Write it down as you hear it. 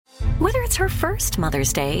Whether it's her first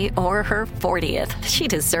Mother's Day or her 40th, she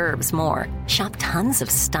deserves more. Shop tons of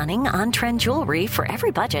stunning on-trend jewelry for every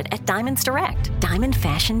budget at Diamonds Direct. Diamond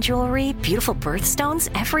fashion jewelry, beautiful birthstones,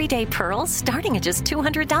 everyday pearls starting at just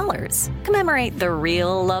 $200. Commemorate the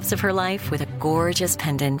real loves of her life with a gorgeous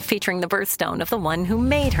pendant featuring the birthstone of the one who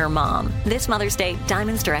made her mom. This Mother's Day,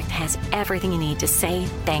 Diamonds Direct has everything you need to say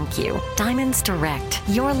thank you. Diamonds Direct.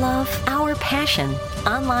 Your love, our passion.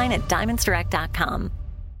 Online at diamondsdirect.com.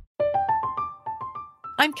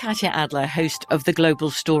 I'm Katya Adler, host of The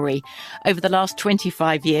Global Story. Over the last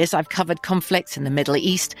 25 years, I've covered conflicts in the Middle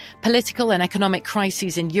East, political and economic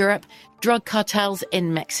crises in Europe, drug cartels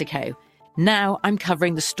in Mexico. Now I'm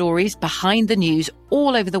covering the stories behind the news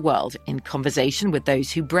all over the world in conversation with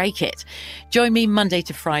those who break it. Join me Monday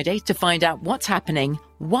to Friday to find out what's happening,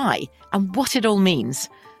 why, and what it all means.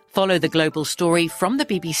 Follow The Global Story from the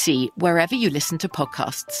BBC wherever you listen to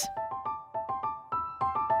podcasts.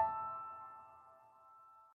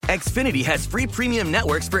 Xfinity has free premium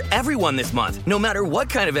networks for everyone this month, no matter what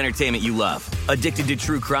kind of entertainment you love. Addicted to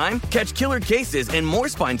true crime? Catch killer cases and more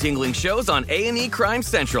spine-tingling shows on A&E Crime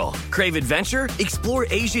Central. Crave adventure? Explore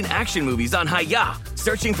Asian action movies on Hi-YAH.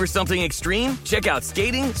 Searching for something extreme? Check out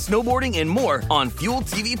skating, snowboarding, and more on Fuel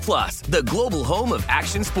TV Plus, the global home of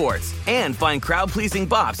action sports. And find crowd-pleasing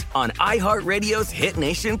bops on iHeartRadio's Hit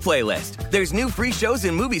Nation playlist. There's new free shows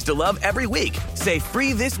and movies to love every week. Say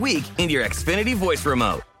free this week in your Xfinity voice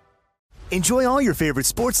remote. Enjoy all your favorite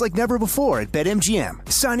sports like never before at BetMGM.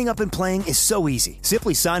 Signing up and playing is so easy.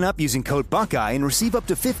 Simply sign up using code Buckeye and receive up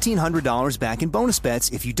to $1,500 back in bonus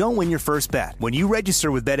bets if you don't win your first bet. When you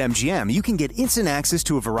register with BetMGM, you can get instant access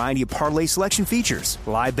to a variety of parlay selection features,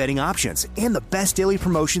 live betting options, and the best daily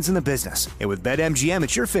promotions in the business. And with BetMGM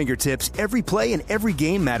at your fingertips, every play and every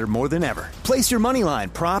game matter more than ever. Place your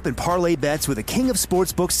moneyline, prop, and parlay bets with the king of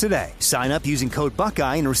sportsbooks today. Sign up using code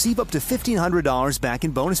Buckeye and receive up to $1,500 back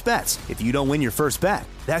in bonus bets if you don't win your first bet.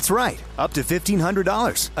 That's right, up to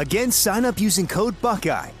 $1,500. Again, sign up using code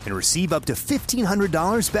Buckeye and receive up to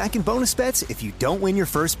 $1,500 back in bonus bets if you don't win your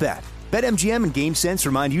first bet. BetMGM and GameSense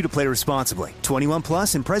remind you to play responsibly. 21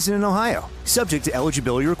 plus and present in Ohio. Subject to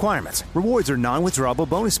eligibility requirements. Rewards are non-withdrawable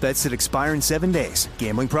bonus bets that expire in 7 days.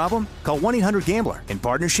 Gambling problem? Call 1-800-GAMBLER in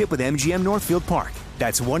partnership with MGM Northfield Park.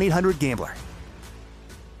 That's 1-800-GAMBLER.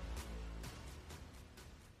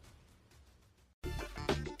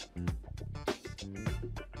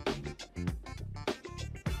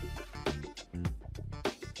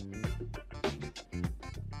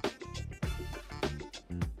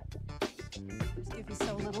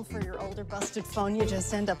 For your older busted phone, you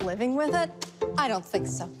just end up living with it? I don't think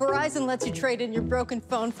so. Verizon lets you trade in your broken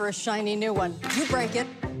phone for a shiny new one. You break it,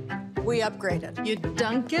 we upgrade it. You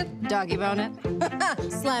dunk it, doggy bone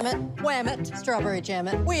it, slam it, wham it, strawberry jam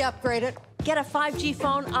it. We upgrade it. Get a 5G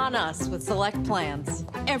phone on us with select plans.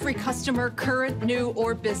 Every customer, current, new,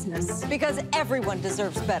 or business. Because everyone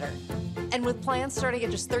deserves better. And with plans starting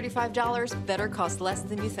at just $35, better costs less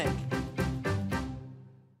than you think.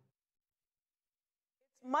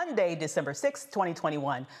 Monday, December 6th,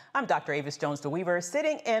 2021. I'm Dr. Avis Jones-DeWeaver,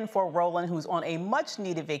 sitting in for Roland, who's on a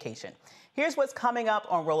much-needed vacation. Here's what's coming up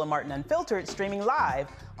on Roland Martin Unfiltered, streaming live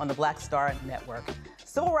on the Black Star Network.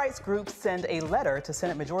 Civil rights groups send a letter to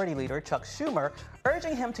Senate Majority Leader Chuck Schumer,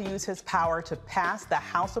 urging him to use his power to pass the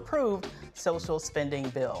House-approved social spending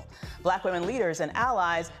bill. Black women leaders and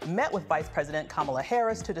allies met with Vice President Kamala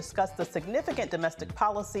Harris to discuss the significant domestic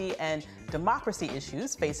policy and democracy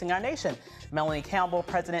issues facing our nation. Melanie Campbell,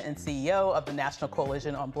 President and CEO of the National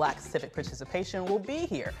Coalition on Black Civic Participation, will be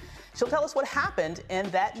here. She'll tell us what happened in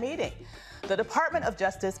that meeting. The Department of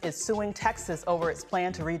Justice is suing Texas over its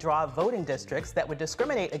plan to redraw voting districts that would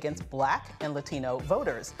discriminate against Black and Latino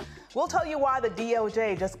voters. We'll tell you why the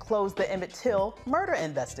DOJ just closed the Emmett Till murder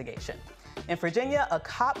investigation. In Virginia, a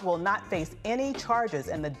cop will not face any charges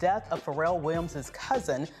in the death of Pharrell Williams'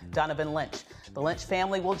 cousin, Donovan Lynch. The Lynch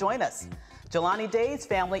family will join us. Jelani Day's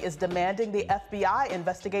family is demanding the FBI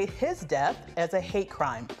investigate his death as a hate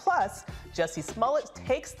crime. Plus, Jussie Smollett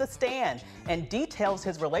takes the stand and details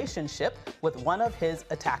his relationship with one of his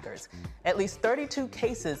attackers. At least 32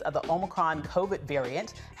 cases of the Omicron COVID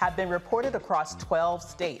variant have been reported across 12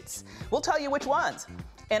 states. We'll tell you which ones.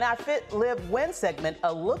 In our Fit, Live, Win segment,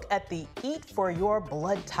 a look at the Eat for Your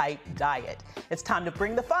Blood Type diet. It's time to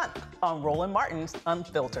bring the fun on Roland Martin's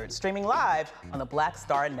Unfiltered, streaming live on the Black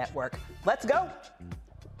Star Network. Let's go.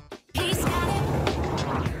 He's got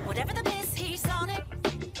it. Whatever the miss, he's on it.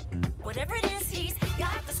 Whatever it is, he's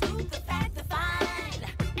got the scoop, the fact, the find.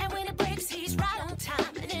 And when it breaks, he's right on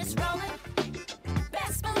time and it's rolling.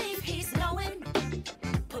 Best believe he's knowing.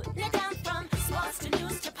 Putting it down from sports to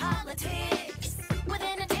news to politics. With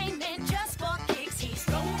entertainment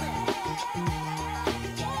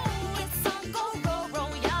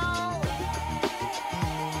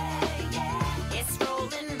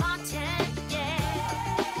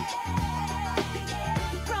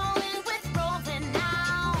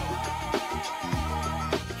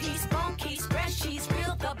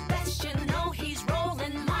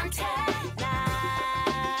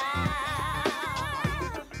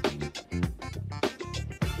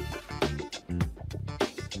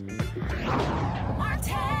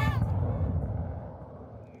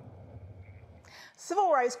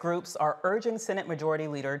rights groups are urging Senate Majority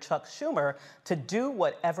Leader Chuck Schumer to do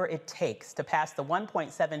whatever it takes to pass the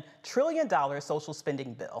 $1.7 trillion social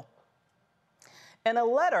spending bill. In a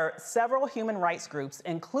letter, several human rights groups,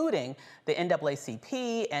 including the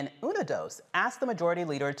NAACP and UNIDOS, asked the Majority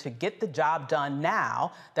Leader to get the job done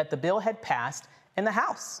now that the bill had passed in the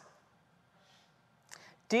House.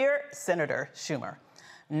 Dear Senator Schumer,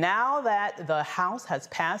 now that the House has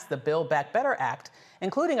passed the Build Back Better Act,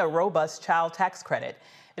 including a robust child tax credit,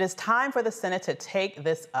 it is time for the Senate to take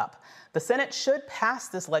this up. The Senate should pass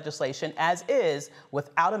this legislation as is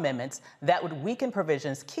without amendments that would weaken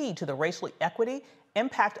provisions key to the racial equity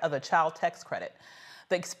impact of the child tax credit.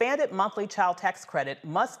 The expanded monthly child tax credit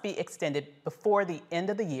must be extended before the end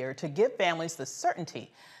of the year to give families the certainty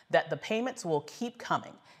that the payments will keep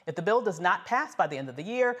coming. If the bill does not pass by the end of the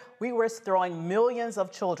year, we risk throwing millions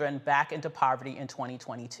of children back into poverty in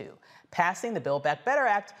 2022. Passing the Build Back Better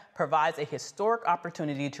Act provides a historic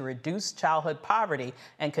opportunity to reduce childhood poverty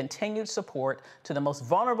and continued support to the most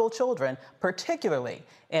vulnerable children, particularly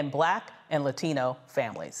in Black and Latino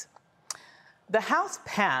families. The House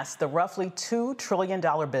passed the roughly $2 trillion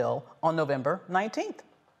bill on November 19th.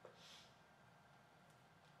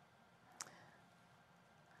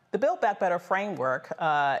 The Build Back Better framework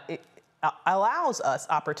allows us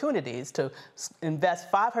opportunities to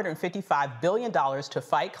invest $555 billion to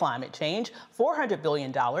fight climate change, $400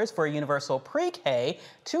 billion for universal pre-K,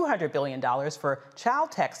 $200 billion for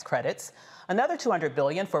child tax credits, another $200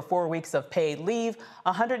 billion for 4 weeks of paid leave,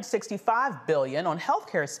 $165 billion on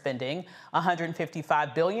healthcare spending,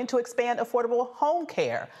 $155 billion to expand affordable home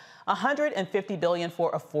care, $150 billion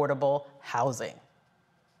for affordable housing.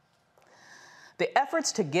 The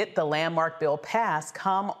efforts to get the landmark bill passed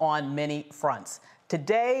come on many fronts.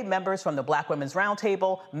 Today, members from the Black Women's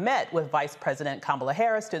Roundtable met with Vice President Kamala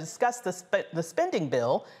Harris to discuss the spending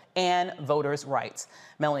bill and voters' rights.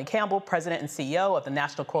 Melanie Campbell, President and CEO of the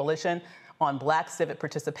National Coalition on Black Civic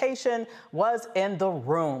Participation, was in the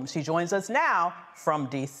room. She joins us now from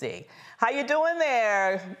D.C. How you doing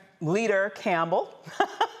there, Leader Campbell?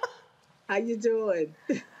 How you doing?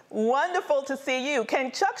 Wonderful to see you.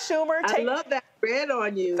 Can Chuck Schumer take... I love that red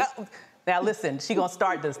on you. Now listen, she's gonna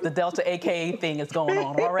start this. The Delta AKA thing is going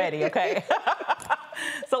on already, okay?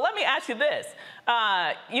 So let me ask you this.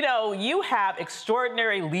 You have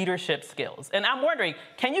extraordinary leadership skills. And I'm wondering,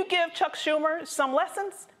 can you give Chuck Schumer some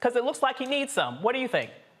lessons? Because it looks like he needs some. What do you think?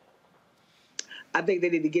 I think they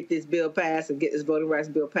need to get this bill passed and get this voting rights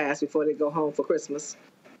bill passed before they go home for Christmas.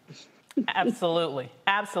 Absolutely,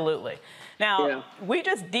 absolutely. Now, we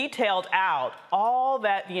just detailed out all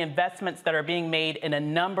that the investments that are being made in a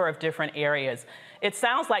number of different areas. It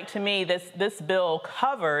sounds like to me this bill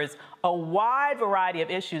covers a wide variety of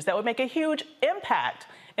issues that would make a huge impact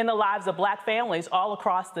in the lives of Black families all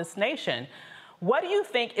across this nation. What do you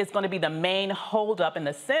think is going to be the main holdup in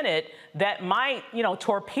the Senate that might,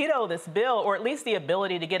 torpedo this bill, or at least the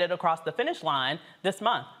ability to get it across the finish line this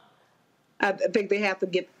month? I think they have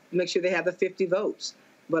to make sure they have the 50 votes,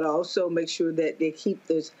 but also make sure that they keep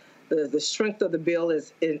the strength of the bill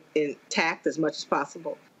is intact as much as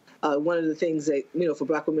possible. One of the things that, for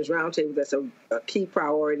Black Women's Roundtable, that's a key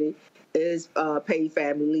priority is paid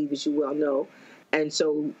family leave, as you well know. And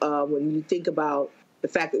so when you think about the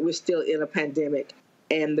fact that we're still in a pandemic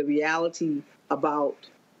and the reality about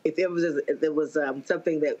if there was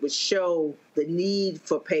something that would show the need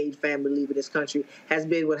for paid family leave in this country has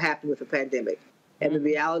been what happened with the pandemic. And the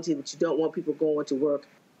reality that you don't want people going to work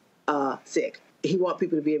sick. You want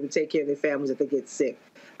people to be able to take care of their families if they get sick.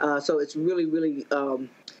 So it's really, really,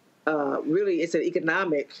 it's an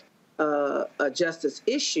economic justice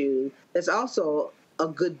issue. It's also a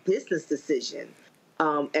good business decision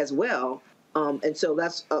as well. And so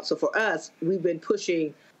that's so for us, we've been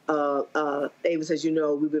pushing, Avis, as you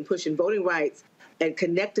know, we've been pushing voting rights and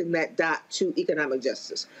connecting that dot to economic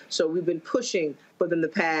justice. So we've been pushing for them to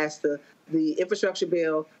pass the infrastructure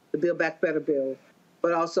bill, the Build Back Better bill,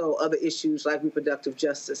 but also other issues like reproductive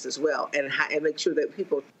justice as well, and make sure that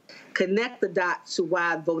people connect the dots to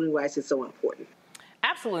why voting rights is so important.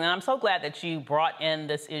 Absolutely, and I'm so glad that you brought in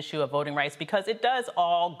this issue of voting rights because it does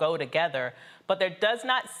all go together, but there does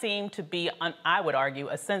not seem to be, I would argue,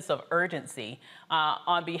 a sense of urgency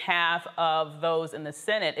on behalf of those in the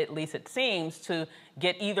Senate, at least it seems, to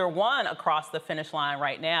get either one across the finish line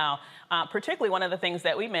right now. Particularly one of the things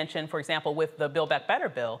that we mentioned, for example, with the Build Back Better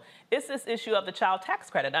bill, is this issue of the child tax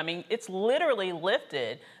credit. I mean, it's literally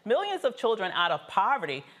lifted millions of children out of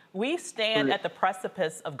poverty. We stand at the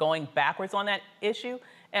precipice of going backwards on that issue.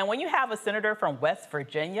 And when you have a senator from West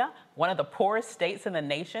Virginia, one of the poorest states in the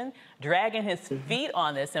nation, dragging his feet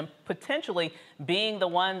on this and potentially being the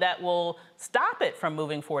one that will stop it from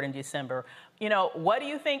moving forward in December, what do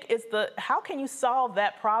you think is how can you solve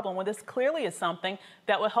that problem when this clearly is something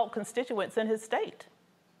that will help constituents in his state?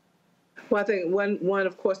 Well, I think one,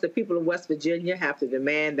 of course, the people of West Virginia have to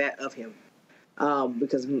demand that of him,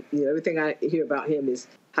 because everything I hear about him is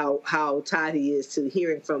how tied he is to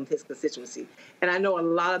hearing from his constituency. And I know a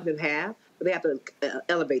lot of them have, but they have to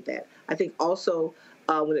elevate that. I think also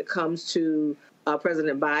when it comes to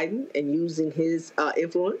President Biden and using his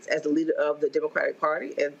influence as the leader of the Democratic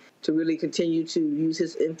Party and to really continue to use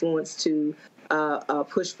his influence to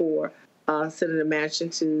push for Senator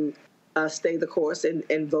Manchin to stay the course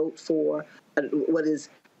and vote for what is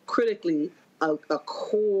critically a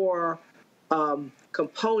core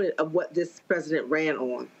component of what this president ran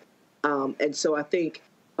on. And so I think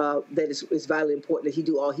that it's vitally important that he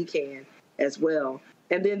do all he can as well.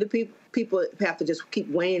 And then the people have to just keep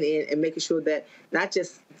weighing in and making sure that not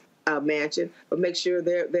just Manchin, but make sure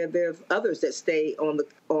there are others that stay on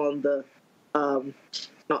the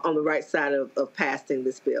right side of passing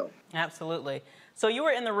this bill. Absolutely. So you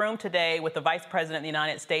were in the room today with the Vice President of the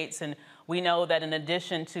United States, and we know that in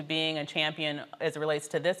addition to being a champion as it relates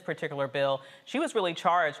to this particular bill, she was really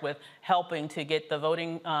charged with helping to get the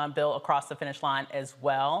voting bill across the finish line as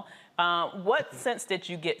well. What sense did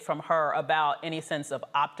you get from her about any sense of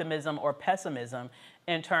optimism or pessimism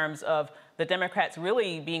in terms of the Democrats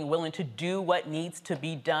really being willing to do what needs to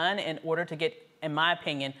be done in order to get, in my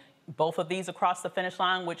opinion, both of these across the finish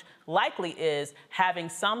line, which likely is having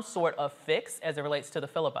some sort of fix as it relates to the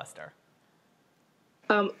filibuster?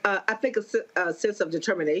 I think a sense of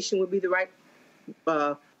determination would be the right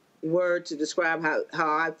word to describe how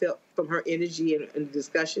I felt from her energy in the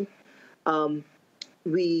discussion.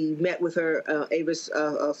 We met with her, Avis,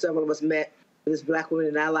 several of us met with this Black Women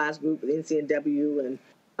and Allies group, the NCNW, and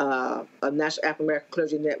a National African American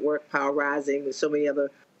Clergy Network, Power Rising, and so many other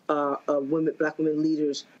Black women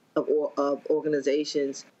leaders of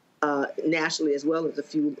organizations nationally, as well as a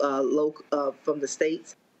few local from the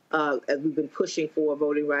states. As we've been pushing for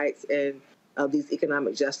voting rights and these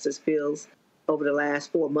economic justice bills over the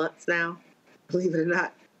last 4 months now, believe it or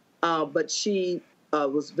not. But she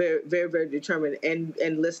was very, very, very determined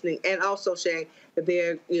and listening, and also saying that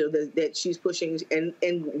that she's pushing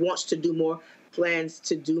and wants to do more, plans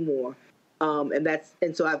to do more,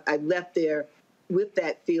 and so I left there with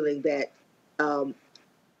that feeling that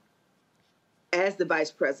as the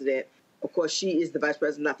vice president, of course she is the vice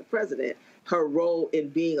president, not the president. Her role in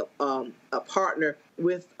being a partner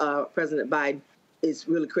with President Biden is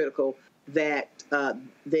really critical. That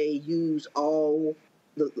they use all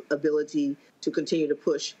the ability to continue to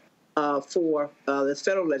push for this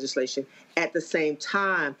federal legislation. At the same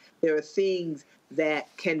time, there are things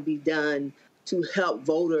that can be done to help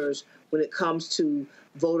voters when it comes to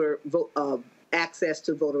access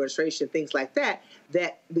to voter registration, things like that,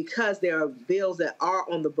 that because there are bills that are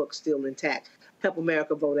on the books still intact, Help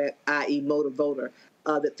America Vote Act, i.e. Motor Voter,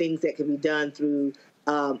 the things that can be done through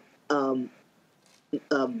the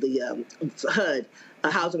HUD,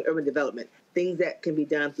 Housing and Urban Development, things that can be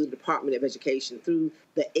done through the Department of Education, through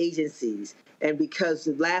the agencies. And because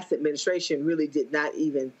the last administration really did not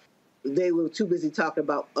even, they were too busy talking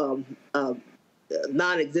about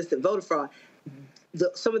non-existent voter fraud,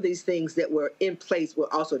 some of these things that were in place were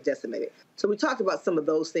also decimated. So we talked about some of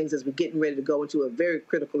those things as we're getting ready to go into a very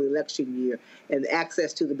critical election year, and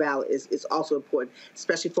access to the ballot is also important,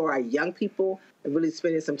 especially for our young people, and really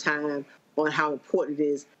spending some time on how important it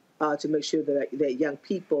is to make sure that young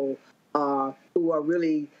people who are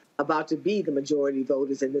really about to be the majority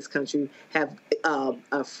voters in this country have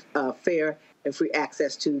fair and free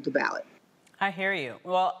access to the ballot. I hear you.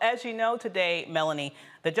 Well, as you know today, Melanie,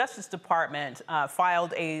 the Justice Department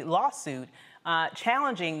filed a lawsuit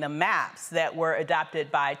challenging the maps that were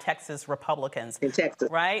adopted by Texas Republicans. In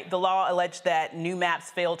Texas. Right? The law alleged that new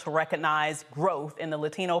maps failed to recognize growth in the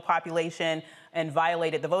Latino population and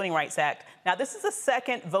violated the Voting Rights Act. Now, this is the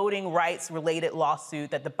second voting rights-related lawsuit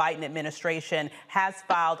that the Biden administration has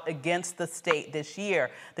filed against the state this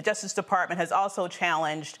year. The Justice Department has also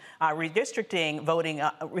challenged redistricting voting,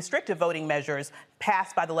 restrictive voting measures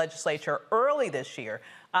passed by the legislature early this year.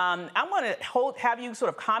 I'm going to have you sort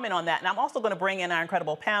of comment on that, and I'm also going to bring in our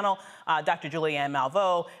incredible panel, Dr. Julianne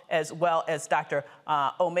Malveaux, as well as Dr.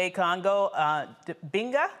 Omekongo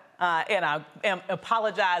Binga. And I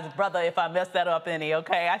apologize, brother, if I messed that up any,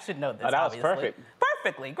 okay? I should know this, that obviously. was perfect.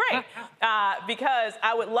 Perfectly, great. Because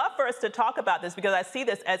I would love for us to talk about this, because I see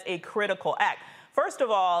this as a critical act. First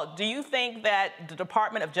of all, do you think that the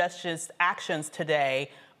Department of Justice actions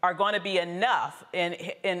today are going to be enough, and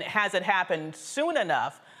has it happened soon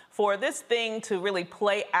enough for this thing to really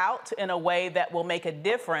play out in a way that will make a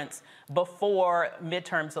difference before the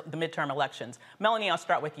midterm elections? Melanie, I'll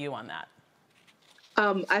start with you on that.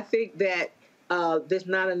 I think that there's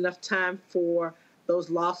not enough time for those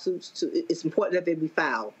lawsuits it's important that they be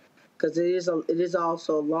filed, because it is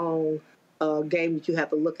also a long game that you have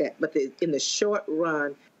to look at. But in the short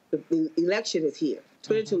run, the election is here.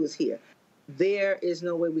 22 is here. There is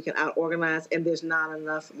no way we can out-organize, and there's not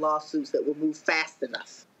enough lawsuits that will move fast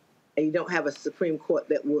enough. And you don't have a Supreme Court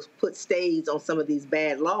that will put stays on some of these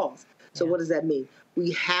bad laws. So what does that mean?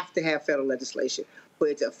 We have to have federal legislation for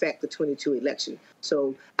it to affect the 22 election.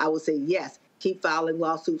 So I would say, yes, keep filing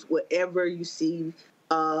lawsuits wherever you see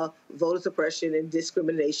voter suppression and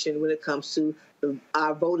discrimination when it comes to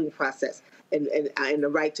our voting process and the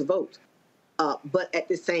right to vote. But at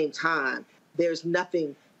the same time, there's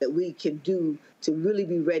nothing that we can do to really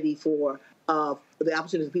be ready for the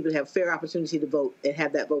opportunity for people to have fair opportunity to vote and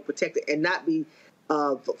have that vote protected, and not be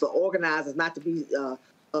for organizers not to be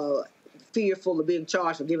fearful of being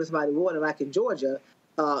charged for giving somebody water, like in Georgia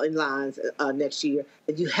in lines next year.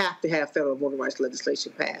 That you have to have federal voting rights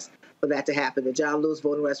legislation passed for that to happen. The John Lewis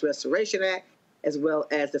Voting Rights Restoration Act, as well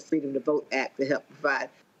as the Freedom to Vote Act, to help provide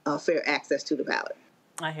fair access to the ballot.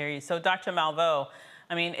 I hear you. So, Dr. Malveaux,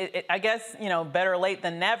 I mean, I guess, better late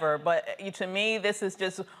than never, but to me, this is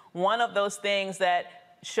just one of those things that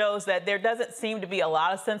shows that there doesn't seem to be a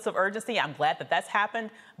lot of sense of urgency. I'm glad that that's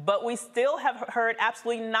happened, but we still have heard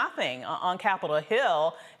absolutely nothing on Capitol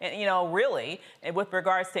Hill, really, with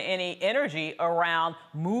regards to any energy around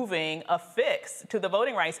moving a fix to the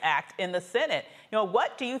Voting Rights Act in the Senate.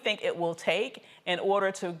 What do you think it will take in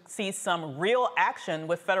order to see some real action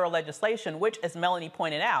with federal legislation, which, as Melanie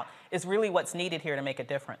pointed out, is really what's needed here to make a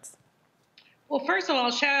difference? Well, first of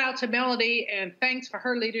all, shout out to Melanie, and thanks for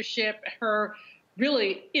her leadership, her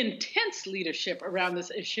really intense leadership around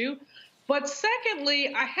this issue. But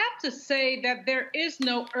secondly, I have to say that there is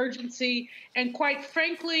no urgency. And quite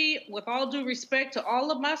frankly, with all due respect to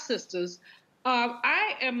all of my sisters,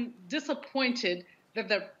 I am disappointed that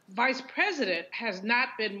the vice president has not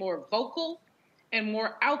been more vocal and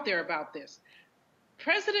more out there about this.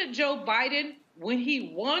 President Joe Biden, when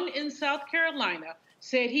he won in South Carolina,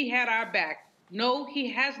 said he had our back. No, he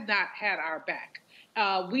has not had our back.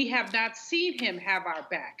 We have not seen him have our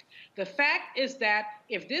back. The fact is that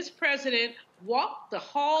if this president walked the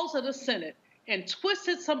halls of the Senate and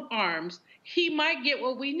twisted some arms, he might get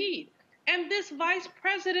what we need. And this vice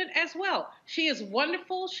president as well. She is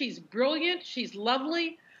wonderful. She's brilliant. She's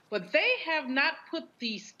lovely. But they have not put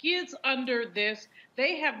the skids under this.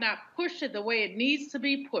 They have not pushed it the way it needs to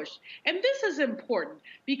be pushed. And this is important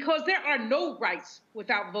because there are no rights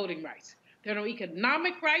without voting rights. There are no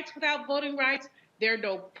economic rights without voting rights. There are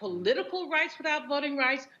no political rights without voting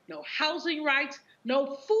rights, no housing rights,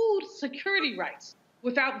 no food security rights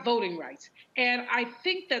without voting rights. And I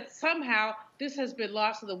think that somehow this has been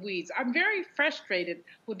lost in the weeds. I'm very frustrated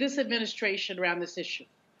with this administration around this issue.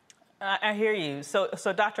 I hear you. So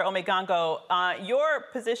Dr. Omegongo, your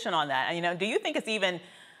position on that, do you think it's even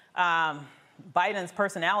Biden's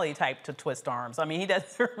personality type to twist arms? I mean, he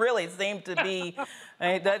doesn't really seem to be,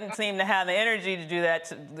 he doesn't seem to have the energy to do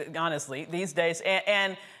that, honestly, these days.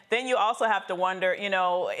 And then you also have to wonder, in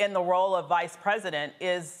the role of vice president,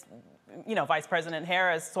 is, Vice President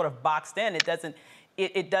Harris sort of boxed in.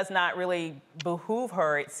 It does not really behoove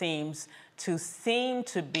her, it seems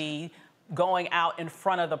to be going out in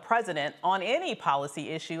front of the president on any policy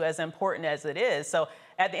issue, as important as it is. So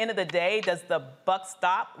at the end of the day, does the buck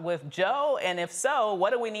stop with Joe? And if so,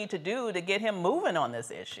 what do we need to do to get him moving on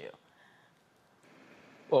this issue?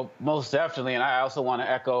 Well, most definitely, and I also want to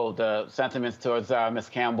echo the sentiments towards Ms.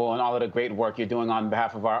 Campbell and all of the great work you're doing on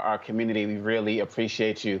behalf of our community. We really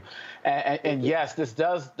appreciate you. And yes,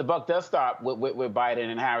 the buck does stop with Biden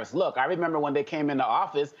and Harris. Look, I remember when they came into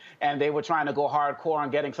office and they were trying to go hardcore on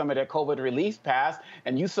getting some of their COVID relief passed,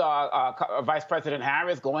 and you saw Vice President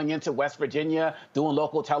Harris going into West Virginia, doing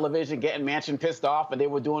local television, getting Manchin pissed off, and they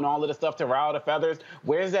were doing all of the stuff to rile the feathers.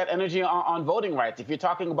 Where's that energy on voting rights? If you're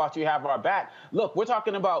talking about you have our back, look, we're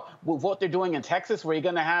talking about what they're doing in Texas, where you're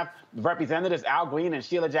going to have Representatives Al Green and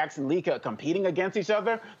Sheila Jackson Lee competing against each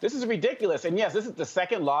other. This is ridiculous. And yes, this is the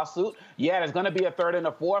second lawsuit. Yeah, there's going to be a third and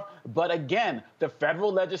a fourth. But again, the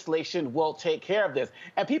federal legislation will take care of this.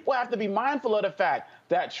 And people have to be mindful of the fact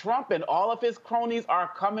that Trump and all of his cronies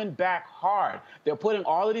are coming back hard. They're putting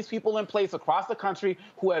all of these people in place across the country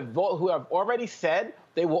who have already said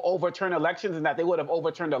they will overturn elections and that they would have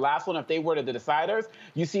overturned the last one if they were the deciders.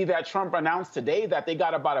 You see that Trump announced today that they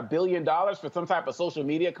got about $1 billion for some type of social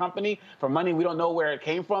media company for money we don't know where it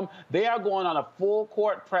came from. They are going on a full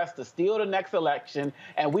court press to steal the next election,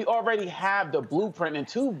 and we already have the blueprint and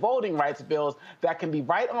 2 voting rights bills that can be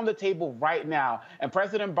right on the table right now. And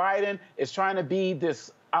President Biden is trying to be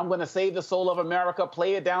this I'm going to save the soul of America,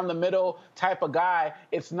 play it down the middle type of guy.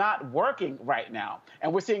 It's not working right now.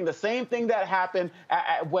 And we're seeing the same thing that happened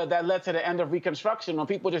where that led to the end of Reconstruction, when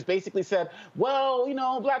people just basically said, well, you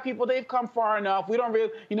know, black people, they've come far enough. We don't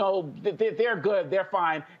really, you know, they're good, they're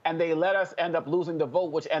fine. And they let us end up losing the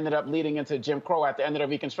vote, which ended up leading into Jim Crow at the end of the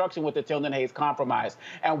Reconstruction with the Tilden-Hayes Compromise.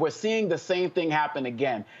 And we're seeing the same thing happen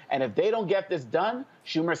again. And if they don't get this done,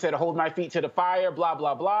 Schumer said, hold my feet to the fire, blah,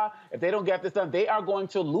 blah, blah. If they don't get this done, they are going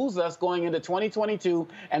to lose us going into 2022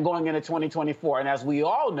 and going into 2024. And as we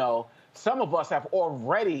all know, some of us have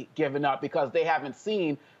already given up because they haven't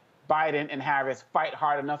seen Biden and Harris fight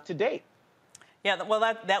hard enough to date. Yeah, well,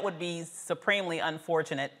 that would be supremely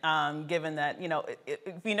unfortunate, given that, you know, if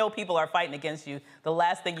you know people are fighting against you, the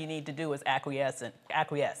last thing you need to do is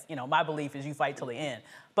acquiesce. You know, my belief is you fight till the end.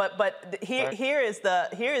 But here is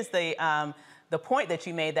the point that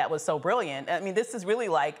you made that was so brilliant. I mean, this is really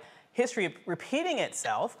like history repeating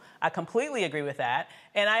itself. I completely agree with that.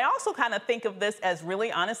 And I also kind of think of this as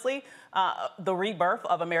really, honestly, the rebirth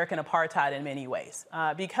of American apartheid in many ways.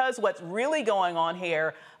 Because what's really going on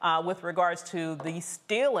here with regards to the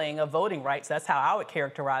stealing of voting rights, that's how I would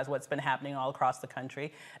characterize what's been happening all across the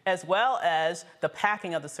country, as well as the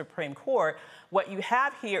packing of the Supreme Court, what you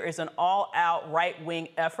have here is an all-out right-wing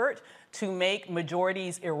effort to make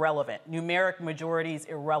majorities irrelevant, numeric majorities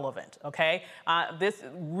irrelevant, okay? This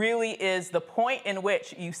really is the point in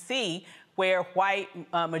which you see where white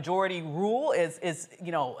majority rule is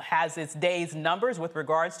you know, has its days numbers with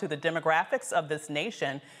regards to the demographics of this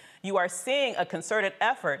nation. You are seeing a concerted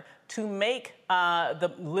effort to make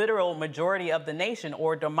the literal majority of the nation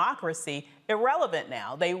or democracy irrelevant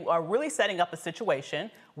now. They are really setting up a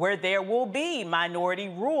situation where there will be minority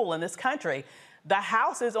rule in this country. The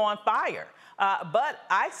House is on fire. But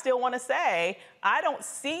I still want to say, I don't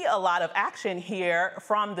see a lot of action here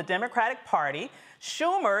from the Democratic Party.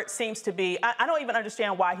 Schumer seems to be, I don't even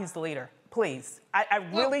understand why he's the leader. Please. I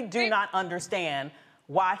really do not understand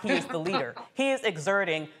why he is the leader. He is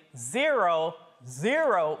exerting zero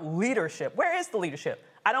leadership. Where is the leadership?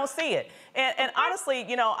 I don't see it. And honestly,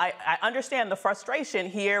 you know, I understand the frustration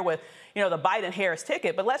here with, you know, the Biden-Harris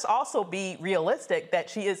ticket, but let's also be realistic that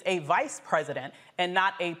she is a vice president and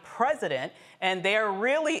not a president. And there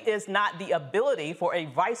really is not the ability for a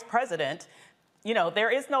vice president, you know,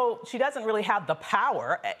 she doesn't really have the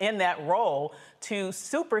power in that role to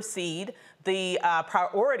supersede the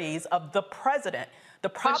priorities of the president. The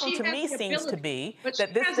problem to me seems to be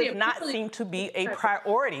that this does not seem to be a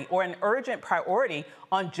priority or an urgent priority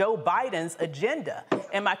on Joe Biden's agenda.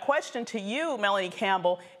 And my question to you, Melanie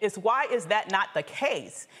Campbell, is why is that not the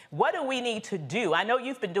case? What do we need to do? I know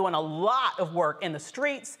you've been doing a lot of work in the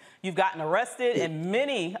streets. You've gotten arrested, and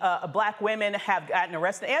many black women have gotten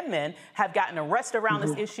arrested, and men have gotten arrested around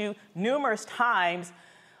this issue numerous times.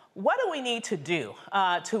 What do we need to do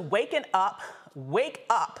to wake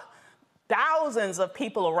up thousands of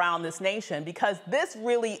people around this nation, because this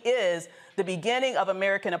really is the beginning of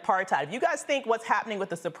American apartheid. If you guys think what's happening with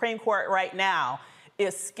the Supreme Court right now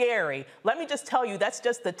is scary, let me just tell you that's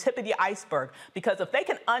just the tip of the iceberg, because if they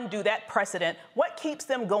can undo that precedent, what keeps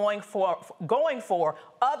them going for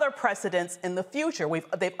other precedents in the future?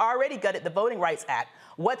 They've already gutted the Voting Rights Act.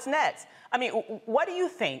 What's next? I mean, what do you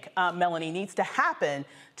think, Melanie, needs to happen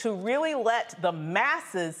to really let the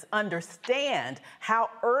masses understand how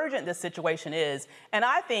urgent this situation is, and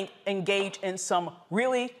I think engage in some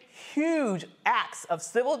really huge acts of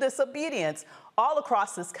civil disobedience all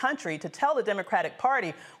across this country to tell the Democratic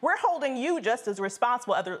Party, we're holding you just as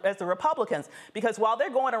responsible as the Republicans, because while they're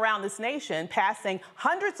going around this nation passing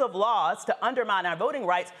hundreds of laws to undermine our voting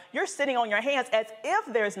rights, you're sitting on your hands as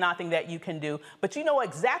if there's nothing that you can do, but you know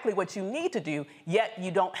exactly what you need to do, yet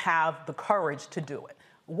you don't have the courage to do it.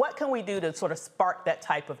 What can we do to sort of spark that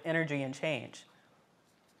type of energy and change?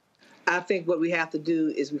 I think what we have to do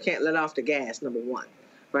is we can't let off the gas, number one,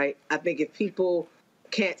 right? I think if people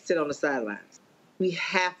can't sit on the sidelines, we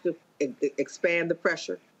have to expand the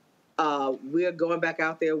pressure. We're going back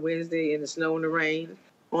out there Wednesday in the snow and the rain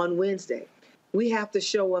on Wednesday. We have to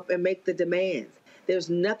show up and make the demands. There's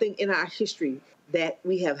nothing in our history that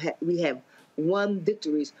we have won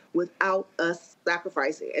victories without us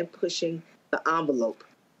sacrificing and pushing the envelope.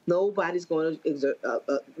 Nobody's going to exert,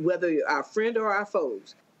 whether you're our friend or our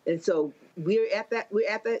foes. And so we're at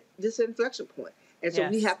this inflection point. And so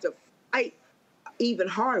we have to fight even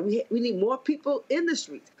harder. We need more people in the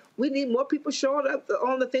streets. We need more people showing up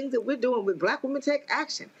on the things that we're doing with Black Women Take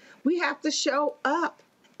Action. We have to show up.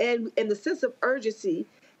 And the sense of urgency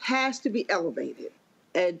has to be elevated.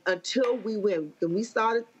 And until we win, when we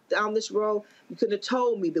started down this road, you could have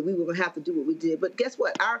told me that we were going to have to do what we did. But guess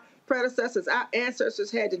what? Our predecessors, our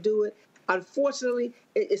ancestors had to do it. Unfortunately,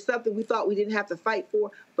 it's something we thought we didn't have to fight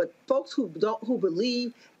for. But folks who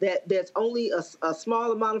believe that there's only a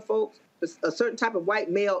small amount of folks, a certain type of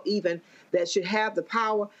white male even, that should have the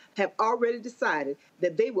power, have already decided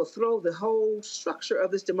that they will throw the whole structure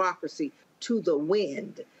of this democracy to the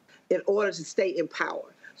wind in order to stay in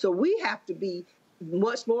power. So we have to be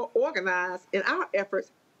much more organized in our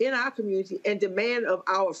efforts in our community and demand of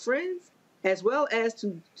our friends, as well as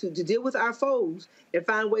to deal with our foes and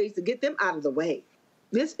find ways to get them out of the way.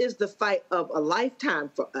 This is the fight of a lifetime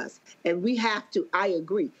for us. And we have to, I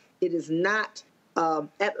agree, it is not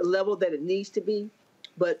at the level that it needs to be.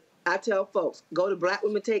 But I tell folks, go to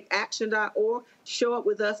blackwomentake.action.org, show up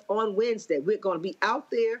with us on Wednesday. We're going to be out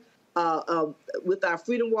there with our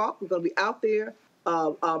Freedom Walk. We're going to be out there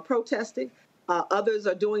protesting. Others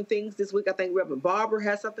are doing things this week. I think Reverend Barber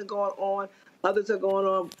has something going on. Others are going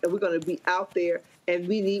on, and we're going to be out there. And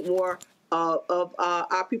we need more of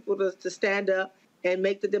our people to stand up and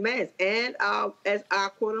make the demands, and as our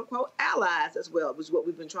quote-unquote allies as well, which is what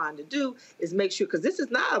we've been trying to do, is make sure, because this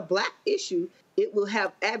is not a Black issue. It will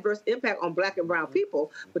have adverse impact on Black and brown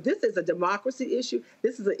people, but this is a democracy issue.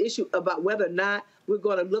 This is an issue about whether or not we're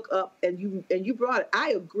going to look up, and you brought it.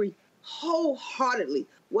 I agree wholeheartedly.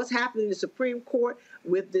 What's happening in the Supreme Court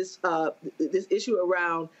with this issue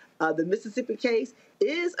around the Mississippi case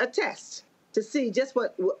is a test to see just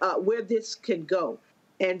where this can go.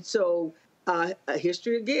 And so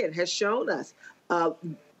history again has shown us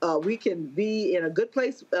we can be in a good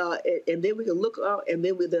place, and then we can look up, and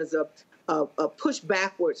then there's a push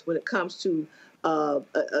backwards when it comes to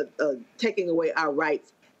taking away our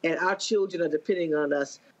rights. And our children are depending on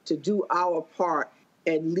us to do our part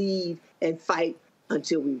and lead and fight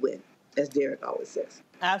until we win, as Derek always says.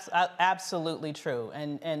 Absolutely true.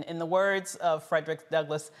 And in the words of Frederick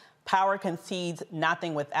Douglass, power concedes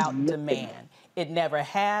nothing without demand. It never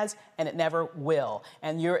has, and it never will.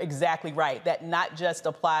 And you're exactly right. That not just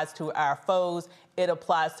applies to our foes, it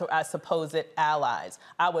applies to our supposed allies.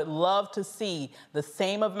 I would love to see the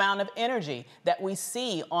same amount of energy that we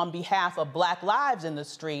see on behalf of Black lives in the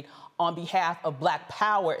street, on behalf of Black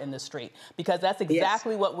power in the street, because that's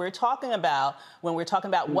exactly what we're talking about when we're talking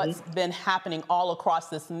about what's been happening all across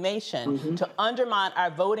this nation. To undermine our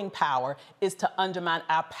voting power is to undermine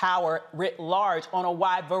our power writ large on a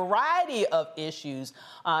wide variety of issues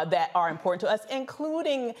that are important to us,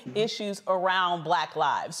 including issues around Black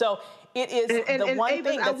lives. So it is the one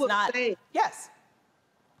thing that's not. Yes.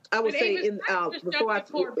 I would say in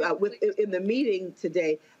the meeting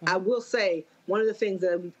today, I will say one of the things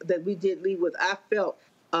that we did lead with, I felt,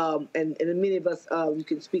 and many of us, you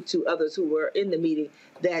can speak to others who were in the meeting,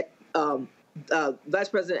 that Vice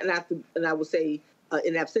President and I would say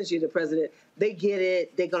in absentia of the President, they get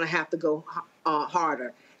it. They're going to have to go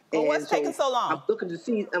harder. Well, what's taking so long? I'm looking to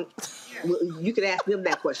see. You can ask them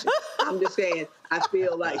that question. I'm just saying, I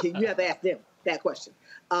feel like you have to ask them that question.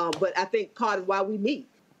 But I think part of why we meet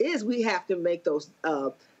is we have to make those,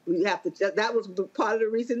 that was part of the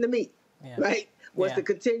reason to meet, right? Was to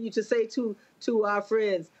continue to say to our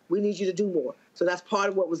friends, we need you to do more. So that's part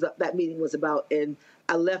of what that meeting was about. And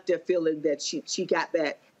I left there feeling that she got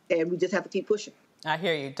that, and we just have to keep pushing. I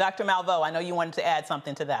hear you. Dr. Malveaux, I know you wanted to add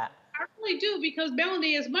something to that. I really do, because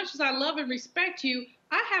Melanie, as much as I love and respect you,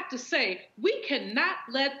 I have to say, we cannot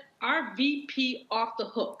let our VP off the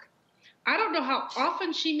hook. I don't know how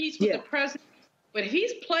often she meets with the president, but if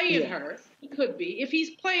he's playing her, he could be. If he's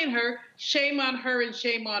playing her, shame on her and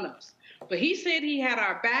shame on us. But he said he had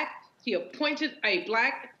our back. He appointed a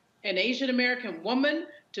Black and Asian American woman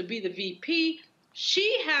to be the VP.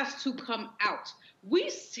 She has to come out.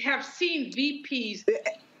 We have seen VPs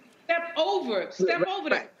step over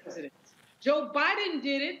the president. Joe Biden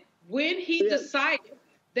did it when he decided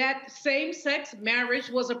that same-sex marriage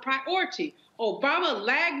was a priority. Obama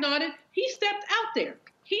lagged on it. He stepped out there.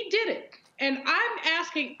 He did it. And I'm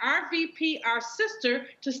asking our VP, our sister,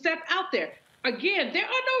 to step out there. Again, there are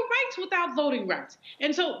no rights without voting rights.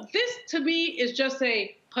 And so this, to me, is just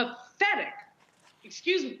a pathetic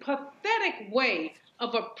way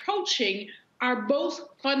of approaching our most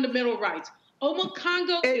fundamental rights.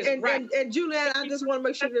 Omokongo is right. And Julianne, I just want to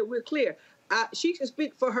make sure that we're clear. she should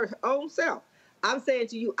speak for her own self. I'm saying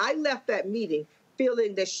to you, I left that meeting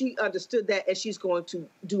feeling that she understood that and she's going to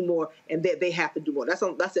do more and that they have to do more. That's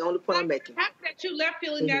the only point I'm making. That you left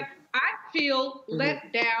feeling that I feel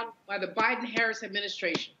let down by the Biden-Harris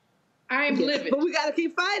administration. I am livid. But we got to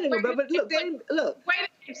keep fighting them. But look, wait,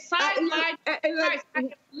 sideline. I am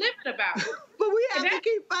livid about it. But we have to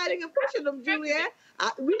keep fighting and pushing them, Julianne.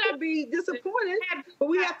 We can be disappointed, but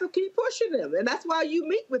we have to keep pushing them, and that's why you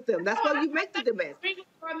meet with them. That's why you make the demands.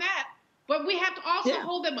 On that, but we have to also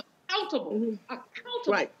hold them accountable. Accountable.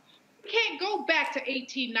 Right. We can't go back to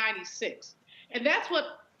 1896, and that's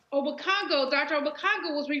what Dr.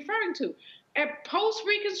 Obakongo was referring to. At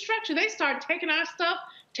post-Reconstruction, they started taking our stuff.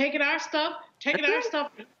 They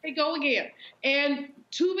go again. And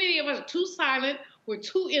too many of us are too silent. We're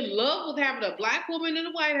too in love with having a black woman in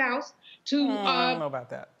the White House. I don't know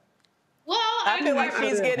about that. Well, I feel like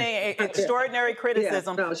she's getting extraordinary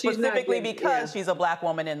criticism, specifically because she's a black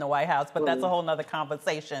woman in the White House. But that's a whole nother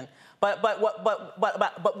conversation. But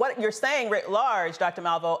what you're saying writ large, Dr.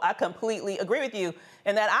 Malveaux, I completely agree with you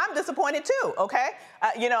in that I'm disappointed too. Okay,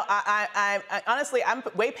 I honestly, I'm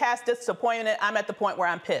way past disappointment. I'm at the point where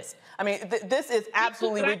I'm pissed. I mean, this is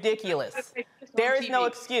absolutely ridiculous. There is no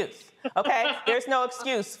excuse. Okay, there's no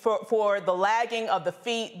excuse for the lagging of the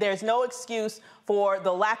feet. There's no excuse for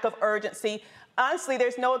the lack of urgency. Honestly,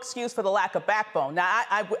 there's no excuse for the lack of backbone. Now,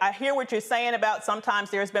 I hear what you're saying about sometimes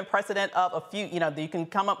there's been precedent of a few, you can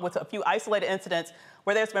come up with a few isolated incidents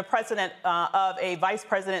where there's been precedent of a vice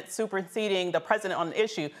president superseding the president on an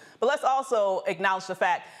issue. But let's also acknowledge the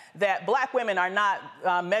fact that black women are not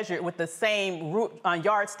measured with the same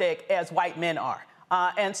yardstick as white men are.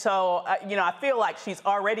 And so, I feel like she's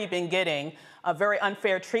already been getting a very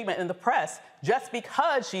unfair treatment in the press just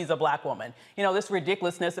because she's a black woman. This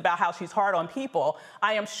ridiculousness about how she's hard on people.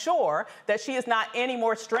 I am sure that she is not any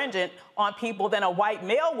more stringent on people than a white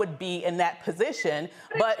male would be in that position,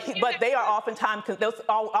 but they are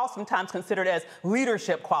oftentimes considered as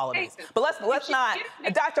leadership qualities. But let's not,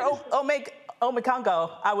 Dr.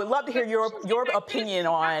 Obakongo, I would love to hear your opinion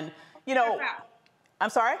on,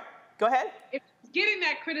 I'm sorry, go ahead. If she's getting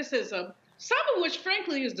that criticism, some of which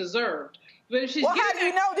frankly is deserved. But if she's how do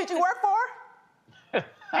you know? Did you work for her?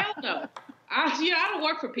 Hell no. I don't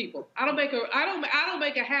work for people. I don't make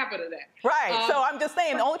a habit of that. Right. So I'm just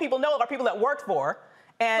saying the only people know are people that worked for her.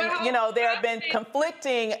 And there have been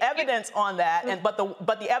conflicting evidence on that, but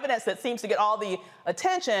the evidence that seems to get all the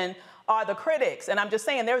attention are the critics. And I'm just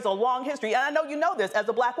saying there's a long history, and I know you know this as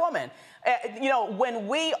a black woman. When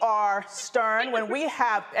we are stern, when we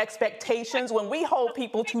have expectations, when we hold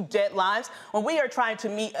people to deadlines, when we are trying to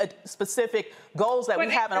meet specific goals that we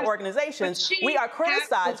have in our organizations, we are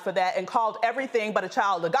criticized for that and called everything but a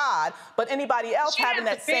child of God. But anybody else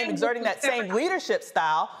exerting that same leadership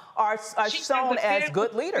style are shown as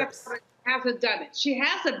good leaders. Hasn't done it. She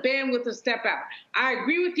has the bandwidth to step out. I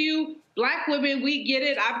agree with you. Black women, we get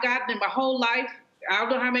it. I've gotten it my whole life. I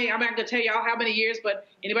don't know how many, I'm not going to tell y'all how many years, but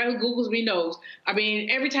anybody who Googles me knows. I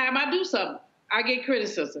mean, every time I do something, I get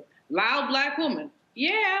criticism. Loud black woman.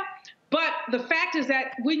 Yeah. But the fact is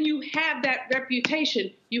that when you have that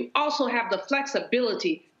reputation, you also have the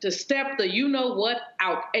flexibility to step the you-know-what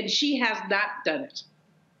out. And she has not done it.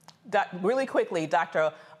 Really quickly,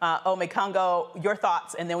 Dr. Obakongo, your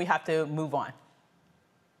thoughts, and then we have to move on.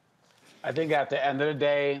 I think at the end of the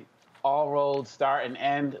day, all roads start and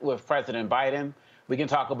end with President Biden. We can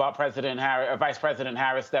talk about Vice President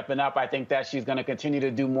Harris stepping up. I think that she's going to continue to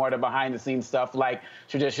do more of the behind-the-scenes stuff like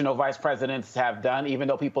traditional vice presidents have done, even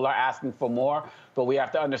though people are asking for more. But we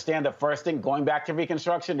have to understand the first thing, going back to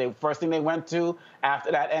Reconstruction, the first thing they went to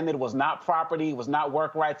after that ended was not property, was not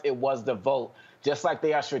work rights, it was the vote. Just like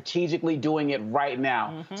they are strategically doing it right now.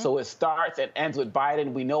 Mm-hmm. So it starts and ends with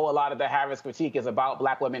Biden. We know a lot of the Harris critique is about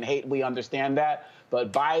black women hate. We understand that.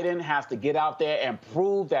 But Biden has to get out there and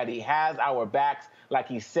prove that he has our backs like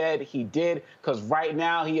he said he did, because right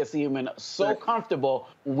now he is seeming so comfortable.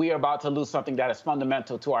 We are about to lose something that is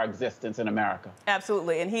fundamental to our existence in America.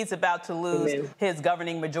 Absolutely. And he's about to lose his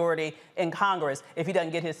governing majority in Congress if he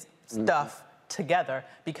doesn't get his stuff together,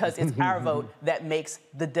 because it's our vote that makes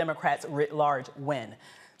the Democrats writ large win.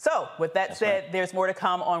 So with that said, there's more to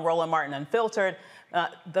come on Roland Martin Unfiltered.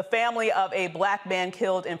 The family of a black man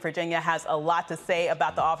killed in Virginia has a lot to say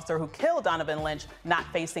about the officer who killed Donovan Lynch not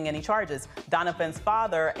facing any charges. Donovan's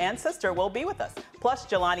father and sister will be with us. Plus,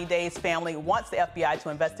 Jelani Day's family wants the FBI to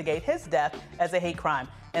investigate his death as a hate crime.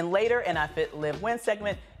 And later in our Fit, Live, Win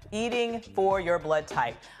segment, eating for your blood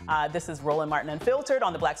type. This is Roland Martin Unfiltered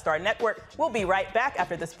on the Black Star Network. We'll be right back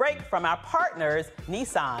after this break from our partners,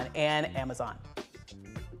 Nissan and Amazon.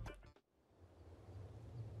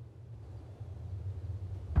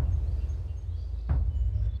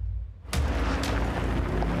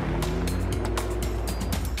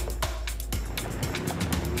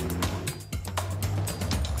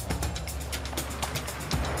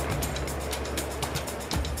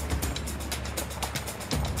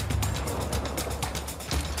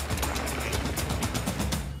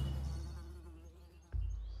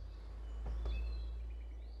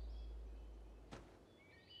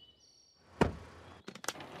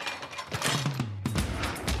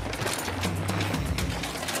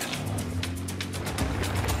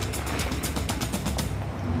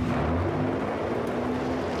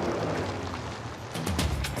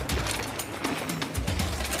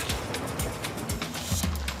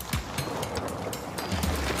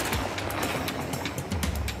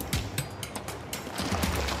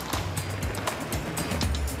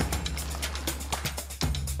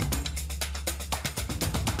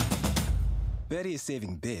 Betty is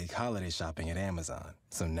saving big holiday shopping at Amazon.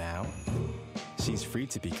 So now, she's free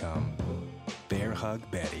to become Bear Hug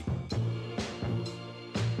Betty.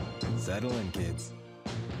 Settle in, kids.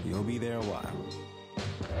 You'll be there a while.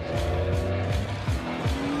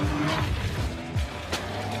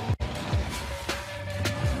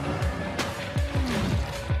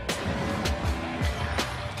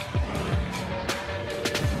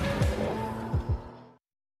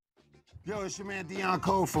 Yo, it's your man Dion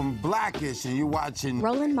Cole from Blackish, and you're watching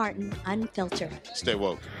Roland Martin Unfiltered. Stay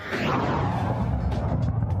woke.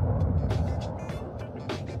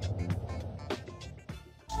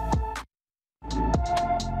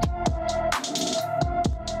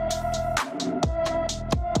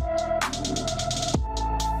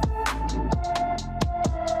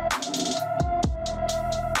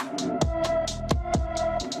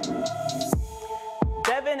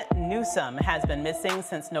 Newsome has been missing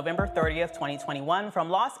since November 30th, 2021 from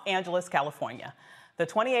Los Angeles, California. The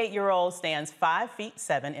 28-year-old stands 5 feet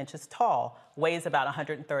 7 inches tall, weighs about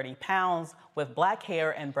 130 pounds, with black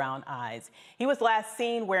hair and brown eyes. He was last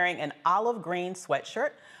seen wearing an olive green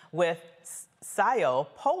sweatshirt with Sao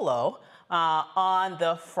Paulo on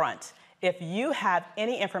the front. If you have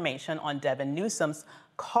any information on Devin Newsome's,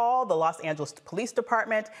 call the Los Angeles Police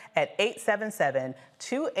Department at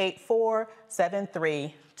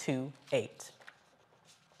 877-284-7328.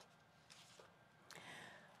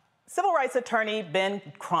 Civil rights attorney Ben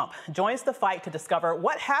Crump joins the fight to discover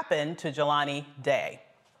what happened to Jelani Day.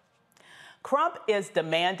 Crump is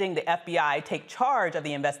demanding the FBI take charge of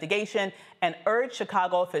the investigation and urge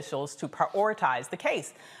Chicago officials to prioritize the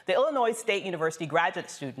case. The Illinois State University graduate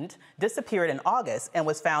student disappeared in August and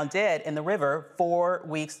was found dead in the river 4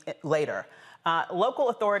 weeks later. Local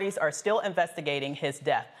authorities are still investigating his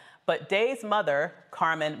death. But Day's mother,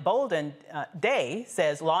 Carmen Bolden Day,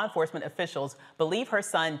 says law enforcement officials believe her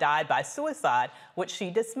son died by suicide, which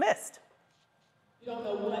she dismissed. You don't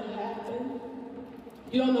know what happened.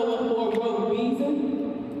 You don't know what for what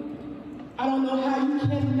reason. I don't know how you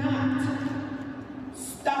cannot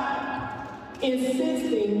stop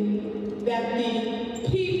insisting that the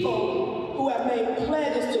people who have made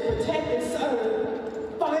pledges to protect and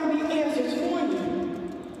serve find the answers for you.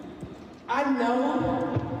 I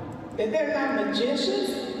know that they're not magicians,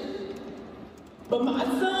 but my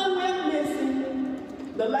son went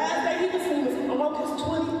missing. The last day he was seen was August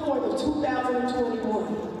 24th of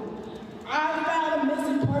 2021. I filed a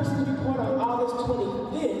missing persons report on August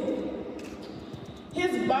 25th.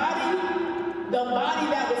 His body, the body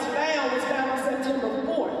that was found on September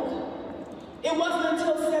 4th. It wasn't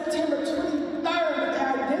until September 23rd that I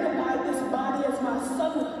identified this body as my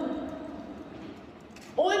son.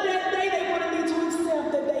 On that day, they wanted me to accept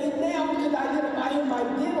that they now could identify him by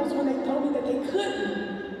dentals when they told me that they couldn't.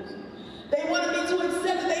 They wanted me to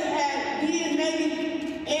accept that they had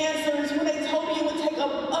DNA answers when they told me it would take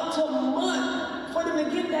up to a month for them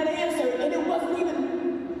to get that answer, and it wasn't even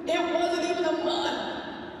a month.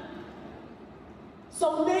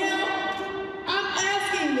 So now I'm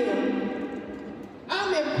asking them,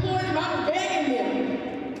 I'm imploring them, I'm begging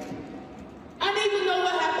them. I need to know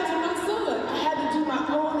what happened to my son. I had to do my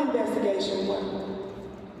own investigation work.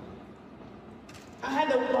 I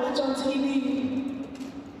had to watch on TV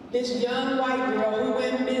this young white girl who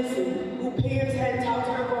went missing, whose parents hadn't talked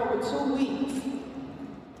to her for over 2 weeks.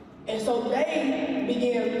 And so they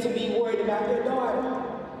began to be worried about their daughter.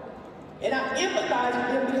 And I empathized with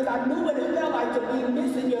them because I knew what it felt like to be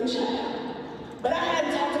missing your child. But I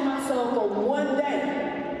hadn't talked to my son for 1 day.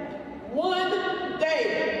 1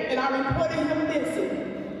 day, and I reported him missing.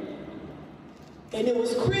 And it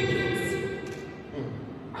was crickets.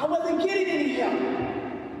 I wasn't getting any help.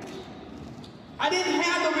 I didn't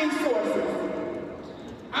have the resources.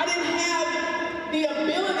 I didn't have the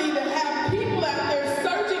ability to have people out there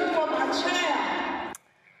searching for my child.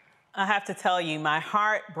 I have to tell you, my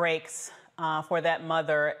heart breaks for that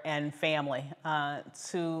mother and family.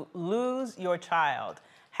 To lose your child,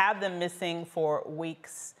 have them missing for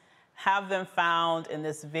weeks, have them found in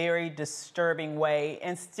this very disturbing way,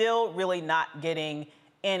 and still really not getting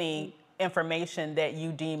any information that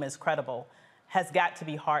you deem as credible, has got to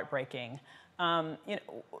be heartbreaking.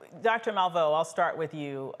 Dr. Malveaux, I'll start with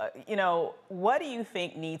you. What do you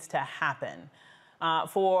think needs to happen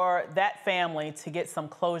for that family to get some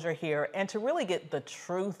closure here and to really get the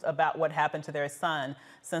truth about what happened to their son,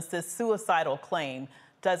 since this suicidal claim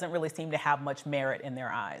doesn't really seem to have much merit in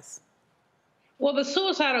their eyes? Well, the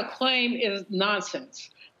suicidal claim is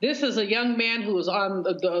nonsense. This is a young man who is on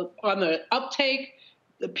the uptake,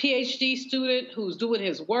 the PhD student who's doing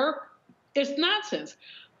his work. It's nonsense.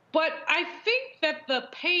 But I think that the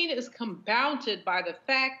pain is compounded by the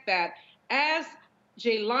fact that as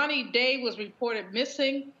Jelani Day was reported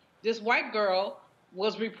missing, this white girl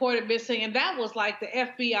was reported missing, and that was like the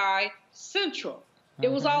FBI Central. It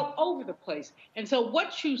was all over the place. And so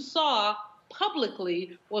what you saw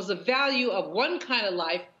publicly was the value of one kind of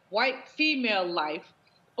life, white female life,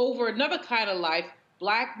 over another kind of life,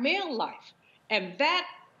 black male life. And that,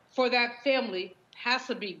 for that family, has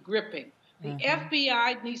to be gripping. The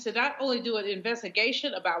FBI needs to not only do an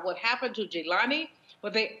investigation about what happened to Jelani,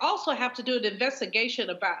 but they also have to do an investigation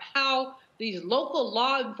about how these local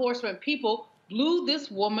law enforcement people blew this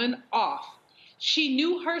woman off. She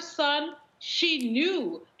knew her son, she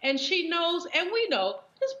knew, and she knows, and we know,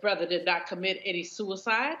 this brother did not commit any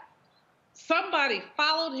suicide. Somebody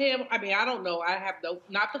followed him. I mean, I don't know. I have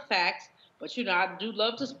not the facts, but you know, I do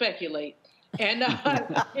love to speculate. And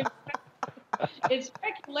in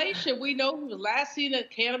speculation, we know he was last seen at a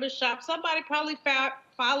cannabis shop. Somebody probably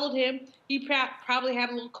followed him. He probably had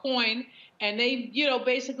a little coin, and they, you know,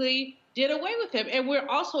 basically did away with him. And we're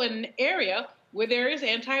also in an area where there is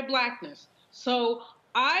anti-blackness. So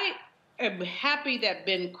I am happy that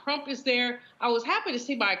Ben Crump is there. I was happy to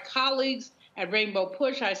see my colleagues at Rainbow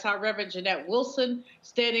Push. I saw Reverend Jeanette Wilson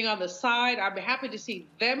standing on the side. I'm happy to see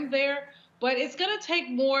them there. But it's going to take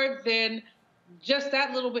more than just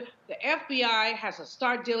that little bit. The FBI has to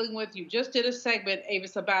start dealing with, you just did a segment,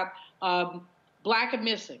 Avis, about black and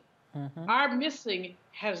missing. Our missing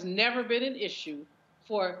has never been an issue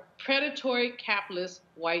for predatory, capitalist,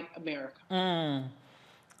 white America.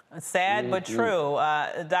 Sad but true.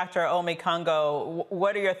 Dr. Omekongo,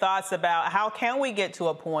 what are your thoughts about how can we get to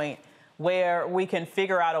a point where we can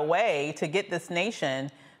figure out a way to get this nation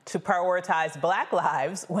to prioritize black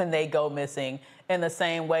lives when they go missing in the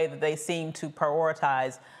same way that they seem to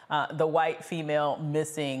prioritize the white female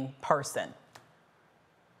missing person?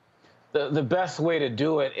 The best way to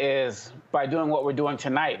do it is by doing what we're doing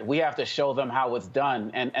tonight. We have to show them how it's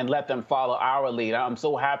done and let them follow our lead. I'm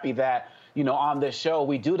so happy that, you know, on this show,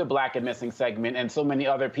 we do the Black and Missing segment and so many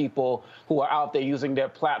other people who are out there using their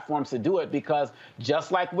platforms to do it, because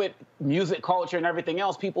just like with music culture and everything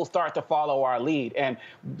else, people start to follow our lead. And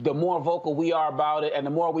the more vocal we are about it and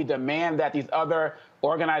the more we demand that these other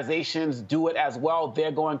organizations do it as well, they're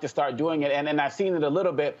going to start doing it. And I've seen it a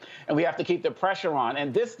little bit, and we have to keep the pressure on.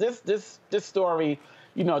 And this story,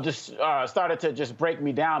 you know, just started to just break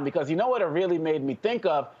me down, because you know what it really made me think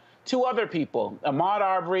of? Two other people, Ahmaud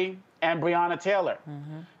Arbery and Breonna Taylor.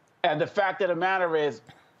 And the fact of the matter is,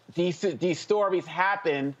 these stories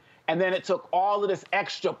happened, and then it took all of this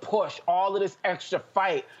extra push, all of this extra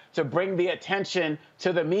fight to bring the attention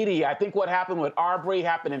to the media. I think what happened with Arbery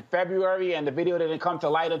happened in February, and the video didn't come to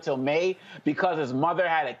light until May because his mother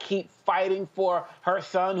had to keep fighting for her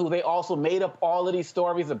son, who they also made up all of these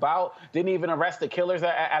stories about, didn't even arrest the killers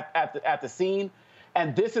at the scene.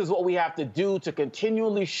 And this is what we have to do to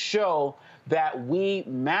continually show that we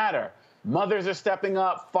matter. Mothers are stepping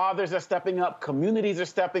up, fathers are stepping up, communities are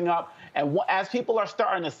stepping up. And as people are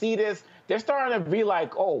starting to see this, they're starting to be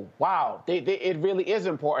like, oh, wow, it really is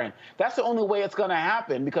important. That's the only way it's going to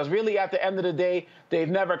happen, because really at the end of the day, they've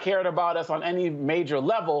never cared about us on any major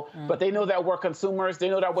level, but they know that we're consumers. They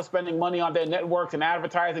know that we're spending money on their networks and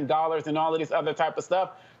advertising dollars and all of this other type of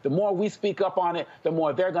stuff. The more we speak up on it, the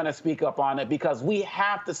more they're going to speak up on it, because we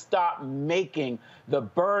have to stop making the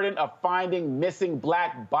burden of finding missing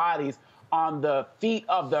black bodies on the feet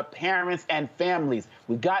of the parents and families.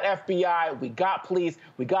 We got FBI, we got police,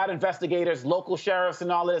 we got investigators, local sheriffs and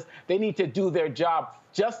all of this. They need to do their job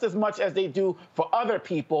just as much as they do for other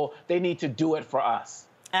people. They need to do it for us.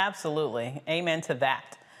 Absolutely. Amen to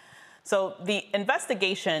that. So the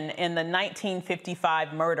investigation in the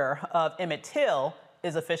 1955 murder of Emmett Till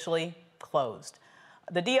is officially closed.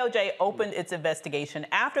 The DOJ opened its investigation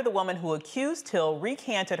after the woman who accused Till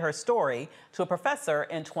recanted her story to a professor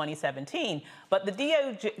in 2017. But the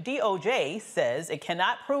DOJ says it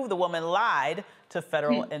cannot prove the woman lied to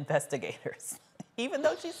federal investigators, even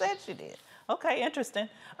though she said she did. Okay, interesting.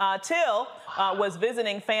 Till was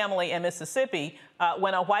visiting family in Mississippi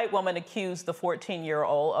when a white woman accused the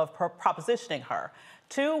 14-year-old of propositioning her.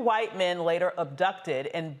 Two white men later abducted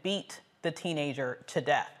and beat the teenager to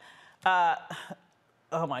death.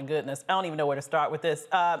 Oh my goodness, I don't even know where to start with this.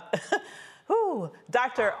 Dr.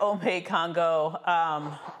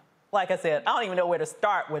 Omekongo, like I said, I don't even know where to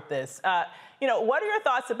start with this. You know, what are your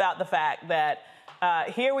thoughts about the fact that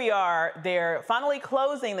here we are, they're finally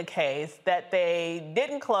closing the case that they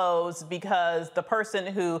didn't close because the person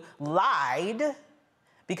who lied,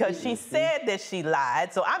 because she said that she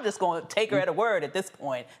lied, so I'm just going to take her at her word at this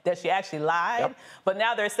point, that she actually lied. But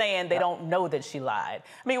now they're saying they don't know that she lied.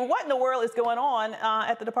 I mean, what in the world is going on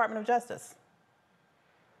at the Department of Justice?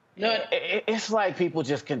 It's like people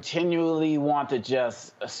just continually want to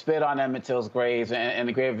just spit on Emmett Till's grave and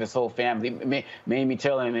the grave of his whole family, Mamie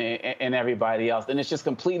Till and everybody else. And it's just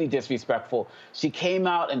completely disrespectful. She came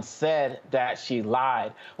out and said that she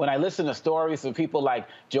lied. When I listen to stories of people like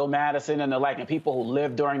Joe Madison and the like, and people who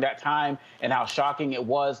lived during that time and how shocking it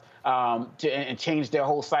was and changed their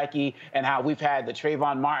whole psyche, and how we've had the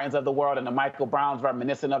Trayvon Martins of the world and the Michael Browns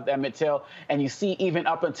reminiscent of Emmett Till. And you see, even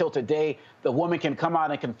up until today, the woman can come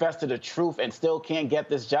out and confess to the truth and still can't get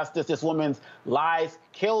this justice. This woman's lies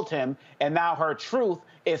killed him, and now her truth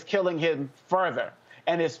is killing him further.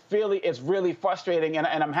 And it's really frustrating, and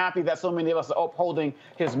I'm happy that so many of us are upholding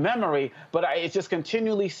his memory, but it just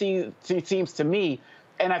continually seems to me,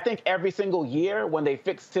 and I think every single year when they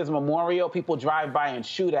fixed his memorial, people drive by and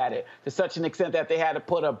shoot at it to such an extent that they had to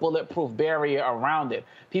put a bulletproof barrier around it.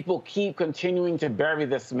 People keep continuing to bury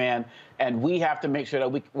this man, and we have to make sure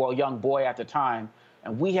that young boy at the time,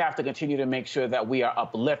 and we have to continue to make sure that we are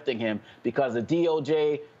uplifting him, because the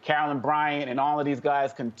DOJ, Carolyn Bryant, and all of these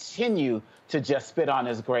guys continue to just spit on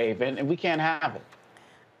his grave, and we can't have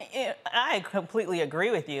it. I completely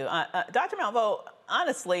agree with you. Dr. Malveaux,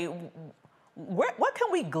 honestly, what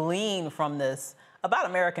can we glean from this about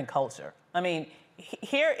American culture? I mean,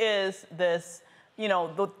 here is this,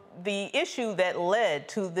 the issue that led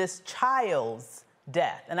to this child's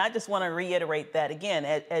death. And I just want to reiterate that again,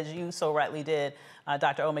 as you so rightly did,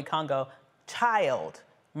 Dr. Omekongo, child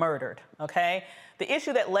murdered, okay? The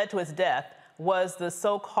issue that led to his death was the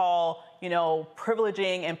so-called,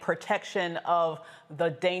 privileging and protection of the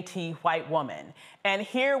dainty white woman. And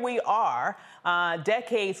here we are,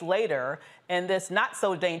 decades later, and this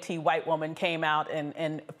not-so-dainty white woman came out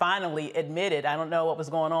and finally admitted, I don't know what was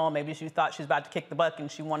going on, maybe she thought she was about to kick the bucket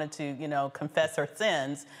and she wanted to, confess her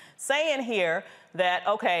sins, saying here that,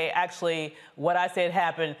 okay, actually, what I said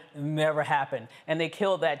happened never happened. And they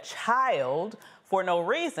killed that child for no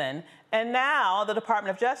reason. And now the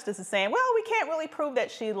Department of Justice is saying, well, we can't really prove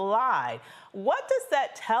that she lied. What does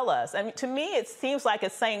that tell us? I mean, to me, it seems like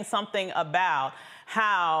it's saying something about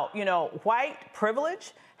how, white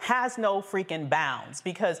privilege has no freaking bounds,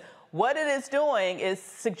 because what it is doing is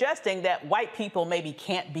suggesting that white people maybe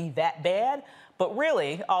can't be that bad, but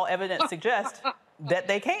really all evidence suggests that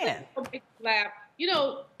they can. Laugh.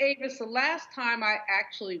 Avis, the last time I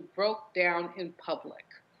actually broke down in public,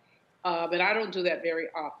 and I don't do that very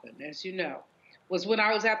often, as you know, was when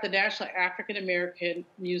I was at the National African American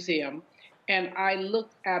Museum, and I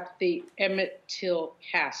looked at the Emmett Till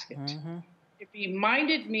casket. Mm-hmm. It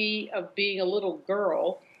reminded me of being a little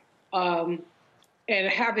girl and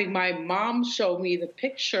having my mom show me the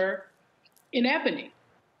picture in ebony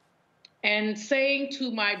and saying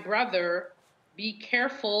to my brother, be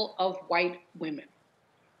careful of white women.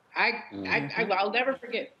 I'll never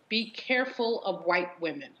forget, be careful of white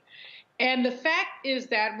women. And the fact is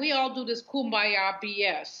that we all do this kumbaya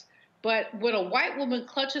BS, but when a white woman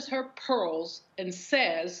clutches her pearls and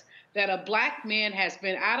says that a black man has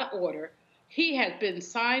been out of order, he has been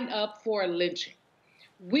signed up for a lynching.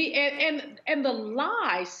 And the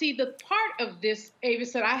lie, see, the part of this,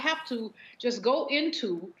 Avis, that I have to just go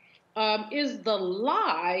into is the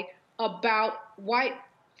lie about white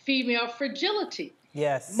female fragility.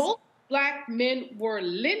 Yes. Most black men were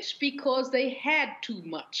lynched because they had too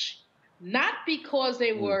much. Not because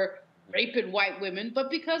they were raping white women,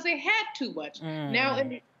 but because they had too much. Now, in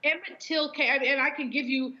the Emmett Till case, and I can give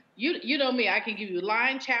you, you know me, I can give you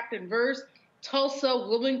line, chapter, and verse, Tulsa,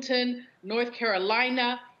 Wilmington, North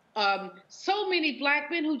Carolina, so many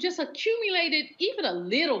black men who just accumulated even a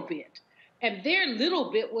little bit. And their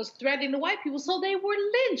little bit was threatening the white people, so they were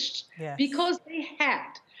lynched because they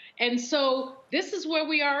had. And so this is where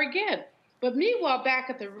we are again. But meanwhile,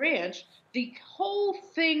 back at the ranch, the whole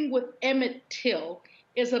thing with Emmett Till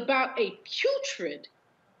is about a putrid,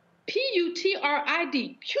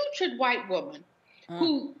 P-U-T-R-I-D, putrid white woman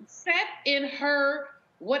who sat in her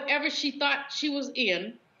whatever she thought she was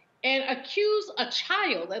in and accused a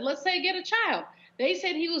child. And let's say get a child. They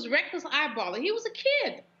said he was reckless eyeballing. He was a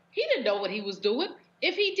kid. He didn't know what he was doing.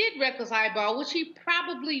 If he did reckless eyeball, which he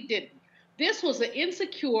probably didn't. This was an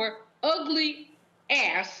insecure, ugly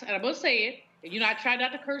ass, and I'm going to say it, and I try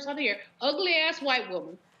not to curse on the air, ugly ass white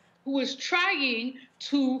woman who was trying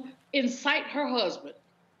to incite her husband.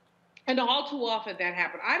 And all too often that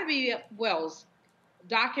happened. Ida B. Wells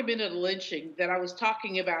documented a lynching that I was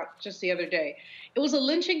talking about just the other day. It was a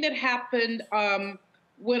lynching that happened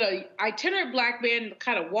when an itinerant black man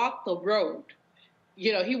kind of walked the road.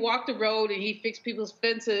 He walked the road and he fixed people's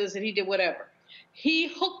fences and he did whatever. He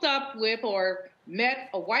hooked up with or met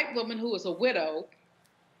a white woman who was a widow,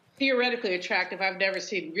 theoretically attractive. I've never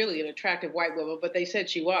seen really an attractive white woman, but they said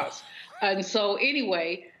she was. And so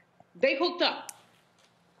anyway, they hooked up.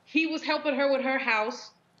 He was helping her with her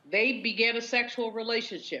house. They began a sexual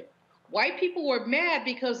relationship. White people were mad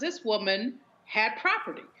because this woman had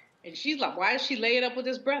property. And she's like, why is she laying up with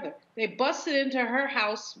his brother? They busted into her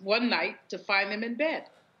house one night to find them in bed.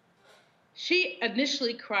 She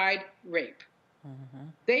initially cried rape. Mm-hmm.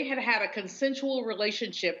 They had had a consensual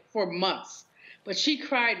relationship for months, but she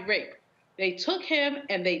cried rape. They took him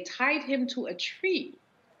and they tied him to a tree.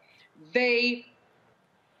 They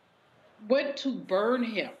went to burn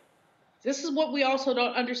him. This is what we also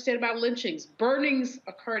don't understand about lynchings. Burnings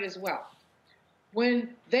occurred as well. When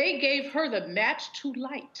they gave her the match to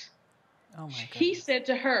light, he said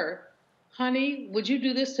to her, honey, would you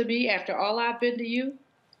do this to me after all I've been to you?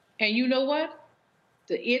 And you know what?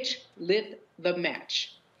 The itch lit the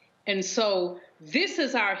match. And so this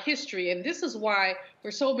is our history, and this is why,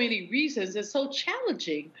 for so many reasons, it's so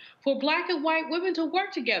challenging for Black and white women to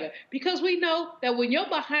work together, because we know that when you're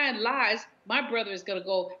behind lies, my brother is going to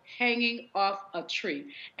go hanging off a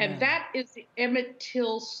tree. And that is the Emmett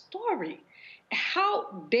Till story.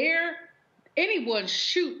 How dare anyone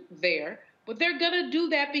shoot there? But they're going to do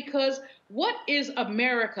that because what is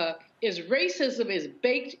America is racism is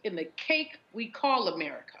baked in the cake we call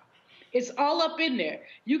America. It's all up in there.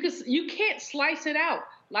 You can't slice it out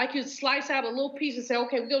like you slice out a little piece and say,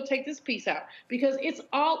 okay, we're going to take this piece out, because it's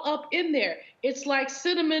all up in there. It's like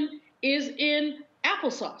cinnamon is in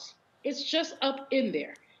applesauce. It's just up in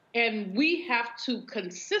there. And we have to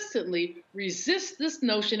consistently resist this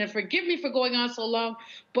notion, and forgive me for going on so long,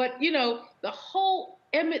 but, you know, the whole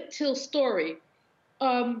Emmett Till story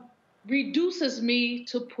reduces me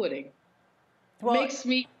to pudding. Makes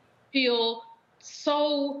me feel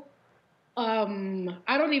so, I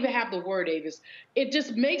don't even have the word, Avis. It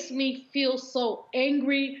just makes me feel so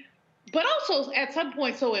angry, but also at some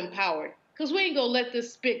point so empowered, because we ain't gonna let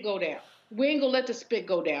this spit go down. We ain't gonna let the spit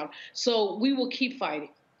go down. So we will keep fighting.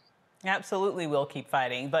 Absolutely, we'll keep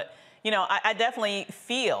fighting. But, you know, I definitely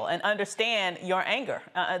feel and understand your anger.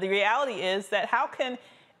 The reality is that how can,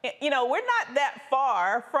 you know, we're not that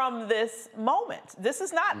far from this moment. This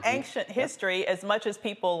is not ancient history as much as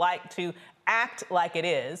people like to act like it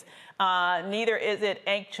is. Neither is it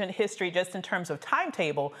ancient history just in terms of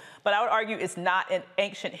timetable, but I would argue it's not an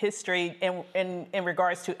ancient history in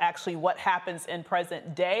regards to actually what happens in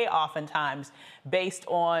present day, oftentimes based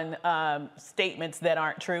on statements that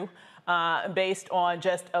aren't true. Based on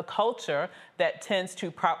just a culture that tends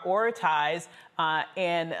to prioritize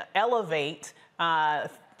and elevate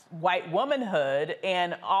white womanhood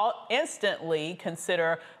and instantly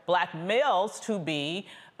consider Black males to be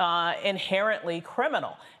inherently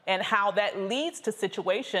criminal, and how that leads to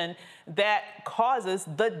situation that causes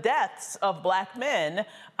the deaths of Black men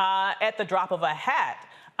at the drop of a hat.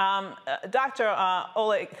 Dr.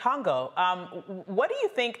 Olayinka, what do you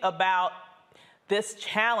think about this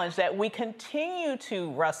challenge that we continue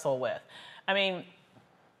to wrestle with? I mean,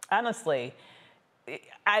 honestly,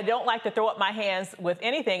 I don't like to throw up my hands with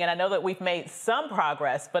anything, and I know that we've made some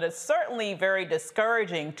progress, but it's certainly very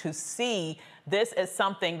discouraging to see this as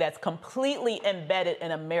something that's completely embedded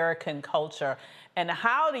in American culture. And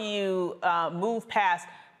how do you move past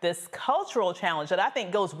this cultural challenge that I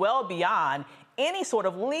think goes well beyond any sort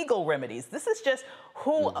of legal remedies? This is just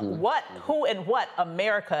who and what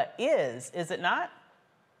America is it not?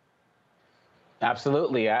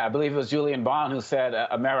 Absolutely. I believe it was Julian Bond who said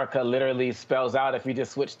America literally spells out, if you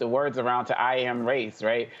just switch the words around, to I am race,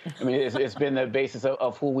 right? I mean, it's been the basis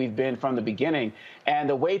of who we've been from the beginning. And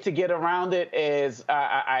the way to get around it is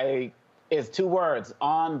two words: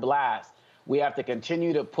 on blast. We have to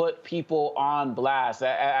continue to put people on blast.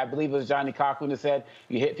 I believe it was Johnny Cochran who said,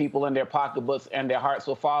 you hit people in their pocketbooks and their hearts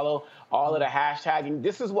will follow. All of the hashtagging.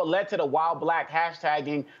 This is what led to the Wild Black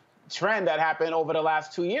hashtagging trend that happened over the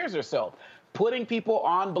last 2 years or so. Putting people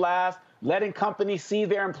on blast, letting companies see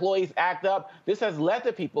their employees act up. This has led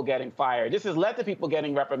to people getting fired. This has led to people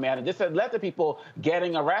getting reprimanded. This has led to people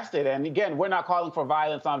getting arrested. And again, we're not calling for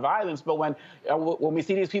violence on violence, but when we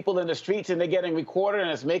see these people in the streets and they're getting recorded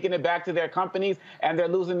and it's making it back to their companies and they're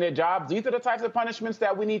losing their jobs, these are the types of punishments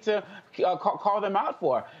that we need to call them out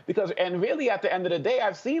for. And really, at the end of the day,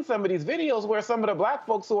 I've seen some of these videos where some of the Black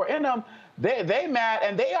folks who are in them, they mad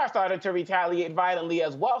and they are starting to retaliate violently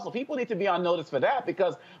as well. So people need to be on notice for that,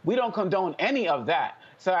 because we don't condone any of that.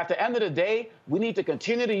 So at the end of the day, we need to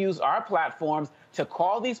continue to use our platforms to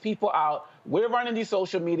call these people out. We're running these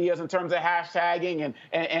social medias in terms of hashtagging,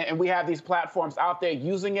 and we have these platforms out there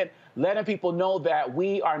using it. letting people know that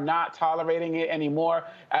we are not tolerating it anymore.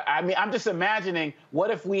 I mean, I'm just imagining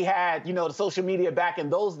what if we had, you know, the social media back in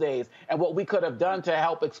those days and what we could have done to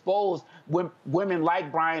help expose women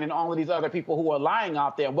like Brian and all of these other people who are lying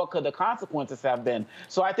out there, and what could the consequences have been.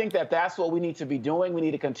 So I think that that's what we need to be doing. We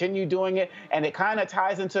need to continue doing it. And it kind of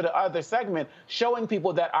ties into the other segment, showing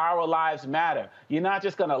people that our lives matter. You're not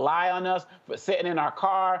just going to lie on us for sitting in our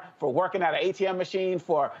car, for working at an ATM machine,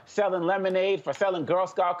 for selling lemonade, for selling Girl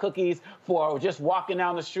Scout cookies, for just walking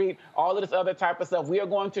down the street, all of this other type of stuff. We are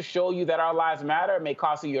going to show you that our lives matter. It may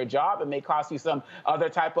cost you your job. It may cost you some other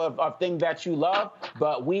type of thing that you love.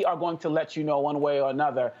 But we are going to let you know one way or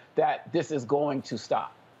another that this is going to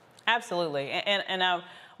stop. Absolutely. And I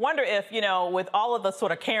wonder if, you know, with all of the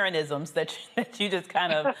sort of Karenisms that you just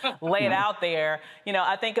kind of laid out there, you know,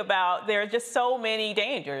 I think about there are just so many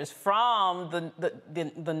dangers, from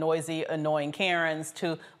the noisy, annoying Karens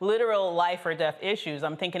to literal life or death issues.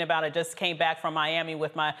 I'm thinking about it. Just came back from Miami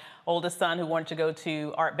with my oldest son who wanted to go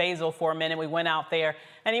to Art Basel for a minute. We went out there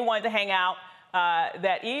and he wanted to hang out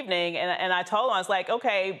that evening. And I told him, I was like,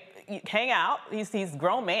 okay, hang out. He's a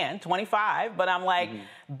grown man, 25, but I'm like,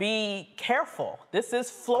 be careful. This is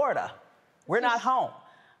Florida. We're not home.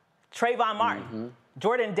 Trayvon Martin,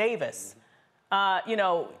 Jordan Davis. You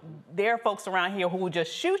know, there are folks around here who will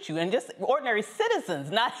just shoot you, and just ordinary citizens,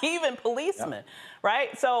 not even policemen,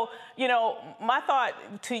 right? So, you know, my thought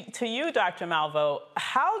to you, Dr. Malveaux,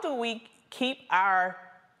 how do we keep our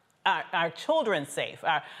children safe,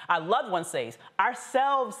 our loved ones safe,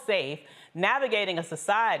 ourselves safe, navigating a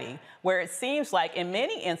society where it seems like in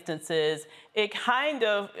many instances it kind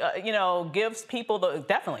of, you know, gives people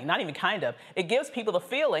definitely, not even kind of, it gives people the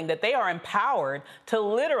feeling that they are empowered to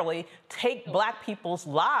literally take Black people's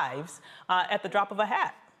lives at the drop of a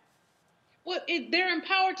hat? Well, they're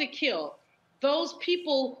empowered to kill. Those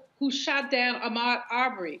people who shot down Ahmaud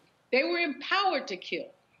Arbery, they were empowered to kill.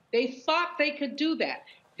 They thought they could do that.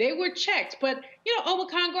 They were checked. But, you know,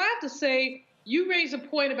 Obakongo, I have to say, you raise a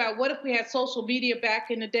point about what if we had social media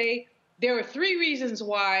back in the day. There are 3 reasons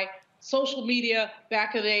why social media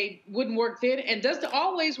back in the day wouldn't work then and doesn't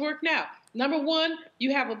always work now. Number 1,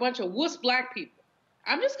 you have a bunch of wuss Black people.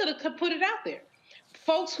 I'm just going to put it out there.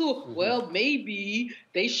 Folks who, well, maybe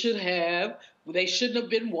they shouldn't have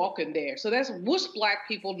been walking there. So that's wuss Black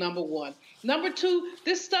people, number 1. Number 2,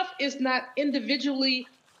 this stuff is not individually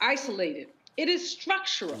isolated. It is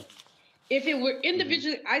structural. If it were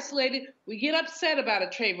individually isolated, we get upset about a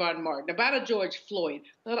Trayvon Martin, about a George Floyd,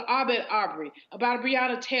 about an Ahmaud Arbery, about a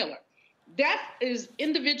Breonna Taylor. That is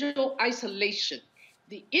individual isolation.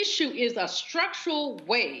 The issue is a structural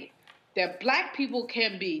way that Black people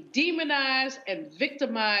can be demonized and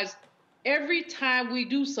victimized every time we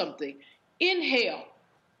do something. Inhale,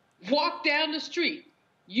 walk down the street,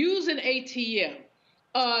 use an ATM,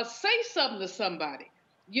 say something to somebody.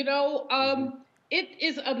 You know, it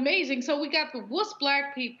is amazing. So we got the wuss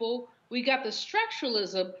Black people, we got the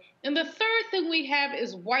structuralism, and the third thing we have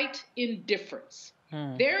is white indifference.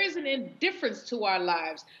 There is an indifference to our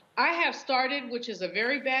lives. I have started, which is a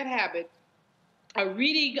very bad habit,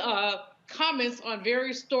 reading comments on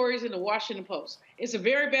various stories in the Washington Post. It's a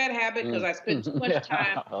very bad habit because I spend too much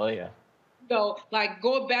time. You know, like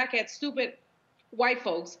going back at stupid white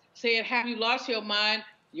folks saying, have you lost your mind?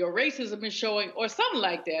 Your racism is showing, or something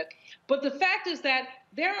like that. But the fact is that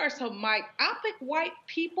there are some myopic white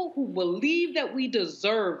people who believe that we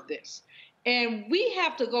deserve this. And we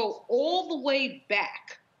have to go all the way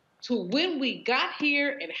back to when we got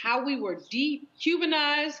here and how we were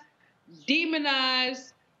dehumanized,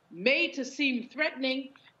 demonized, made to seem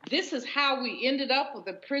threatening. This is how we ended up with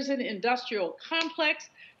the prison industrial complex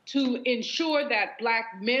to ensure that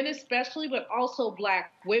Black men especially, but also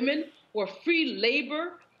Black women, were free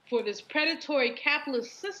labor for this predatory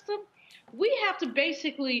capitalist system. We have to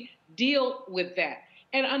basically deal with that.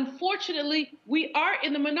 And unfortunately, we are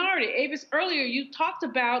in the minority. Avis, earlier you talked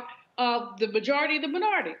about the majority of the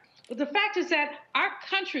minority. But the fact is that our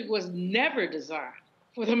country was never designed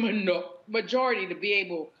for the majority to be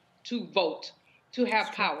able to vote, to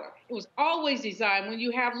have power. It was always designed, when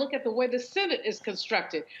you look at the way the Senate is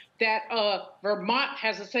constructed, that Vermont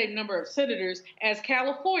has the same number of senators as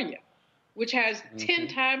California, which has 10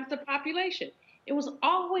 times the population. It was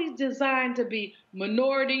always designed to be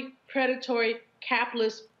minority, predatory,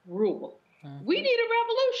 capitalist rule. We need a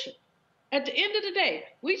revolution. At the end of the day,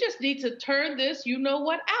 we just need to turn this, you know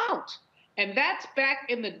what, out. And that's back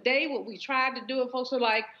in the day what we tried to do, and folks are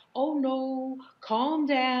like, oh no, calm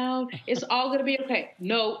down, it's all gonna be okay.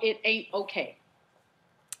 No, it ain't okay.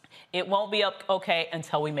 It won't be okay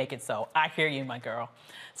until we make it so. I hear you, my girl.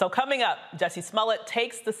 So coming up, Jussie Smollett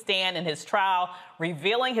takes the stand in his trial,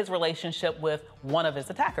 revealing his relationship with one of his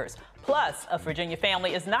attackers. Plus, a Virginia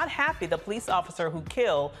family is not happy the police officer who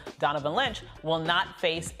killed Donovan Lynch will not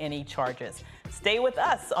face any charges. Stay with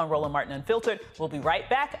us on Roland Martin Unfiltered. We'll be right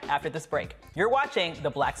back after this break. You're watching the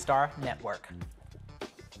Black Star Network.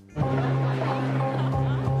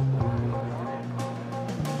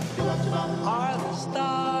 Are the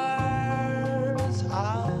stars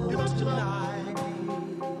out tonight?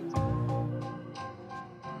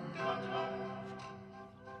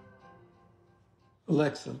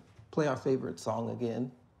 Alexa, play our favorite song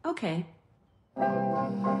again. Okay.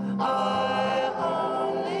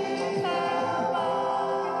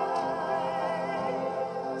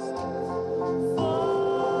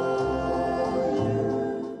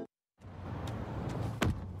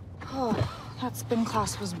 That spin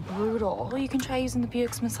class was brutal. Well, you can try using the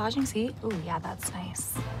Buick's massaging seat. Ooh, yeah, that's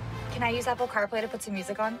nice. Can I use Apple CarPlay to put some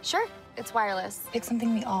music on? Sure, it's wireless. Pick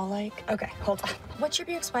something we all like. Okay, hold on. What's your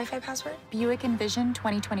Buick's Wi-Fi password? Buick Envision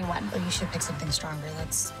 2021. Oh, you should pick something stronger.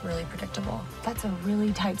 That's really predictable. That's a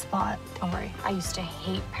really tight spot. Don't worry, I used to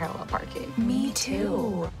hate parallel parking. Me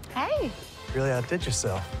too. Hey. Really outdid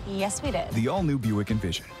yourself. Yes, we did. The all-new Buick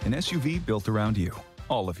Envision, an SUV built around you,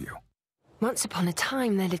 all of you. Once upon a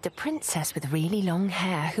time, there lived a princess with really long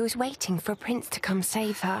hair who was waiting for a prince to come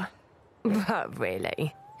save her. But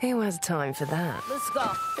really, who has time for that? Let's go.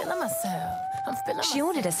 Feeling myself. I'm feeling She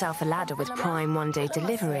ordered herself a ladder with Prime one-day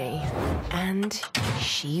delivery, and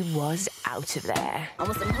she was out of there. I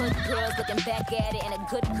want some hood girls looking back at it and a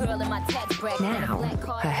good girl in my tax bracket. Now,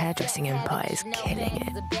 her hairdressing empire is killing it.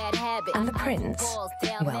 And the prince?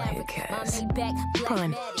 Well, who cares?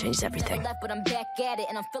 Prime changes everything.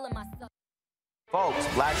 Folks,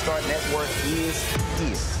 Black Star Network is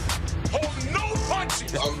here. Hold no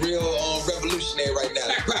punches! I'm real revolutionary right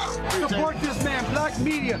now. Support this man, Black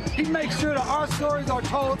Media. He makes sure that our stories are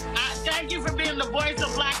told. Thank you for being the voice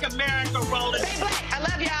of Black America, Roland. Stay black. I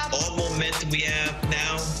love y'all. All momentum we have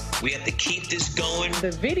now, we have to keep this going.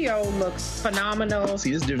 The video looks phenomenal.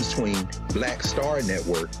 See, this difference between Black Star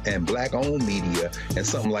Network and black-owned media and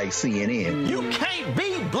something like CNN. You can't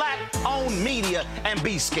be black-owned media and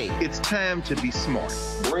be scared. It's time to be smart.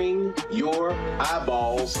 Bring your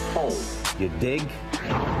eyeballs home. You dig?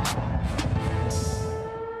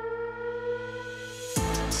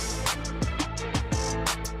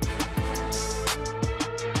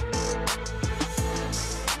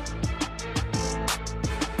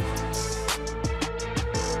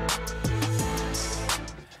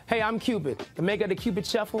 Hey, I'm Cupid, the maker of the Cupid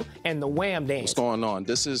Shuffle and the Wham Dance. What's going on?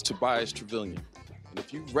 This is Tobias Trevelyan. And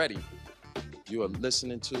if you're ready, you are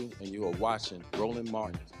listening to and you are watching Roland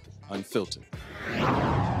Martin Unfiltered.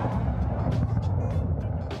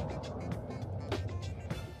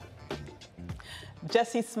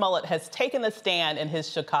 Jussie Smollett has taken the stand in his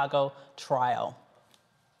Chicago trial.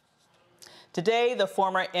 Today, the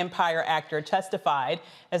former Empire actor testified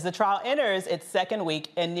as the trial enters its second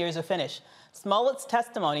week and nears a finish. Smollett's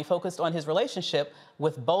testimony focused on his relationship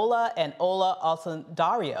with Bola and Ola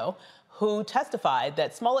Osundario, who testified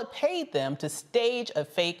that Smollett paid them to stage a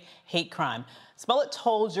fake hate crime. Smollett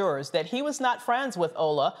told jurors that he was not friends with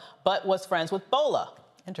Ola, but was friends with Bola,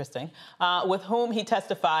 interesting, with whom he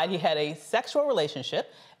testified he had a sexual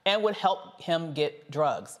relationship and would help him get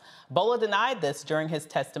drugs. Bola denied this during his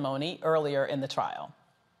testimony earlier in the trial.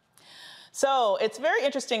 So it's very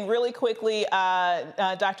interesting, really quickly,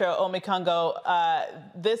 Dr. Omekongo,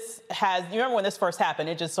 you remember when this first happened,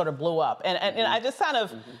 it just sort of blew up. And I just kind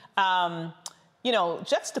of,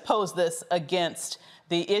 juxtapose this against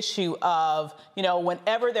the issue of,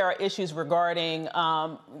 whenever there are issues regarding,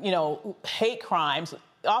 hate crimes,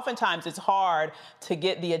 oftentimes it's hard to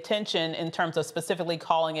get the attention in terms of specifically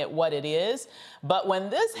calling it what it is. But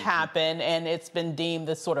when this happened and it's been deemed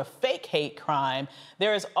this sort of fake hate crime,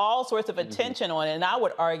 there is all sorts of attention on it. And I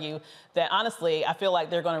would argue that, honestly, I feel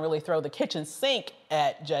like they're going to really throw the kitchen sink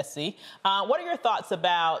at Jussie. What are your thoughts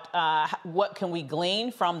about what can we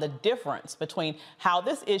glean from the difference between how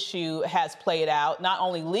this issue has played out, not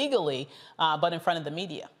only legally, but in front of the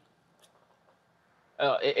media?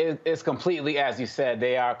 It's completely, as you said,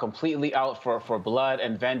 they are completely out for blood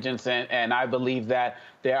and vengeance. And I believe that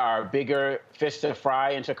there are bigger fish to fry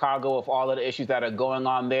in Chicago with all of the issues that are going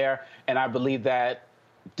on there. And I believe that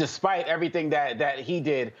despite everything that he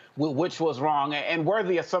did, which was wrong and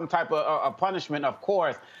worthy of some type of punishment, of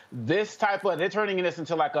course. They're turning this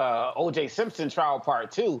into like a O.J. Simpson trial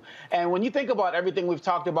part 2. And when you think about everything we've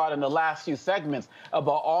talked about in the last few segments,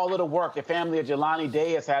 about all of the work the family of Jelani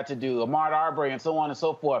Day had to do, Ahmaud Arbery, and so on and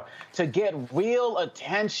so forth, to get real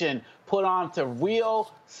attention put on to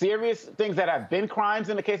real serious things that have been crimes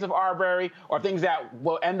in the case of Arbery, or things that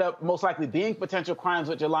will end up most likely being potential crimes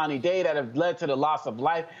with Jelani Day that have led to the loss of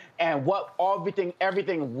life, and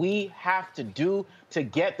everything we have to do to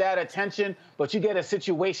get that attention. But you get a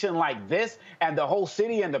situation like this, and the whole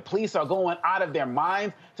city and the police are going out of their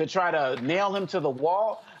minds to try to nail him to the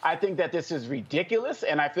wall. I think that this is ridiculous,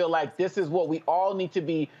 and I feel like this is what we all need to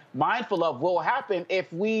be mindful of will happen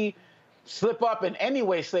if we slip up in any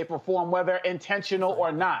way, shape, or form, whether intentional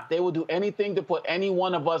or not. They will do anything to put any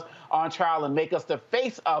one of us on trial and make us the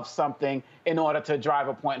face of something in order to drive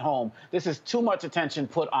a point home. This is too much attention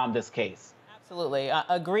put on this case. Absolutely.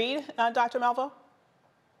 Agreed, Dr. Malveaux?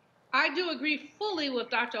 I do agree fully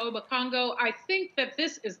with Dr. Obakongo. I think that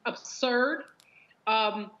this is absurd.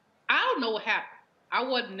 I don't know what happened. I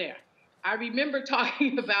wasn't there. I remember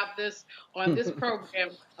talking about this on this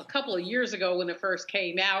program a couple of years ago when it first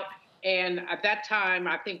came out. And at that time,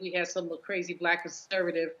 I think we had some crazy black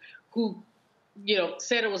conservative who,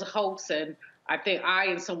 said it was a hoax. And I think I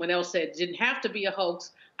and someone else said it didn't have to be a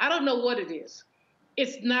hoax. I don't know what it is.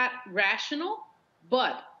 It's not rational,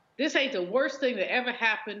 but this ain't the worst thing that ever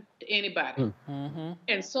happened to anybody. Mm-hmm.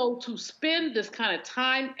 And so to spend this kind of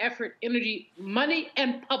time, effort, energy, money,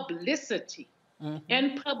 and publicity, on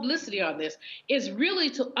this is really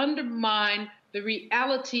to undermine the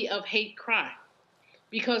reality of hate crime.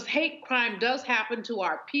 Because hate crime does happen to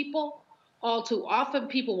our people. All too often,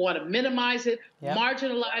 people want to minimize it,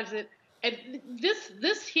 marginalize it. And this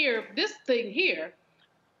thing here,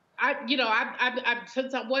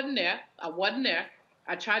 since I wasn't there.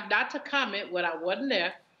 I tried not to comment when I wasn't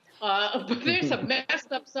there. But there's some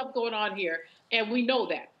messed up stuff going on here, and we know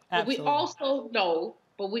that. Absolutely.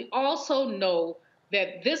 But we also know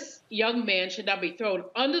that this young man should not be thrown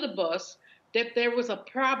under the bus, that there was a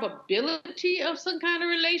probability of some kind of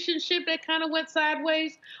relationship that kind of went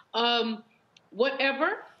sideways.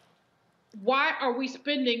 Whatever. Why are we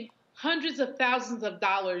spending hundreds of thousands of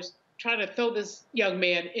dollars trying to throw this young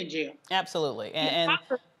man in jail? Absolutely.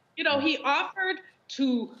 He offered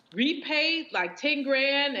to repay like 10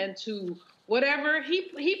 grand and to whatever.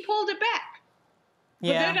 He pulled it back. But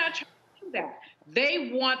they're not trying to do that.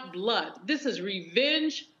 They want blood. This is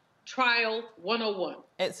revenge trial 101.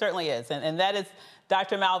 It certainly is. And that is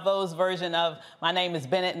Dr. Malveau's version of my name is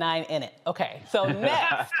Bennett and I ain't in it. Okay, so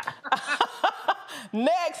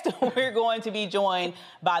next, we're going to be joined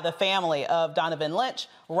by the family of Donovan Lynch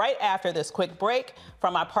right after this quick break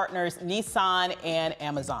from our partners Nissan and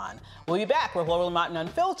Amazon. We'll be back with Roland Martin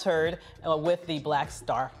Unfiltered with the Black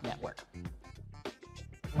Star Network.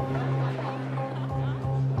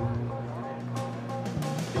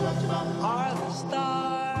 Are the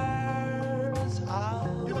stars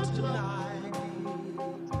out tonight?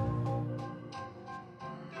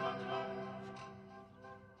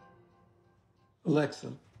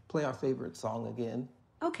 Alexa, play our favorite song again.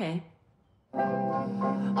 Okay.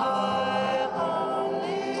 I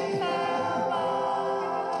only have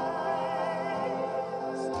eyes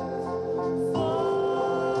for you.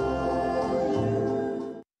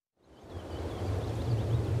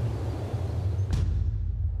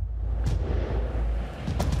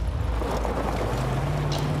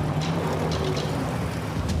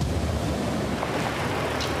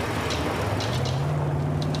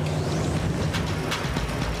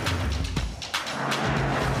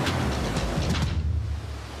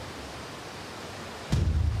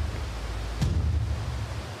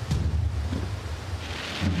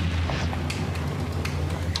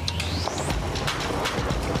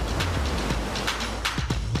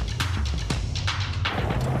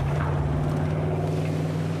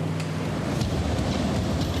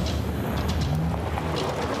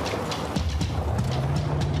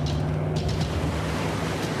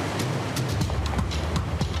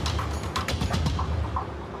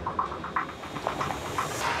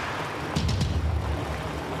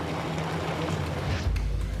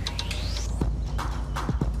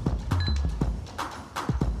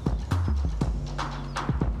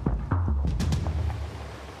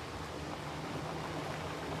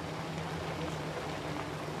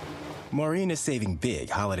 Maureen is saving big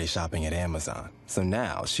holiday shopping at Amazon, so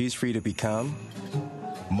now she's free to become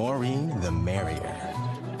Maureen the Merrier.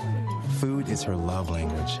 Food is her love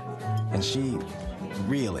language, and she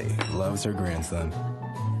really loves her grandson.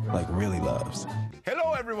 Like, really loves.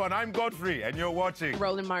 Hello, everyone, I'm Godfrey, and you're watching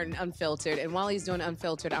Roland Martin Unfiltered, and while he's doing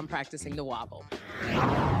Unfiltered, I'm practicing the wobble.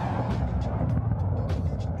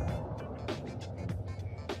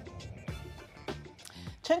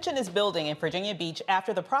 Tension is building in Virginia Beach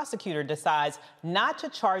after the prosecutor decides not to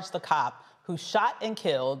charge the cop who shot and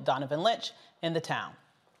killed Donovan Lynch in the town.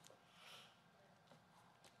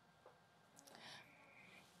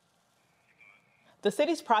 The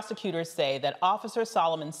city's prosecutors say that Officer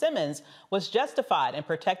Solomon Simmons was justified in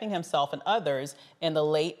protecting himself and others in the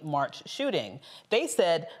late March shooting. They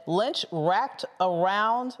said Lynch raked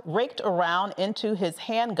around into his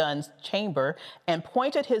handgun's chamber and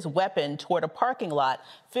pointed his weapon toward a parking lot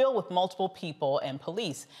filled with multiple people and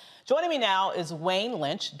police. Joining me now is Wayne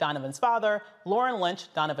Lynch, Donovan's father, Lauren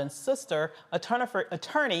Lynch, Donovan's sister,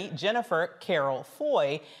 attorney Jennifer Carroll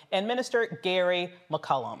Foy, and Minister Gary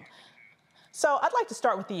McCollum. So I'd like to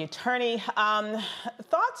start with the attorney.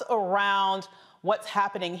 Thoughts around what's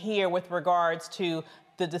happening here with regards to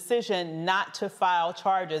the decision not to file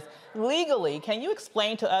charges legally. Can you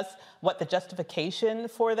explain to us what the justification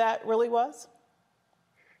for that really was?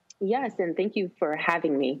 Yes, and thank you for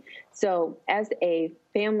having me. So as a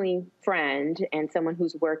family friend and someone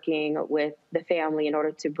who's working with the family in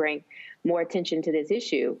order to bring more attention to this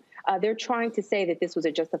issue, they're trying to say that this was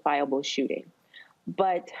a justifiable shooting.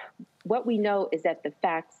 But what we know is that the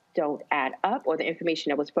facts don't add up, or the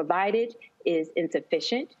information that was provided is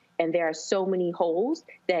insufficient, and there are so many holes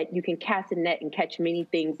that you can cast a net and catch many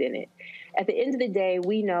things in it. At the end of the day,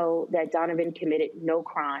 we know that Donovan committed no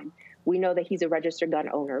crime. We know that he's a registered gun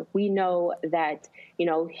owner. We know that,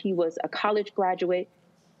 he was a college graduate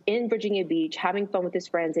in Virginia Beach having fun with his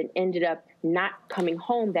friends and ended up not coming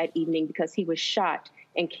home that evening because he was shot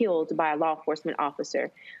and killed by a law enforcement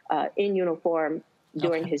officer in uniform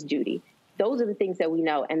during his duty. Those are the things that we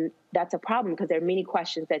know, and that's a problem because there are many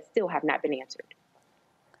questions that still have not been answered.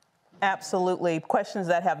 Absolutely. Questions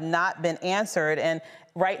that have not been answered. And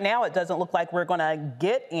right now, it doesn't look like we're going to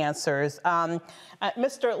get answers.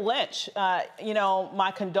 Mr. Lynch,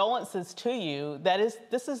 my condolences to you.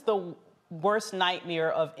 This is the worst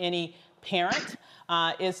nightmare of any parent,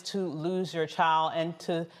 is to lose your child and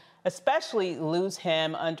to especially lose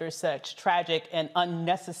him under such tragic and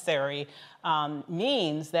unnecessary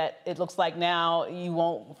means that it looks like now you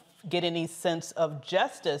won't get any sense of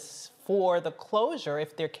justice for the closure,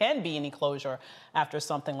 if there can be any closure after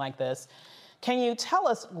something like this. Can you tell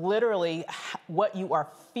us literally what you are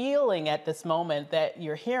feeling at this moment that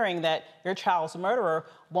you're hearing that your child's murderer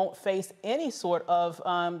won't face any sort of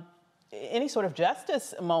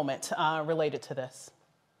justice moment related to this?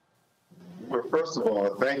 Well, first of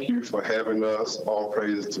all, thank you for having us. All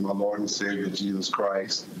praises to my Lord and Savior, Jesus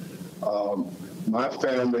Christ. My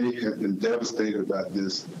family has been devastated by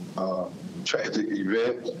this tragic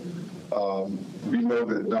event. We know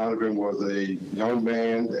that Donovan was a young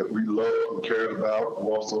man that we loved and cared about,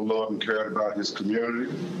 who also loved and cared about his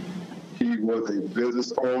community. He was a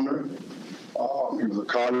business owner. He was a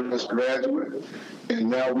college graduate. And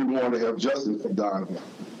now we want to have justice for Donovan.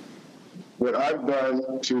 What I've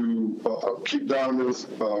done to keep Donovan's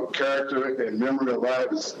character and memory alive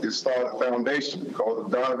is start a foundation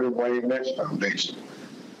called the Donovan Wayne Lynch Foundation.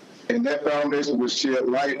 And that foundation will shed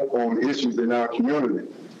light on issues in our community.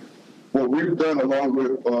 What we've done along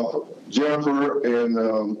with Jennifer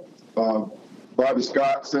and Bobby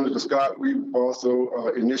Scott, Senator Scott, we've also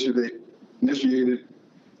initiated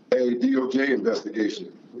a DOJ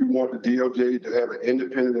investigation. We want the DOJ to have an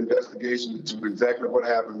independent investigation into exactly what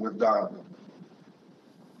happened with Donovan.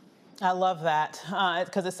 I love that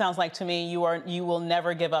because it sounds like to me you will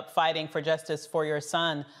never give up fighting for justice for your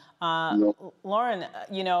son. No. Lauren,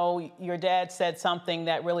 your dad said something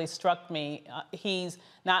that really struck me. He's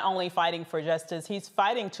not only fighting for justice, he's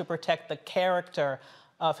fighting to protect the character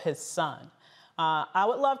of his son. I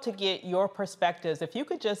would love to get your perspectives. If you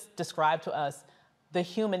could just describe to us the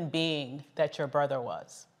human being that your brother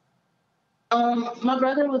was. My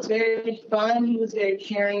brother was very fun. He was very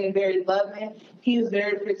caring and very loving. He was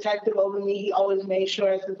very protective over me. He always made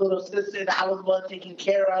sure as his little sister that I was well taken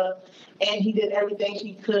care of. And he did everything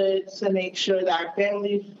he could to make sure that our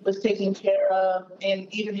family was taken care of,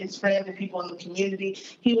 and even his friends and people in the community.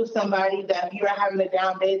 He was somebody that if you were having a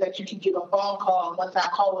down day that you could give a phone call, and once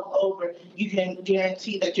that call was over, you can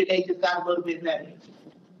guarantee that your day just got a little bit better.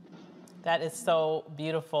 That is so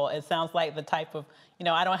beautiful. It sounds like the type of,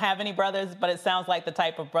 I don't have any brothers, but it sounds like the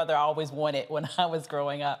type of brother I always wanted when I was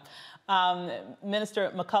growing up.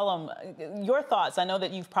 Minister McCollum, your thoughts. I know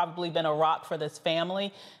that you've probably been a rock for this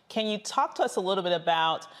family. Can you talk to us a little bit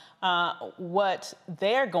about what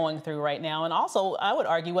they're going through right now, and also, I would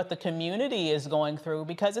argue, what the community is going through,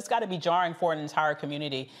 because it's got to be jarring for an entire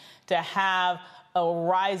community to have a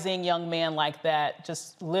rising young man like that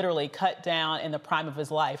just literally cut down in the prime of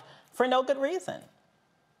his life for no good reason.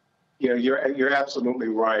 Yeah, you're absolutely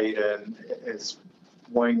right. And as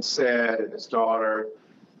Wayne said, and his daughter,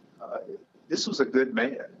 this was a good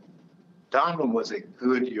man. Donovan was a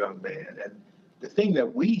good young man. And the thing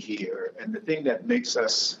that we hear, and the thing that makes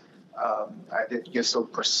us, I get so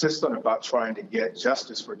persistent about trying to get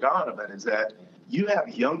justice for Donovan, is that you have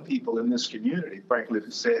young people in this community, frankly,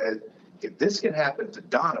 who said, if this can happen to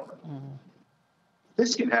Donovan,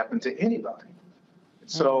 this can happen to anybody.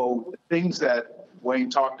 So the things that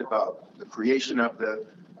Wayne talked about, the creation of the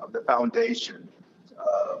foundation,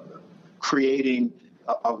 creating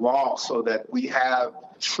a law so that we have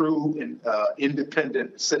true and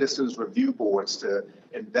independent citizens review boards to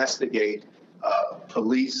investigate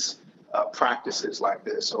police practices like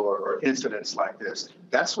this or incidents like this.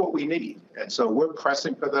 That's what we need. And so we're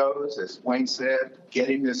pressing for those, as Wayne said,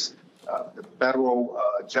 getting this the federal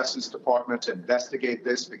Justice Department to investigate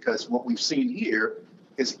this, because what we've seen here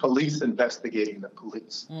is police investigating the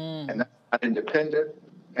police. And that's not independent,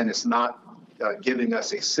 and it's not giving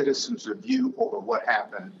us a citizen's review over what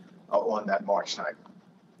happened on that March night.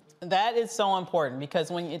 That is so important,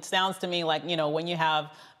 because when it sounds to me like, when you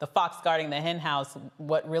have the fox guarding the hen house,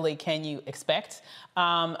 what really can you expect?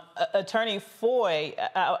 Attorney Foy,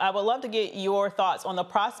 I would love to get your thoughts on the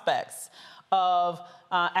prospects of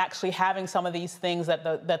actually having some of these things that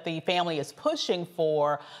the family is pushing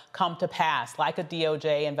for come to pass, like a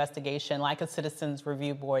DOJ investigation, like a Citizens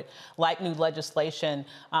Review Board, like new legislation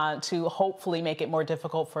to hopefully make it more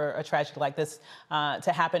difficult for a tragedy like this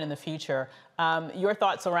to happen in the future. Your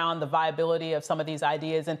thoughts around the viability of some of these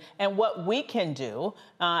ideas and what we can do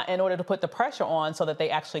in order to put the pressure on so that they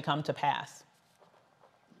actually come to pass.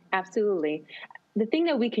 Absolutely. The thing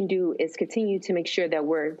that we can do is continue to make sure that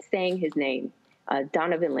we're saying his name,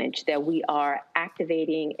 Donovan Lynch, that we are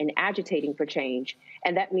activating and agitating for change.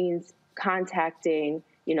 And that means contacting,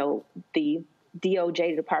 the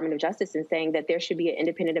DOJ, Department of Justice, and saying that there should be an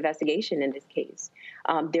independent investigation in this case.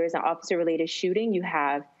 There's an officer-related shooting. You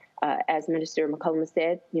have, as Minister McCollum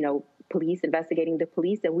said, police investigating the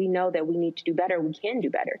police, and we know that we need to do better. We can do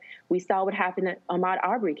better. We saw what happened at Ahmaud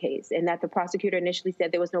Arbery case, and that the prosecutor initially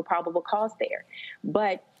said there was no probable cause there.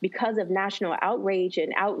 But because of national outrage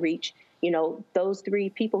and outreach, those 3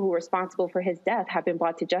 people who were responsible for his death have been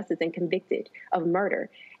brought to justice and convicted of murder.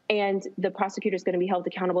 And the prosecutor is going to be held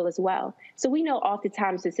accountable as well. So we know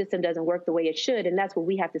oftentimes the system doesn't work the way it should, and that's where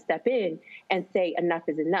we have to step in and say enough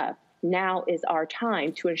is enough. Now is our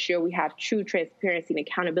time to ensure we have true transparency and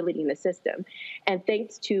accountability in the system. And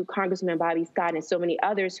thanks to Congressman Bobby Scott and so many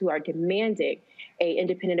others who are demanding an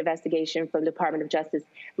independent investigation from the Department of Justice,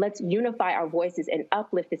 let's unify our voices and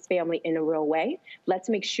uplift this family in a real way. Let's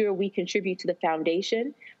make sure we contribute to the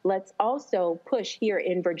foundation. Let's also push here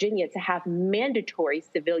in Virginia to have mandatory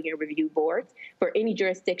civilian review boards for any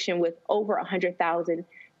jurisdiction with over 100,000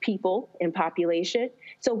 people in population,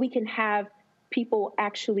 so we can have people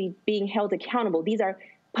actually being held accountable. These are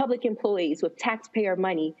public employees with taxpayer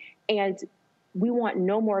money, and we want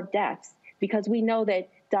no more deaths, because we know that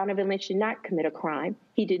Donovan Lynch did not commit a crime.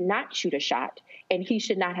 He did not shoot a shot, and he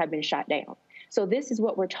should not have been shot down. So this is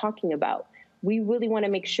what we're talking about. We really want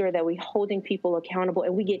to make sure that we're holding people accountable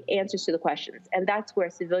and we get answers to the questions. And that's where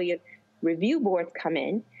civilian review boards come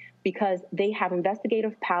in, because they have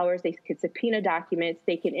investigative powers. They can subpoena documents,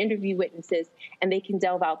 they can interview witnesses, and they can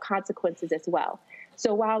delve out consequences as well.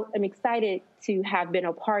 So while I'm excited to have been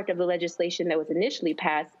a part of the legislation that was initially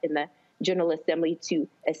passed in the General Assembly to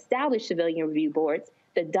establish civilian review boards,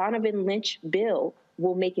 the Donovan Lynch bill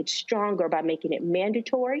will make it stronger by making it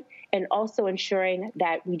mandatory and also ensuring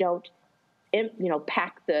that we don't,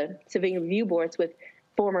 pack the civilian review boards with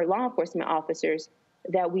former law enforcement officers,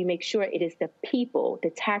 that we make sure it is the people, the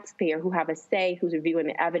taxpayer, who have a say, who's reviewing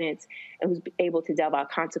the evidence, and who's able to delve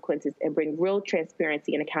out consequences and bring real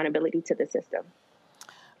transparency and accountability to the system.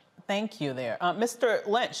 Thank you there. Mr.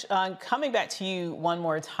 Lynch, coming back to you one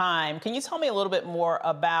more time, can you tell me a little bit more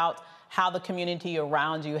about how the community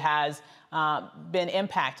around you has been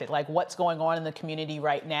impacted, like what's going on in the community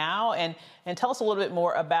right now, and tell us a little bit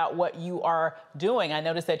more about what you are doing. I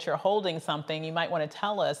noticed that you're holding something. You might want to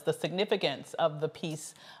tell us the significance of the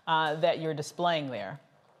piece that you're displaying there.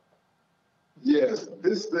 Yes,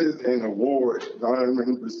 this is an award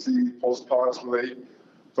Donovan received posthumously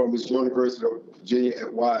from his University of Virginia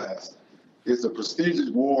at Wise. It's a prestigious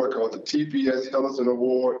award called the TPS Ellison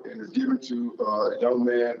Award, and it's given to a young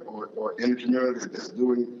man or in the community that's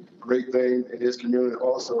doing great things in his community,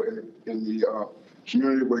 also in the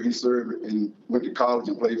community where he served and went to college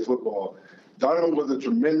and played football. Donovan was a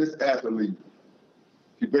tremendous athlete.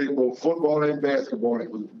 He played both football and basketball. He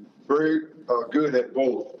was very good at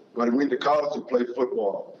both, but he went to college to play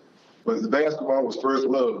football. But the basketball was first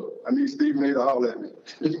love. I need Stephen A. to holler at me.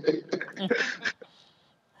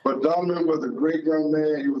 But Donovan was a great young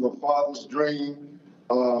man. He was a father's dream.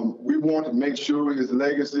 We want to make sure his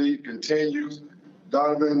legacy continues.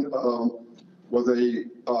 Donovan was a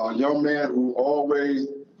young man who always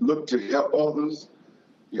looked to help others.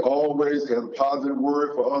 He always had a positive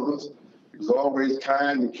word for others. He was always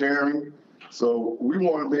kind and caring. So we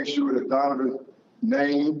want to make sure that Donovan's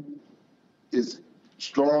name is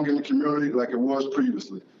strong in the community like it was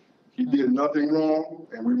previously. He did nothing wrong,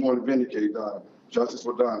 and we want to vindicate Donovan. Justice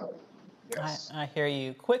for Donovan. Yes. I hear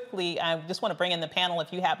you. Quickly, I just want to bring in the panel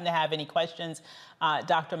if you happen to have any questions.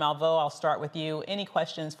 Dr. Malveaux, I'll start with you. Any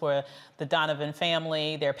questions for the Donovan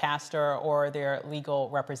family, their pastor, or their legal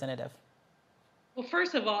representative? Well,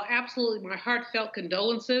 first of all, absolutely my heartfelt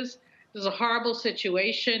condolences. This is a horrible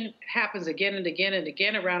situation. It happens again and again and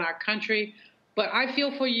again around our country. But I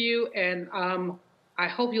feel for you, and I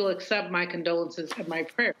hope you'll accept my condolences and my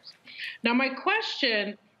prayers. Now, my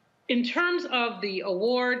question, in terms of the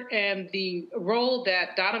award and the role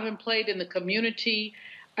that Donovan played in the community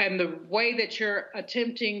and the way that you're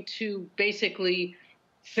attempting to basically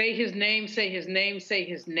say his name, say his name, say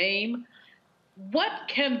his name, what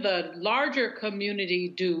can the larger community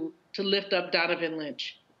do to lift up Donovan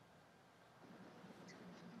Lynch?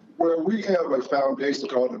 Well, we have a foundation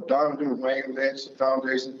called the Donovan Wayne Lynch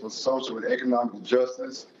Foundation for Social and Economic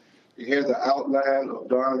Justice. It has an outline of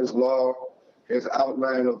Donovan's law. It has an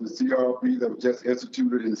outline of the CRB that was just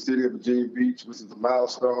instituted in the city of Virginia Beach, which is a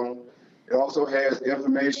milestone. It also has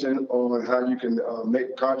information on how you can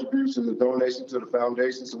make contributions and donations to the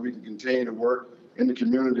foundation so we can continue to work in the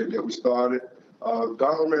community that we started.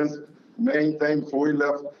 Donovan's main thing before he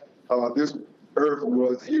left this earth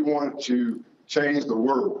was he wanted to change the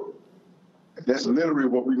world. That's literally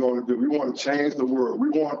what we're going to do. We want to change the world. We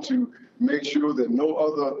want to make sure that no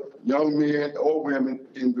other young men or women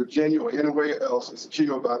in Virginia or anywhere else is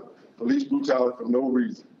killed by police brutality for no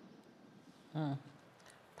reason.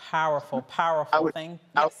 Powerful, powerful thing.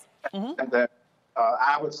 Yes. That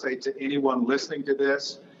I would say to anyone listening to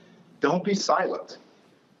this, don't be silent.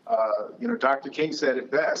 Dr. King said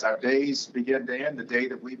it best. Our days begin to end the day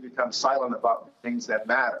that we become silent about things that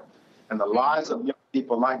matter. And the lives of young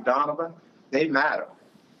people like Donovan, they matter.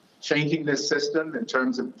 Changing this system in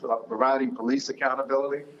terms of providing police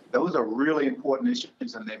accountability, those are really important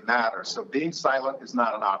issues and they matter. So being silent is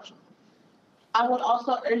not an option. I would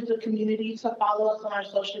also urge the community to follow us on our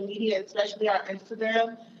social media, especially our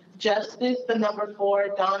Instagram,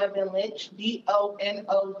 Justice4 Donovan Lynch,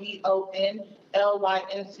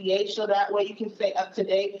 DONOVONLYNCH. So that way you can stay up to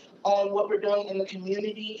date on what we're doing in the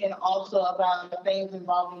community and also about things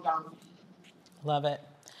involving Donovan. Love it.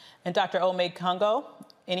 And Dr. Omeg-Congo,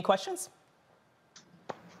 any questions?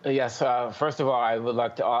 Yes. First of all, I would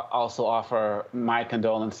like to also offer my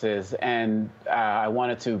condolences, and I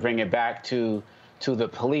wanted to bring it back to the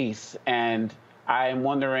police. And I'm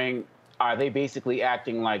wondering, are they basically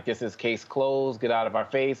acting like this is case closed, get out of our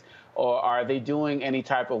face, or are they doing any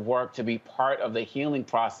type of work to be part of the healing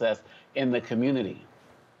process in the community?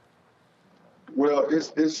 Well,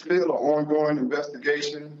 it's still an ongoing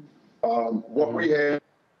investigation. What we had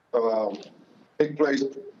take place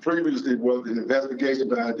previously was an investigation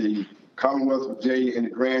by the Commonwealth of Virginia and the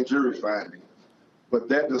grand jury finding. But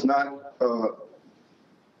that does not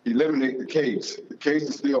eliminate the case. The case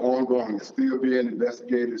is still ongoing. It's still being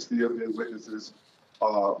investigated, still being witnesses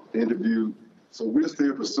interviewed. So we're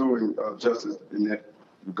still pursuing justice in that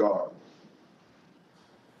regard.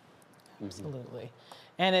 Absolutely.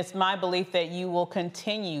 And it's my belief that you will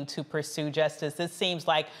continue to pursue justice. This seems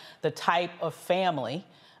like the type of family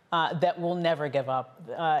that will never give up.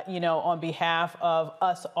 On behalf of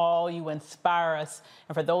us all, you inspire us.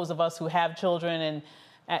 And for those of us who have children and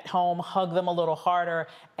at home, hug them a little harder,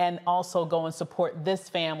 and also go and support this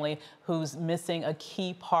family who's missing a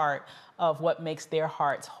key part of what makes their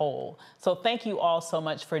hearts whole. So thank you all so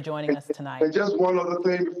much for joining us tonight. And just one other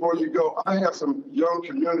thing before you go, I have some young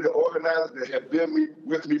community organizers that have been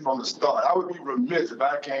with me from the start. I would be remiss if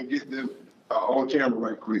I can't get them on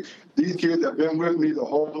camera right quick. These kids have been with me the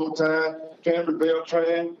whole time. Cameron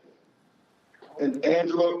Beltran and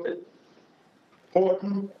Angela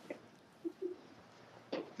Horton.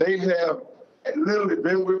 They have literally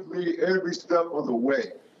been with me every step of the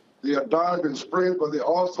way. They are Donovan's friends, but they're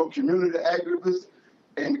also community activists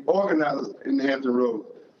and organizers in the Hampton Roads.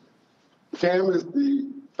 Cam is the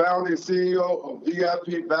founder and CEO of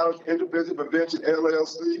VIP Violence Intervention Prevention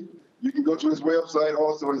LLC. You can go to his website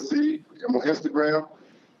also and see him on Instagram.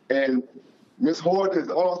 And Ms. Horton is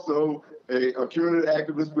also a community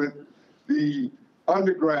activist with the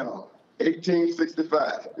Underground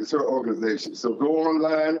 1865. It's her organization. So go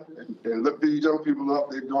online and look these young people up.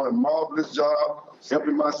 They've done a marvelous job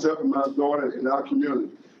helping myself and my daughter in our community.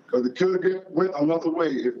 Because it could have went another way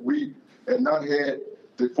if we had not had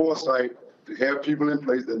the foresight to have people in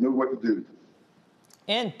place that knew what to do.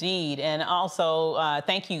 Indeed. And also,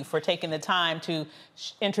 thank you for taking the time to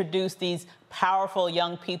introduce these powerful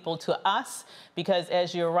young people to us, because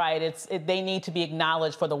as you're right, they need to be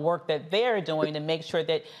acknowledged for the work that they're doing to make sure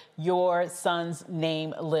that your son's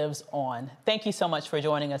name lives on. Thank you so much for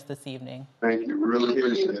joining us this evening. Thank you. Really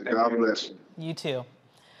appreciate it. God bless you. You too.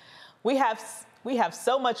 We have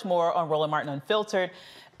so much more on Roland Martin Unfiltered.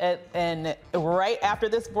 And right after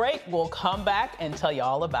this break, we'll come back and tell you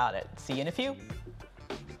all about it. See you in a few.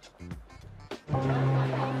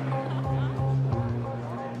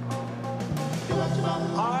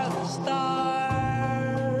 Are the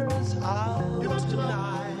stars out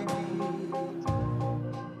tonight?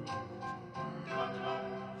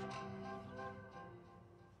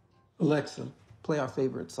 Alexa, play our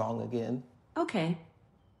favorite song again. Okay.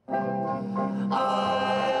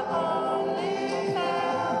 I only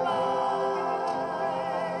have eyes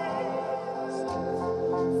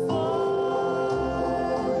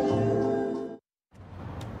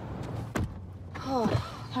Oh,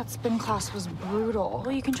 that spin class was brutal.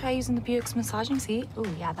 Well, you can try using the Buick's massaging seat. Ooh,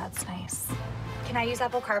 yeah, that's nice. Can I use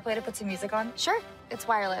Apple CarPlay to put some music on? Sure, it's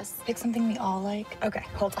wireless. Pick something we all like. Okay,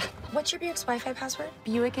 hold on. What's your Buick's Wi-Fi password?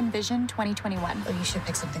 Buick Envision 2021. Oh, you should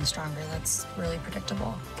pick something stronger. That's really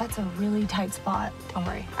predictable. That's a really tight spot. Don't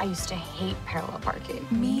worry, I used to hate parallel parking.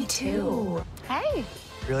 Me too. Hey.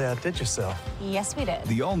 Really outdid yourself. Yes, we did.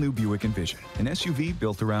 The all-new Buick Envision, an SUV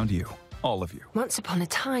built around you. All of you. Once upon a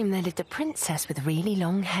time, there lived a princess with really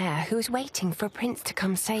long hair who was waiting for a prince to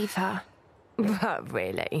come save her. But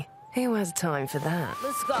really, who has time for that?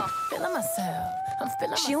 Let's go. Feeling myself. I'm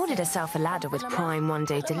feeling She ordered herself a ladder with Prime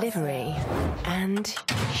one-day delivery, and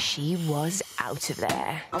she was out of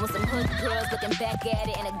there. I want some hood girls looking back at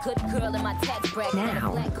it and a good girl in my tax bracket.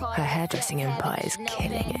 Now, her hairdressing empire is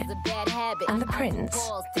killing it. And the prince,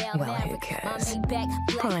 well, who cares?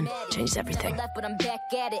 Prime changed everything.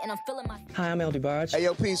 Hi, I'm El DeBarge. Hey,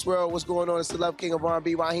 yo, Peace World, what's going on? It's the Love King of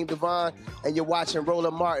R&B, Raheem Devon, and you're watching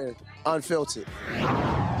Roland Martin Unfiltered.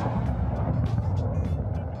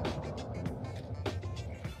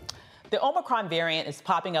 The Omicron variant is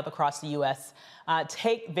popping up across the U.S.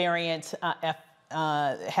 Take variant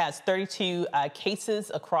has 32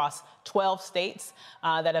 cases across 12 states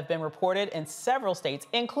that have been reported in several states,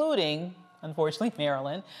 including, unfortunately,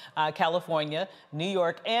 Maryland, California, New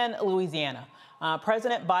York, and Louisiana.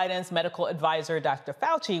 President Biden's medical advisor, Dr.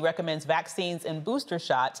 Fauci, recommends vaccines and booster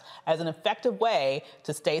shots as an effective way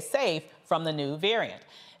to stay safe from the new variant.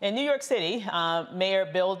 In New York City, Mayor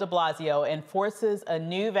Bill de Blasio enforces a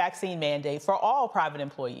new vaccine mandate for all private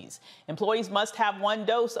employees. Employees must have 1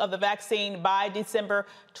 dose of the vaccine by December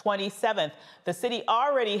 27th. The city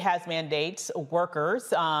already has mandates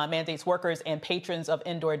workers and patrons of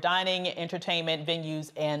indoor dining, entertainment venues,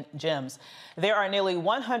 and gyms. There are nearly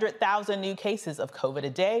 100,000 new cases of COVID a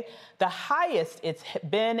day, the highest it's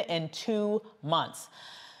been in 2 months.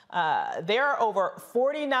 There are over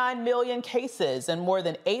 49 million cases and more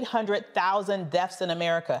than 800,000 deaths in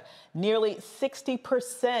America. Nearly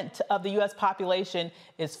 60% of the U.S. population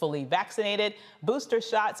is fully vaccinated. Booster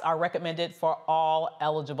shots are recommended for all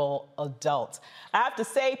eligible adults. I have to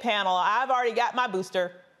say, panel, I've already got my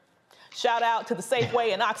booster. Shout out to the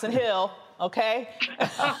Safeway in Oxon Hill, okay?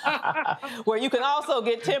 Where you can also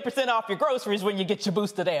get 10% off your groceries when you get your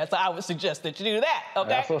booster there. So I would suggest that you do that, okay?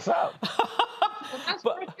 That's what's up. Well, that's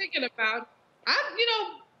what I'm thinking about.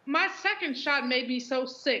 My second shot made me so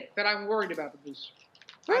sick that I'm worried about the booster.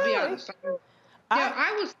 I'll be honest.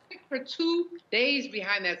 I was sick for 2 days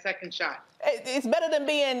behind that second shot. It's better than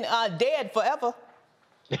being dead forever.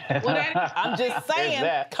 I'm just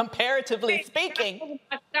saying, comparatively speaking.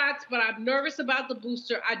 Shots, but I'm nervous about the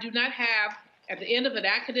booster. I do not have, at the end of an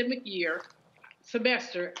academic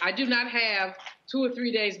semester, I do not have 2 or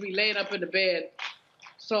 3 days me laying up in the bed.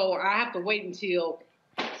 So I have to wait until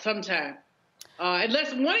sometime.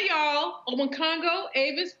 Unless one of y'all, Congo,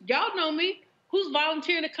 Avis, y'all know me, who's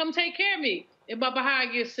volunteering to come take care of me if my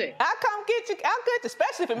behind gets sick. I'll come get you. I'll get you,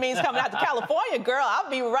 especially if it means coming out to California, girl. I'll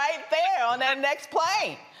be right there on that next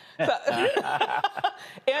plane. So,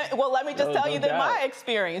 well, let me just tell you that my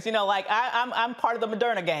experience, I'm part of the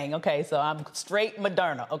Moderna gang, okay? So I'm straight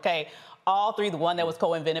Moderna, okay? all three, the one that was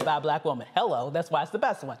co-invented by a black woman. Hello, that's why it's the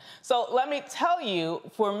best one. So let me tell you,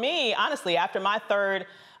 for me, honestly, after my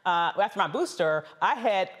booster,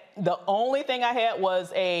 the only thing I had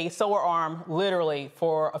was a sore arm literally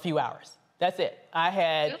for a few hours. That's it. I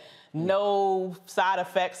had no side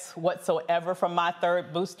effects whatsoever from my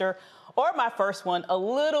third booster or my first one. A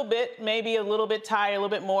little bit, maybe a little bit tired, a little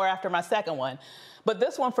bit more after my second one. But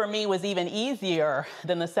this one for me was even easier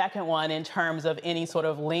than the second one in terms of any sort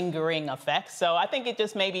of lingering effects. So I think it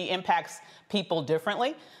just maybe impacts people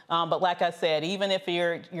differently. But like I said, even if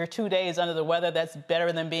you're 2 days under the weather, that's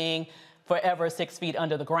better than being forever 6 feet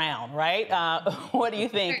under the ground, right? What do you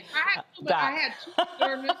think? I had two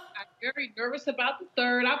nervous. I'm very nervous about the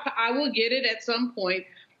third. I will get it at some point.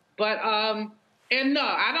 But, and no,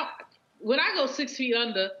 I don't. When I go 6 feet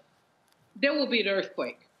under, there will be an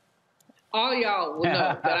earthquake. All y'all will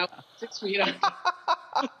know that I'm 6 feet under.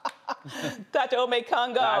 Dr.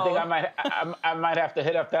 Omekongo. I think I might have to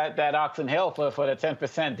hit up that Oxon Hill for the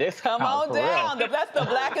 10% discount. Come on down. Real. That's the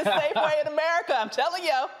blackest Safeway in America. I'm telling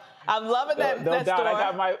you. I'm loving that No doubt.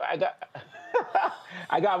 store.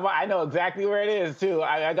 I know exactly where it is too.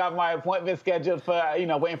 I got my appointment scheduled for,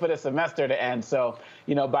 waiting for the semester to end. So,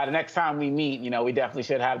 by the next time we meet, we definitely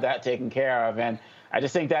should have that taken care of. And I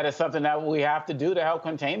just think that is something that we have to do to help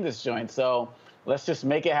contain this joint. So let's just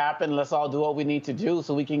make it happen. Let's all do what we need to do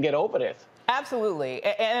so we can get over this. Absolutely.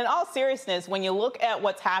 And in all seriousness, when you look at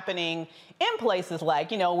what's happening in places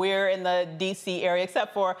like, we're in the D.C. area,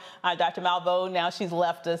 except for Dr. Malveaux. Now she's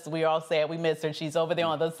left us. We all say it. We miss her. She's over there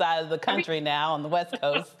on the other side of the country now on the West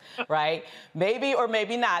Coast, right? Maybe or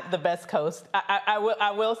maybe not the best coast. I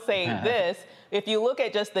will say this. If you look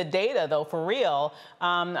at just the data, though, for real,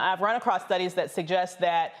 I've run across studies that suggest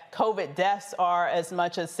that COVID deaths are as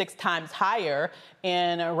much as 6 times higher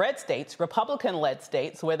in red states, Republican-led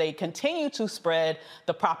states, where they continue to spread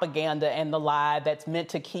the propaganda and the lie that's meant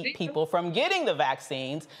to keep people from getting the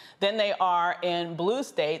vaccines than they are in blue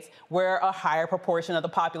states, where a higher proportion of the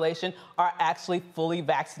population are actually fully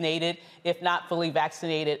vaccinated, if not fully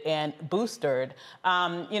vaccinated and boosted.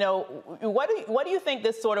 What do you think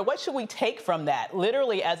what should we take from that,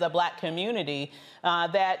 literally as a black community,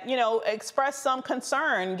 that, express some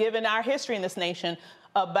concern, given our history in this nation,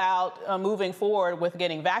 about moving forward with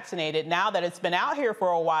getting vaccinated now that it's been out here for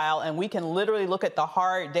a while and we can literally look at the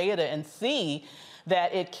hard data and see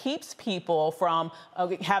that it keeps people from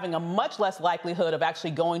having a much less likelihood of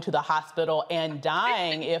actually going to the hospital and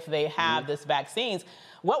dying if they have this vaccines.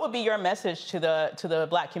 What would be your message to the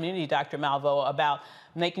black community, Dr. Malveaux, about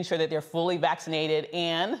making sure that they're fully vaccinated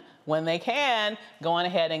and, when they can, going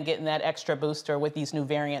ahead and getting that extra booster with these new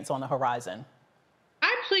variants on the horizon?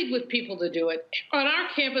 I plead with people to do it. On our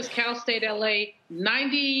campus, Cal State LA,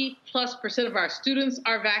 90+% of our students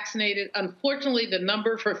are vaccinated. Unfortunately, the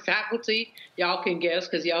number for faculty, y'all can guess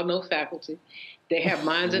because y'all know faculty. They have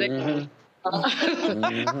minds of their own.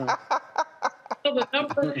 So the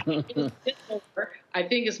number is over. I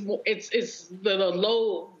think it's the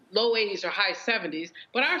low 80s or high 70s.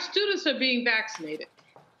 But our students are being vaccinated.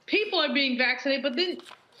 People are being vaccinated. But then,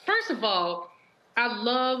 first of all, I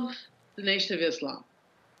love the Nation of Islam.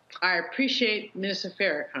 I appreciate Minister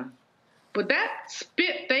Farrakhan. But that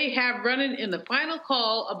spit they have running in the final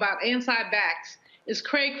call about anti-vax is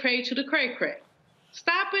cray-cray to the cray-cray.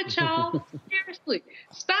 Stop it, y'all. Seriously,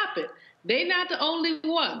 stop it. They're not the only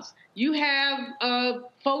ones. You have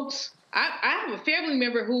folks, I have a family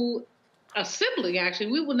member a sibling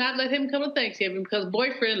actually, we will not let him come to Thanksgiving because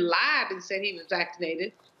boyfriend lied and said he was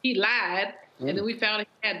vaccinated. He lied, and then we found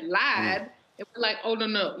he had lied. And we're like, oh,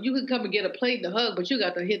 no, you can come and get a plate and a hug, but you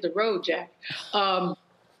got to hit the road, Jack. So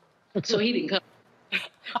he didn't come.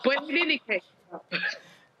 But in any case,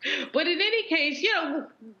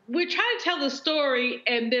 we're trying to tell the story,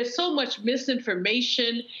 and there's so much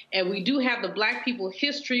misinformation, and we do have the black people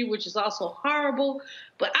history, which is also horrible.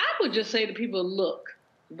 But I would just say to people, look,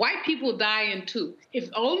 white people dying too. If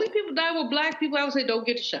only people die with black people, I would say don't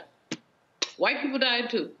get the shot. White people dying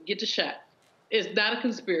too. Get the shot. It's not a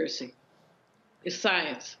conspiracy. It's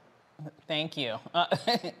science. Thank you.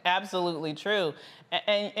 Absolutely true.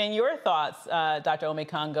 And your thoughts, Dr.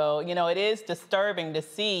 Omekongo, it is disturbing to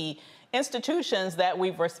see institutions that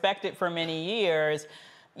we've respected for many years.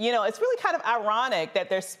 It's really kind of ironic that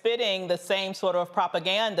they're spitting the same sort of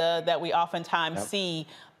propaganda that we oftentimes see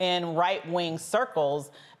in right-wing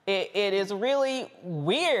circles. It is really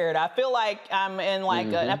weird. I feel like I'm in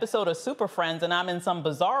an episode of Super Friends and I'm in some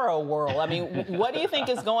bizarro world. I mean, what do you think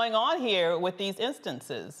is going on here with these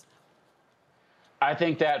instances? I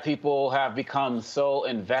think that people have become so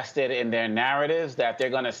invested in their narratives that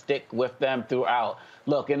they're going to stick with them throughout.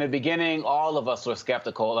 Look, in the beginning, all of us were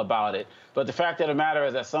skeptical about it. But the fact of the matter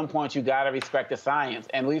is, at some point, you got to respect the science.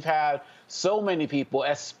 And we've had so many people,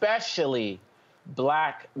 especially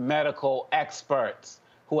Black medical experts,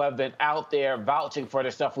 who have been out there vouching for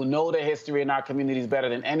this stuff, who know the history in our communities better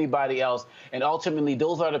than anybody else. And ultimately,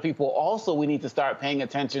 those are the people also we need to start paying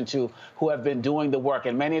attention to, who have been doing the work.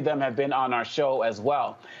 And many of them have been on our show as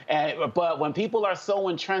well. But when people are so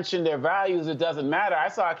entrenched in their values, it doesn't matter. I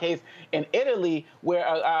saw a case in Italy where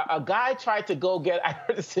a guy tried to go get, I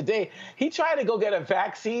heard this today, he tried to go get a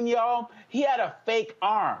vaccine, y'all. He had a fake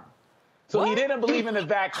arm. So he didn't believe in the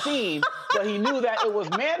vaccine, but he knew that it was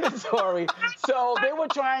mandatory. So they were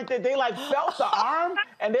trying to, they like felt the arm,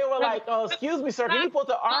 and they were like, oh, excuse me, sir, can you put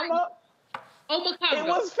the arm up? It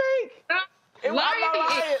was fake. I'm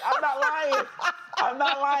not lying. I'm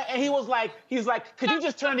not lying. And he's like, could you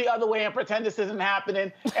just turn the other way and pretend this isn't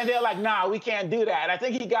happening? And they're like, nah, we can't do that. And I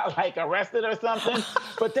think he got like arrested or something.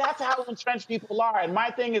 But that's how entrenched people are. And my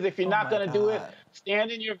thing is, if you're not going to do it,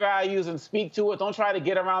 stand in your values and speak to it. Don't try to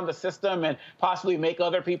get around the system and possibly make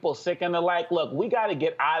other people sick and the like. Look, we got to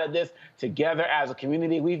get out of this together as a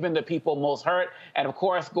community. We've been the people most hurt. And of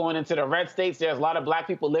course, going into the red states, there's a lot of Black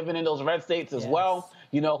people living in those red states as well,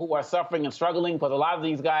 you know, who are suffering and struggling. But a lot of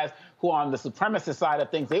these guys who are on the supremacist side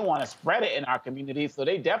of things, they want to spread it in our communities. So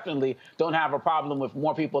they definitely don't have a problem with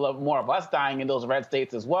more of us dying in those red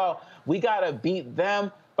states as well. We got to beat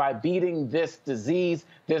them by beating this disease,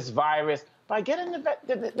 this virus, by getting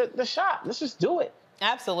the shot. Let's just do it.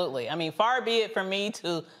 Absolutely. I mean, far be it from me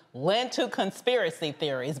to lend to conspiracy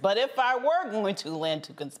theories, but if I were going to lend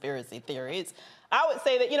to conspiracy theories, I would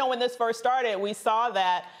say that, you know, when this first started, we saw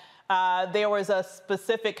that there was a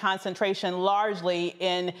specific concentration largely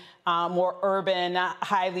in more urban,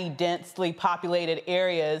 highly densely populated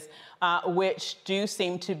areas, which do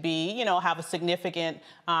seem to be, you know, have a significant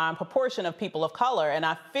proportion of people of color. And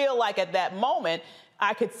I feel like at that moment,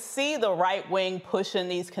 I could see the right wing pushing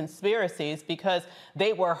these conspiracies because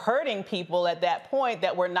they were hurting people at that point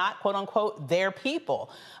that were not, quote unquote, their people.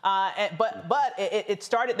 But it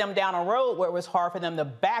started them down a road where it was hard for them to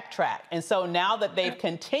backtrack. And so now that they've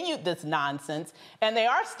continued this nonsense and they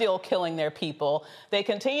are still killing their people, they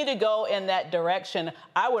continue to go in that direction,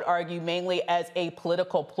 I would argue mainly as a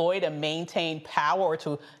political ploy to maintain power or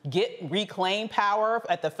to reclaim power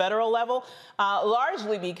at the federal level,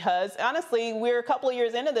 largely because, honestly, we're a couple of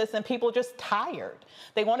years into this and people are just tired.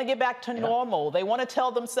 They want to get back to normal. They want to tell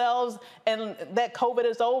themselves that COVID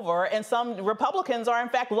is over, and some Republicans are in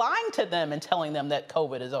fact lying to them and telling them that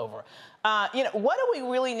COVID is over. You know, what do we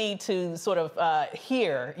really need to sort of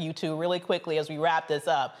hear, you two, really quickly as we wrap this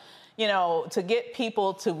up, you know, to get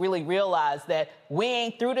people to really realize that we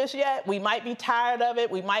ain't through this yet. We might be tired of it.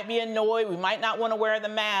 We might be annoyed. We might not want to wear the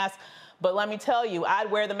mask. But let me tell you,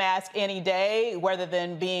 I'd wear the mask any day rather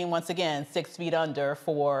than being, once again, 6 feet under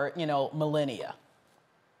for, you know, millennia.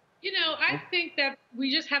 You know, I think that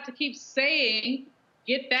we just have to keep saying,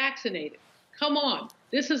 get vaccinated. Come on.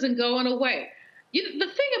 This isn't going away. The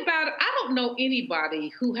thing about it, I don't know anybody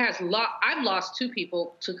who has I've lost 2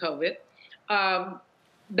 people to COVID.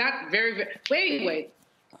 Not very, but anyway,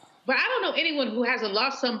 but I don't know anyone who hasn't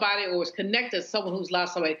lost somebody or is connected to someone who's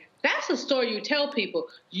lost somebody. That's the story you tell people.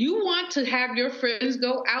 You want to have your friends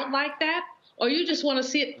go out like that? Or you just want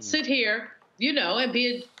to sit here, you know, and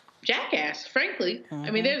be a jackass, frankly.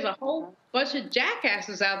 I mean, there's a whole bunch of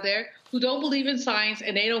jackasses out there who don't believe in science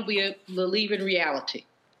and they don't believe in reality.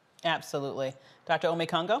 Absolutely. Dr.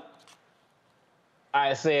 Omekongo?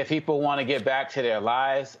 I say if people want to get back to their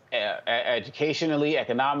lives, educationally,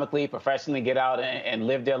 economically, professionally, get out and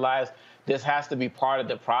live their lives, this has to be part of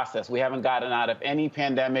the process. We haven't gotten out of any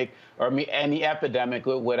pandemic or any epidemic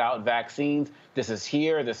without vaccines. This is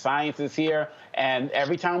here. The science is here. And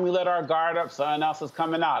every time we let our guard up, something else is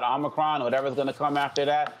coming out. Omicron, whatever's going to come after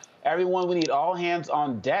that. Everyone, we need all hands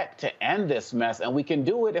on deck to end this mess. And we can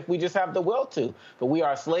do it if we just have the will to. But we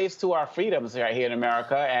are slaves to our freedoms right here in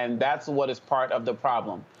America. And that's what is part of the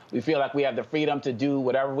problem. We feel like we have the freedom to do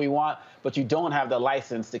whatever we want, but you don't have the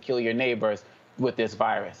license to kill your neighbors with this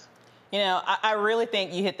virus. You know, I really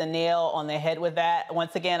think you hit the nail on the head with that.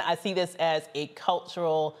 Once again, I see this as a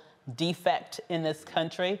cultural defect in this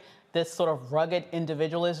country, this sort of rugged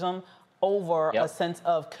individualism over a sense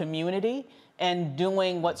of community and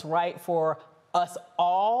doing what's right for us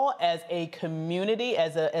all as a community,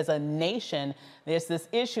 as a nation. There's this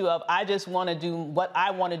issue of I just want to do what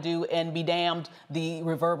I want to do and be damned the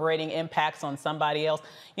reverberating impacts on somebody else.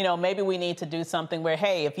 You know, maybe we need to do something where,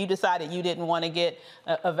 hey, if you decided you didn't want to get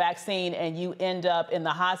a vaccine and you end up in the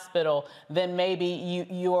hospital, then maybe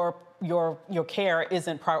your care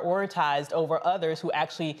isn't prioritized over others who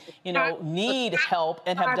actually, you know, need help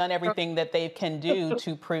and have done everything that they can do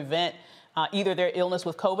to prevent either their illness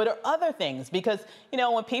with COVID or other things. Because, you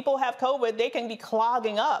know, when people have COVID, they can be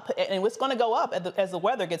clogging up, and it's going to go up as the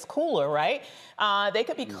weather gets cooler, right? They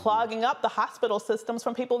could be clogging up the hospital systems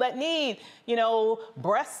from people that need, you know,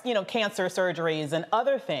 breast, you know, cancer surgeries and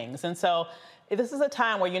other things. And so this is a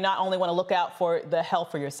time where you not only want to look out for the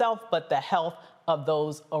health for yourself, but the health of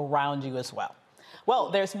those around you as well.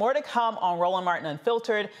 Well, there's more to come on Roland Martin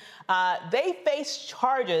Unfiltered. They face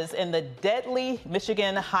charges in the deadly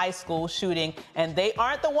Michigan high school shooting, and they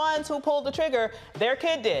aren't the ones who pulled the trigger. Their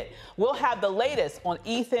kid did. We'll have the latest on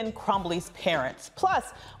Ethan Crumbley's parents.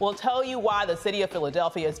 Plus, we'll tell you why the city of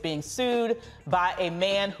Philadelphia is being sued by a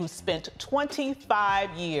man who spent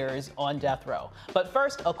 25 years on death row. But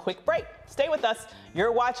first, a quick break. Stay with us.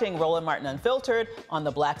 You're watching Roland Martin Unfiltered on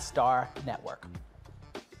the Black Star Network.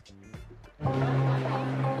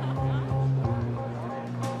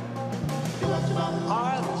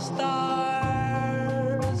 Are the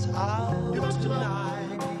stars out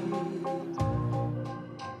tonight?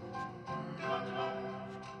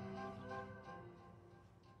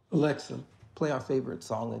 Alexa, play our favorite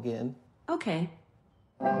song again. Okay.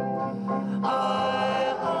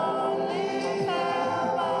 I only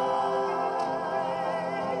have eyes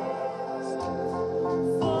for you.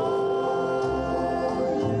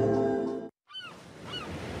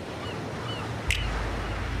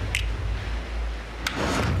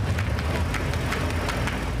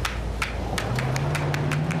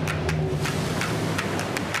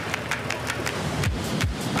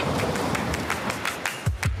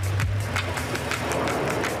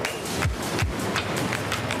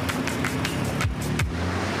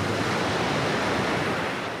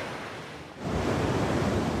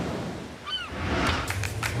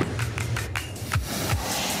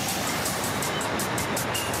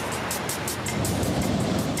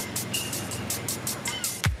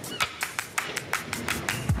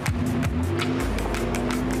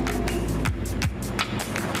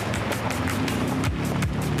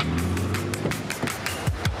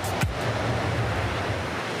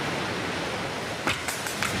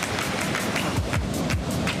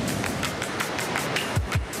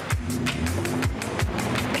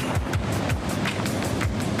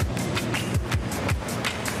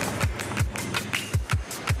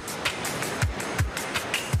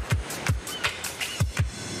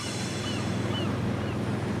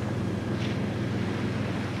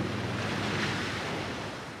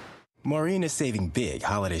 Maureen is saving big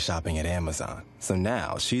holiday shopping at Amazon. So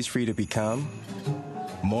now she's free to become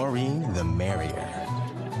Maureen the Merrier.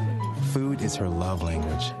 Food is her love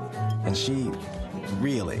language, and she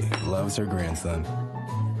really loves her grandson.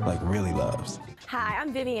 Like, really loves. Hi,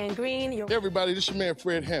 I'm Vivian Green. Hey everybody, this is your man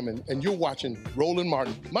Fred Hammond, and you're watching Roland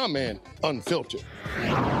Martin, my man, Unfiltered.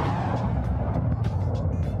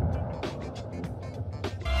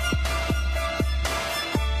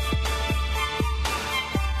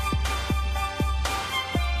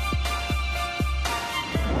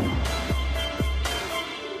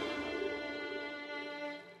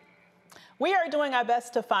 We are doing our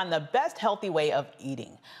best to find the best healthy way of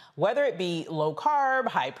eating. Whether it be low carb,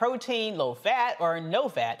 high protein, low fat, or no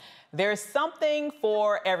fat, there's something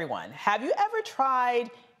for everyone. Have you ever tried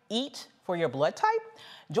Eat for Your Blood Type?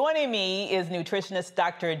 Joining me is nutritionist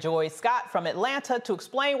Dr. Joy Scott from Atlanta to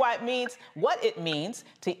explain what it means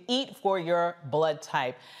to eat for your blood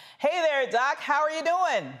type. Hey there, Doc. How are you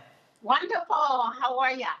doing? Wonderful. How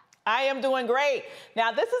are you? I am doing great.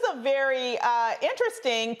 Now, this is a very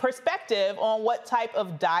interesting perspective on what type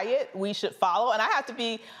of diet we should follow. And I have to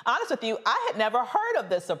be honest with you, I had never heard of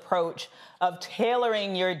this approach of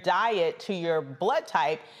tailoring your diet to your blood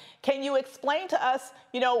type. Can you explain to us,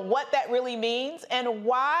 what that really means and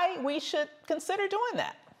why we should consider doing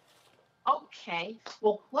that? Okay.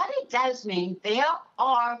 Well, what it does mean, there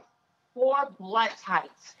are 4 blood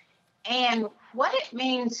types. And what it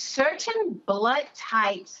means, certain blood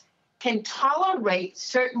types can tolerate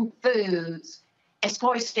certain foods as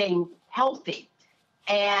far as staying healthy.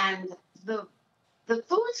 And the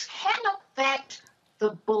foods can affect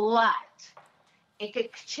the blood. It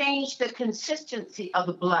could change the consistency of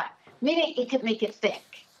the blood, meaning it could make it thick.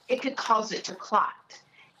 It could cause it to clot.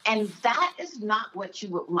 And that is not what you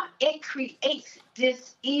would want. It creates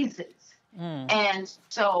diseases. And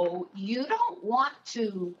so you don't want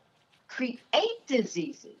to create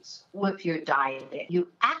diseases with your diet. You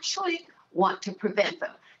actually want to prevent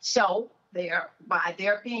them. So by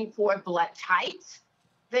there being 4 blood types,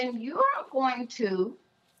 then you are going to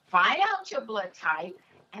find out your blood type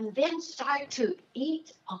and then start to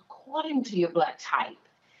eat according to your blood type.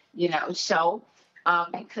 So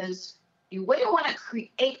because you wouldn't want to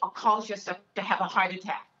create or cause yourself to have a heart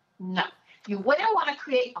attack. No. You wouldn't want to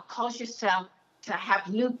create or cause yourself to have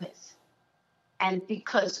lupus. And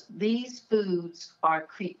because these foods are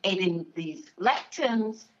creating these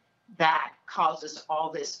lectins that causes all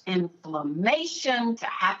this inflammation to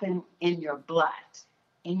happen in your blood,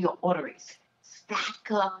 in your arteries. Stack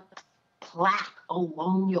up plaque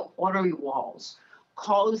along your artery walls,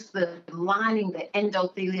 cause the lining, the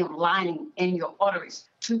endothelium lining in your arteries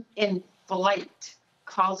to inflate,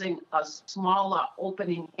 causing a smaller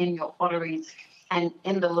opening in your arteries and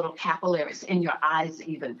in the little capillaries in your eyes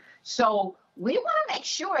even. So we want to make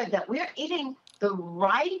sure that we're eating the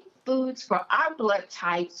right foods for our blood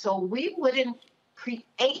type so we wouldn't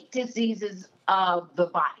create diseases of the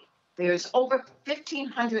body. There's over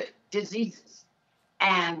 1,500 diseases,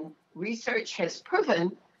 and research has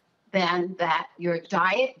proven then that your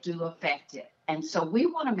diet do affect it. And so we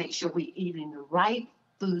want to make sure we're eating the right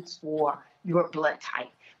foods for your blood type.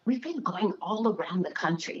 We've been going all around the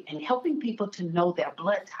country and helping people to know their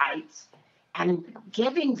blood types and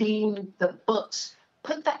giving them the books.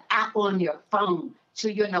 Put the app on your phone so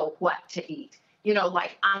you know what to eat.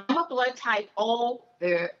 Like I'm a blood type O,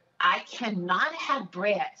 I cannot have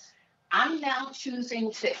breads. I'm now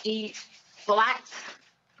choosing to eat flax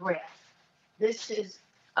bread. This is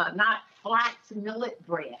not flax millet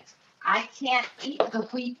bread. I can't eat the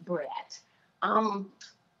wheat bread.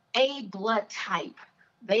 A blood type.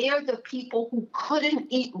 They are the people who couldn't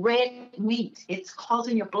eat red meat. It's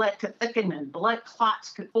causing your blood to thicken and blood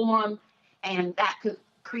clots could form, and that could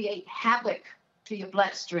create havoc to your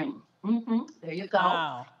bloodstream. There you go.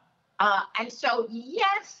 Wow. And so,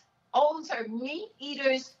 yes, O's are meat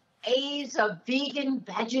eaters. A's are vegan,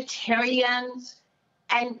 vegetarians.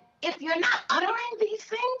 And if you're not uttering these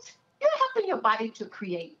things, you're helping your body to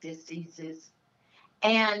create diseases.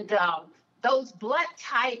 And those blood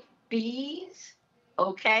type B's,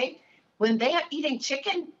 okay, when they are eating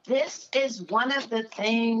chicken, this is one of the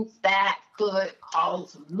things that could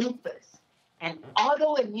cause lupus and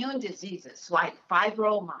autoimmune diseases like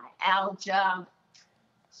fibromyalgia,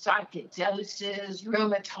 sarcoidosis,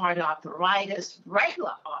 rheumatoid arthritis,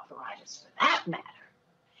 regular arthritis for that matter.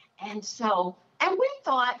 And so, and we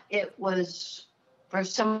thought it was for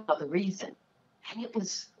some other reason, and it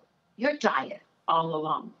was your diet all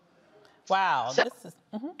along. Wow. So,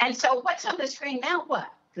 and so what's on the screen now? What?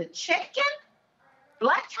 The chicken?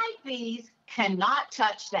 Blood type B's cannot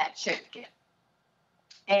touch that chicken.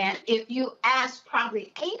 And if you ask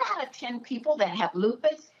probably 8 out of 10 people that have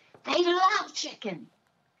lupus, they love chicken.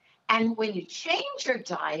 And when you change your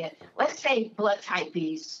diet, let's say blood type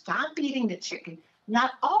B, stop eating the chicken,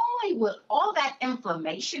 not only will all that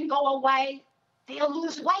inflammation go away, they'll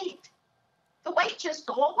lose weight. The weight just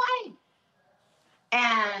go away.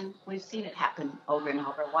 And we've seen it happen over and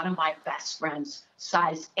over. One of my best friends,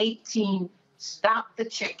 size 18, stopped the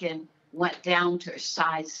chicken, went down to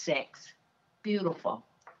size 6. Beautiful.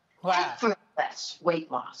 Wow. Effortless weight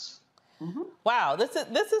loss. Wow, this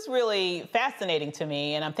is really fascinating to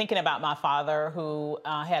me, and I'm thinking about my father who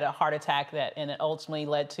had a heart attack and it ultimately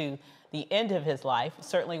led to the end of his life.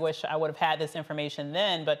 Certainly wish I would have had this information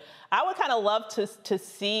then, but I would kind of love to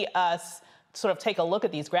see us sort of take a look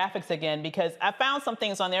at these graphics again, because I found some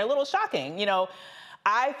things on there a little shocking.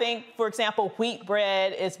 I think, for example, wheat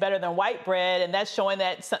bread is better than white bread, and that's showing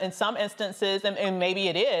that in some instances, and maybe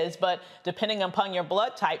it is, but depending upon your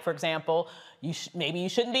blood type, for example, maybe you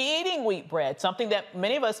shouldn't be eating wheat bread, something that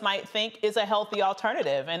many of us might think is a healthy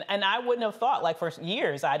alternative. And I wouldn't have thought, like for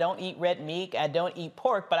years, I don't eat red meat, I don't eat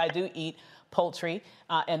pork, but I do eat poultry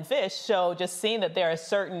and fish. So just seeing that there are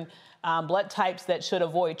certain blood types that should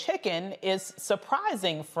avoid chicken is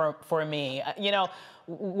surprising for me.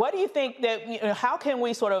 What do you think that, how can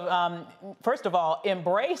we sort of, first of all,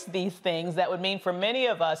 embrace these things that would mean for many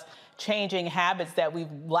of us changing habits that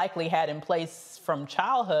we've likely had in place from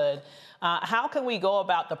childhood? How can we go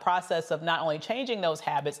about the process of not only changing those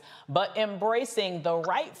habits, but embracing the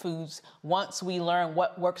right foods once we learn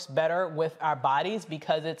what works better with our bodies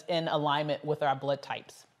because it's in alignment with our blood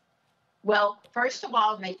types? Well, first of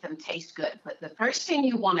all, make them taste good. But the first thing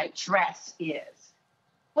you want to address is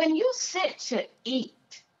when you sit to eat,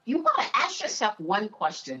 you want to ask yourself one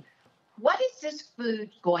question. What is this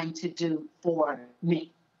food going to do for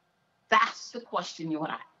me? That's the question you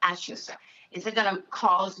want to ask yourself, is it going to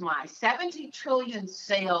cause my 70 trillion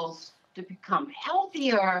cells to become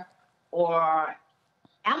healthier, or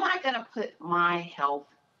am I going to put my health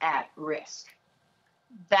at risk?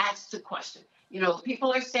 That's the question. You know,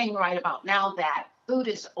 people are saying right about now that food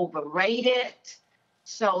is overrated.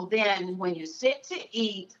 So then when you sit to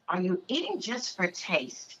eat, are you eating just for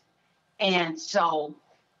taste? And so,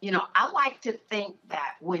 you know, I like to think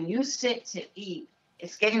that when you sit to eat,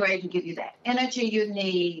 it's getting ready to give you that energy you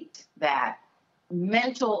need, that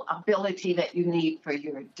mental ability that you need for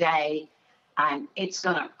your day. And it's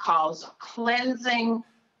going to cause a cleansing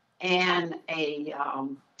and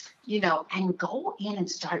and go in and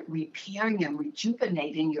start repairing and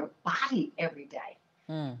rejuvenating your body every day.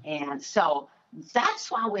 And so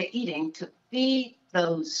that's why we're eating, to feed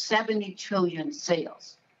those 70 trillion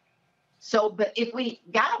cells. So, but if we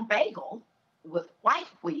got a bagel with white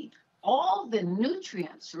wheat, all the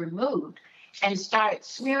nutrients removed, and start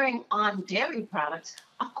smearing on dairy products,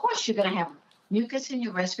 of course you're going to have mucus in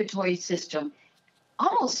your respiratory system,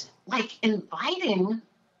 almost like inviting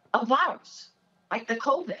a virus, like the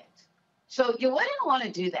COVID. So you wouldn't want to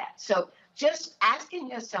do that. So just asking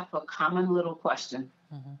yourself a common little question.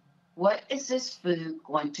 What is this food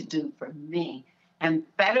going to do for me? And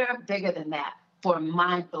better, bigger than that, for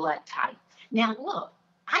my blood type. Now, look,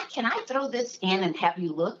 can I throw this in and have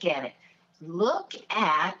you look at it? Look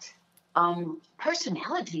at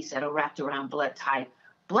personalities that are wrapped around blood type.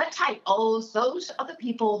 Blood type O's, those are the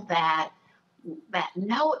people that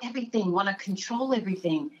know everything, want to control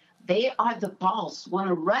everything. They are the boss, want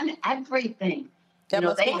to run everything. They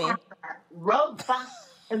have a robust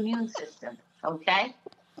immune system, okay?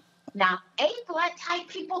 Now, A blood type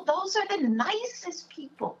people, those are the nicest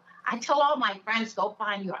people. I tell all my friends, go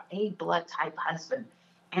find your A blood type husband.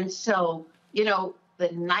 And so, you know,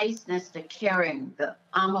 the niceness, the caring, the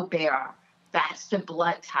I'm a bear, that's the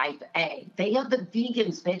blood type A. They are the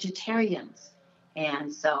vegans, vegetarians.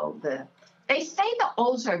 And so they say the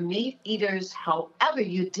O's are meat eaters. However,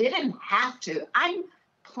 you didn't have to. I'm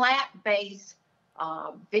plant-based,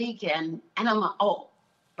 vegan, and I'm an O.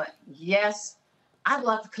 But yes, I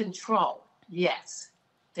love control. Yes,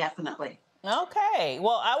 definitely. Okay.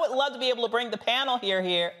 Well, I would love to be able to bring the panel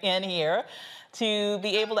here to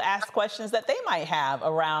be able to ask questions that they might have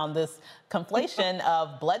around this conflation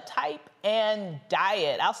of blood type and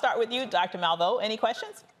diet. I'll start with you, Dr. Malveaux. Any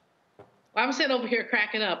questions? Well, I'm sitting over here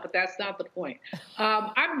cracking up, but that's not the point.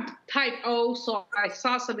 I'm type O, so I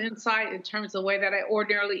saw some insight in terms of the way that I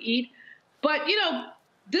ordinarily eat. But, you know,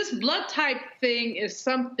 this blood type thing is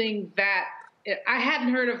something that I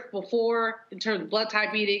hadn't heard of before in terms of blood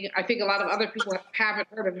type eating. I think a lot of other people haven't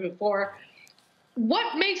heard of it before.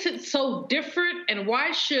 What makes it so different, and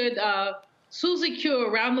why should Susie Q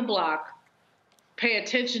around the block pay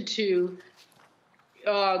attention to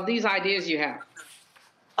these ideas you have?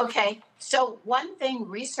 Okay, so one thing,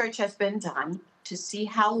 research has been done to see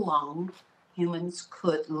how long humans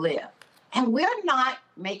could live. And we're not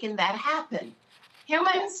making that happen.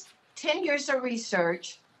 Humans, 10 years of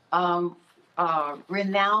research,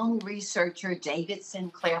 renowned researcher David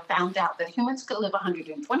Sinclair found out that humans could live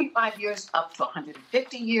 125 years up to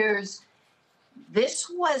 150 years. This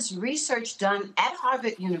was research done at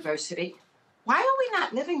Harvard University. Why are we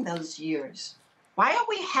not living those years? Why are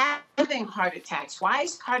we having heart attacks? Why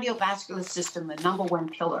is cardiovascular system the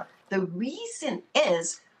 #1 pillar? The reason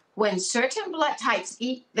is when certain blood types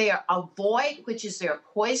eat their avoid, which is their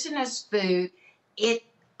poisonous food, it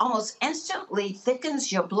almost instantly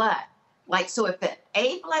thickens your blood. Like, so if the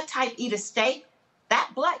A blood type eat a steak,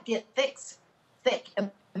 that blood gets thick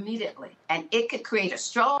immediately. And it could create a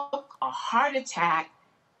stroke, a heart attack,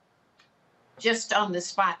 just on the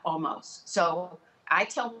spot almost. So I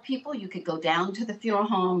tell people you could go down to the funeral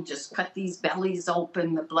home, just cut these bellies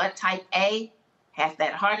open. The blood type A has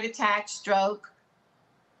that heart attack, stroke.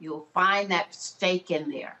 You'll find that steak in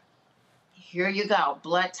there. Here you go,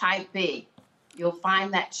 blood type B. You'll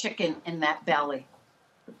find that chicken in that belly.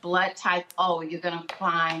 The blood type O, you're going to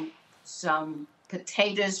find some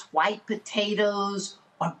potatoes, white potatoes,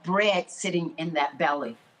 or bread sitting in that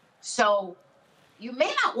belly. So you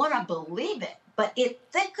may not want to believe it, but it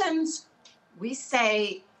thickens. We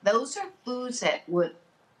say those are foods that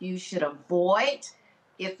you should avoid.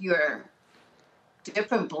 If you're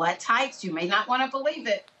different blood types, you may not want to believe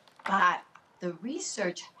it, but the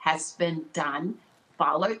research has been done,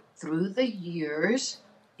 followed through the years.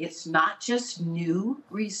 It's not just new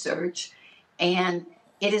research, and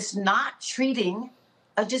it is not treating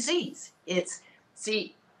a disease.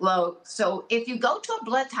 So if you go to a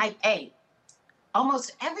blood type A,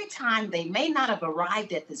 almost every time they may not have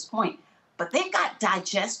arrived at this point, but they've got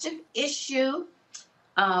digestive issue,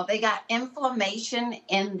 They got inflammation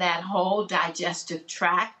in that whole digestive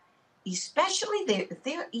tract, especially if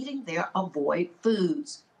they're eating their avoid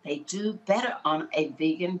foods. They do better on a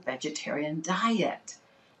vegan vegetarian diet.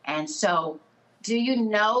 And so, do you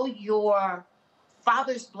know your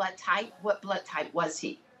father's blood type? What blood type was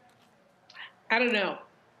he? I don't know.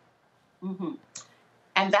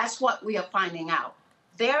 And that's what we are finding out.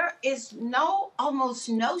 There is almost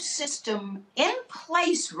no system in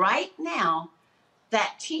place right now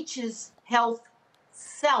that teaches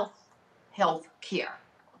self-health care,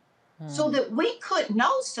 so that we could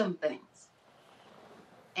know some things.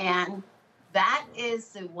 And that is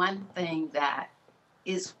the one thing that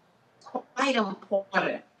is quite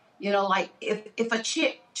important. You know, like if a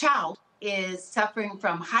child is suffering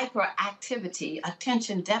from hyperactivity,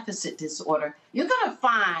 attention deficit disorder, you're going to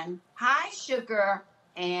find high sugar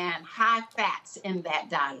and high fats in that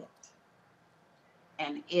diet.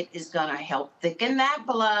 And it is going to help thicken that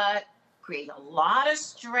blood, create a lot of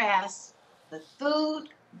stress. The food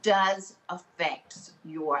does affect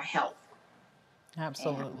your health.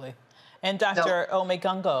 Absolutely. And Dr.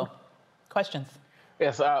 Omegungo, questions?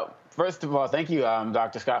 Yes. First of all, thank you,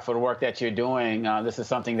 Dr. Scott, for the work that you're doing. This is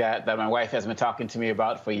something that my wife has been talking to me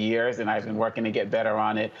about for years, and I've been working to get better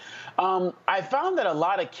on it. I found that a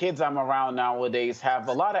lot of kids I'm around nowadays have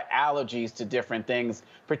a lot of allergies to different things,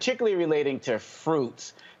 particularly relating to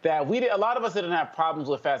fruits, that a lot of us didn't have problems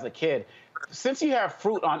with as a kid. Since you have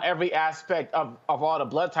fruit on every aspect of all the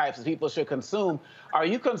blood types that people should consume, are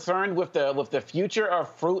you concerned with the future of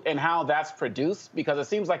fruit and how that's produced? Because it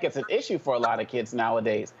seems like it's an issue for a lot of kids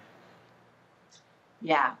nowadays.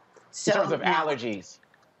 Yeah. So in terms of allergies.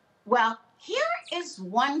 Well, here is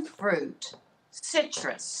one fruit,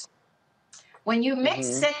 citrus. When you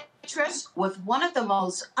mix citrus with one of the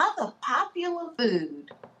most other popular food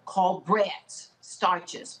called breads,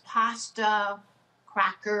 starches, pasta,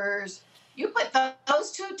 crackers, you put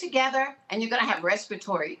those two together and you're going to have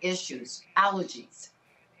respiratory issues, allergies.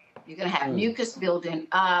 You're going to have mucus building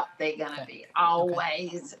up. They're going to be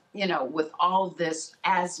always, with all this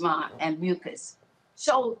asthma and mucus.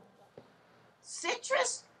 So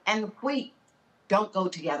citrus and wheat don't go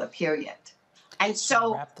together, period. And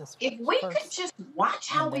so if we could just watch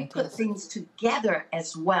how we put things together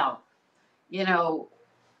as well, in our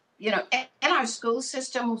school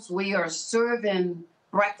systems, we are serving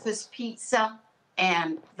breakfast pizza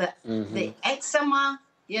and the eczema,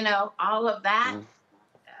 all of that.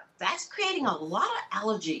 That's creating a lot of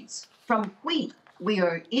allergies from wheat. We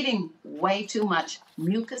are eating way too much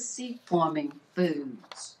mucousy forming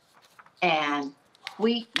foods. And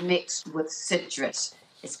wheat mixed with citrus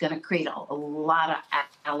is going to create a lot of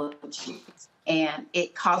allergies. And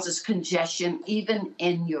it causes congestion even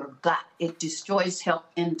in your gut. It help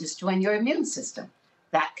in destroying your immune system.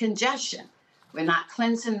 That congestion. We're not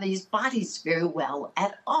cleansing these bodies very well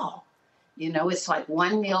at all. It's like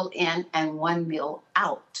one meal in and one meal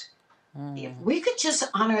out. If we could just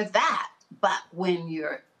honor that. But when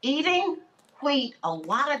you're eating wheat, a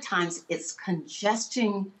lot of times it's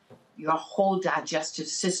congesting your whole digestive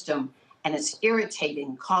system, and it's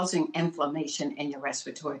irritating, causing inflammation in your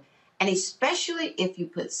respiratory. And especially if you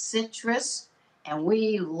put citrus, and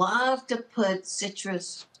we love to put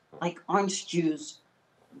citrus like orange juice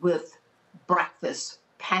with breakfast,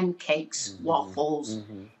 pancakes, waffles,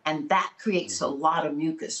 and that creates a lot of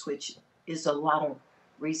mucus, which is a lot of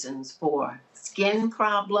reasons for skin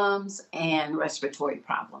problems and respiratory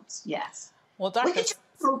problems. Yes. Well, Dr.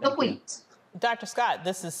 the wheat. Dr. Scott,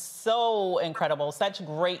 this is so incredible, such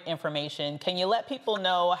great information. Can you let people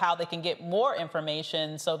know how they can get more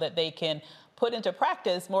information so that they can put into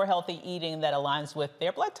practice more healthy eating that aligns with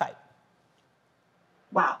their blood type?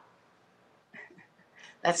 Wow.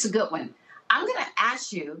 That's a good one. I'm going to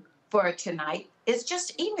ask you for tonight is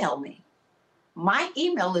just email me. My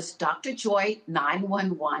email is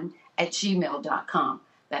drjoy911@gmail.com.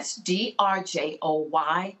 That's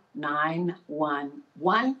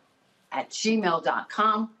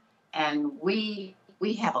drjoy911@gmail.com. And we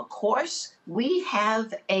have a course. We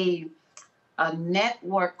have a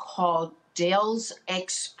network called Dale's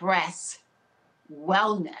Express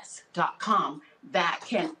Wellness.com that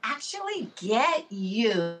can actually get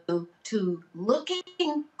you to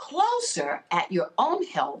looking closer at your own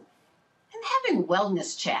health and having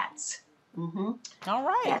wellness chats. All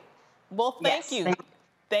right. Yeah. Well, thank you.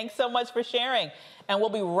 Thanks so much for sharing. And we'll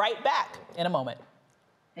be right back in a moment.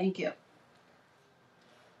 Thank you.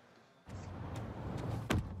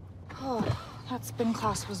 That spin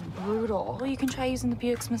class was brutal. Well, you can try using the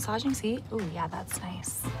Buick's massaging seat. Ooh, yeah, that's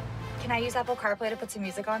nice. Can I use Apple CarPlay to put some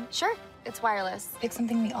music on? Sure, it's wireless. Pick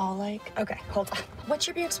something we all like. Okay, hold on. What's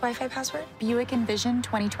your Buick's Wi-Fi password? Buick Envision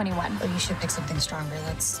 2021. Oh, you should pick something stronger.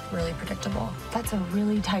 That's really predictable. That's a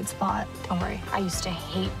really tight spot. Don't worry, I used to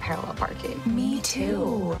hate parallel parking. Me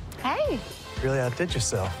too. Hey. Really outdid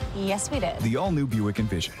yourself. Yes, we did. The all-new Buick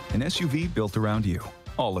Envision, an SUV built around you,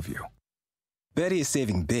 all of you. Betty is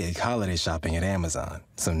saving big holiday shopping at Amazon.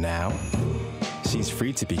 So now, she's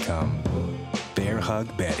free to become Bear Hug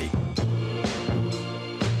Betty.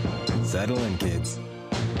 Settle in, kids.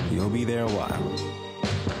 You'll be there a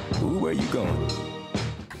while. Ooh, where you going?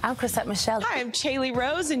 I'm Chrisette Michelle. Hi, I'm Chaley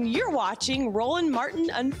Rose, and you're watching Roland Martin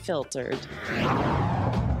Unfiltered.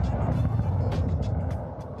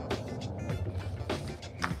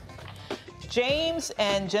 James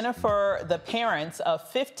and Jennifer, the parents of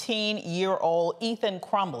 15-year-old Ethan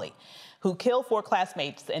Crumbley, who killed 4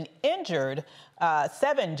 classmates and injured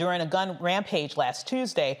 7 during a gun rampage last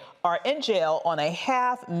Tuesday, are in jail on a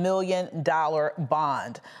 $500,000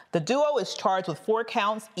 bond. The duo is charged with 4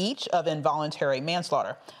 counts each of involuntary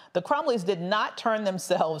manslaughter. The Crumbleys did not turn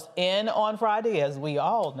themselves in on Friday, as we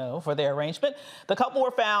all know, for their arraignment. The couple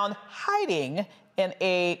were found hiding in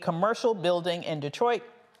a commercial building in Detroit.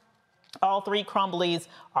 All 3 Crumbleys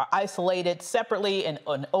are isolated separately in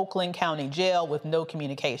an Oakland County jail with no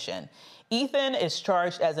communication. Ethan is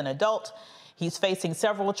charged as an adult. He's facing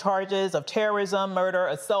several charges of terrorism, murder,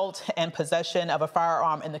 assault, and possession of a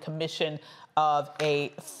firearm in the commission of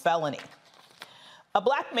a felony. A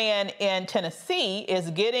black man in Tennessee is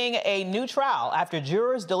getting a new trial after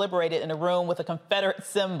jurors deliberated in a room with a Confederate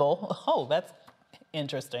symbol. Oh, that's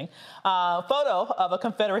interesting. Photo of a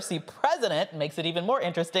Confederacy president makes it even more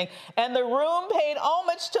interesting. And the room paid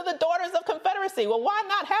homage to the Daughters of Confederacy. Well, why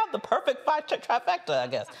not have the perfect trifecta, I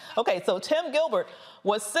guess? Okay, so Tim Gilbert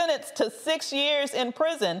was sentenced to 6 years in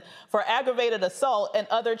prison for aggravated assault and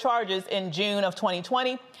other charges in June of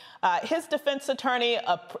 2020. His defense attorney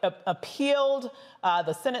appealed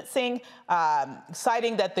the sentencing,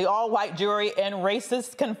 citing that the all-white jury and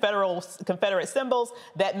racist Confederate symbols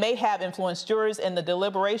that may have influenced jurors in the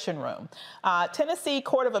deliberation room. Tennessee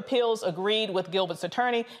Court of Appeals agreed with Gilbert's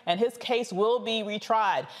attorney, and his case will be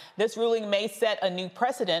retried. This ruling may set a new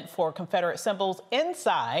precedent for Confederate symbols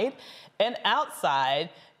inside and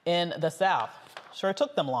outside in the South. Sure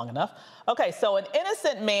took them long enough. Okay, so an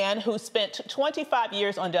innocent man who spent 25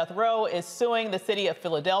 years on death row is suing the city of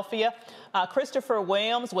Philadelphia. Christopher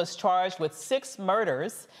Williams was charged with 6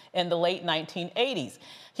 murders in the late 1980s.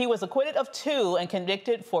 He was acquitted of 2 and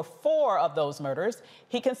convicted for 4 of those murders.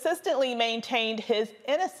 He consistently maintained his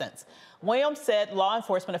innocence. Williams said law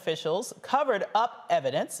enforcement officials covered up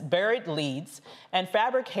evidence, buried leads, and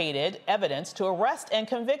fabricated evidence to arrest and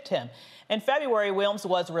convict him. In February, Williams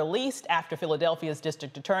was released after Philadelphia's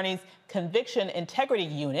district attorney's conviction integrity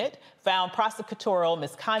unit found prosecutorial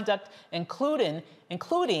misconduct, including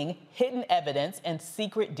hidden evidence and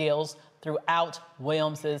secret deals throughout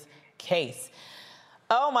Williams's case.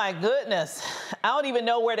 Oh my goodness. I don't even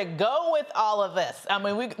know where to go with all of this. I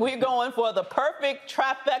mean, we're going for the perfect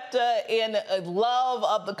trifecta in love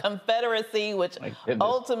of the Confederacy, which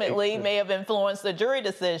ultimately may have influenced the jury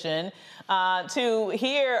decision, to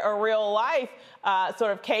hear a real life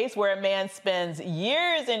sort of case where a man spends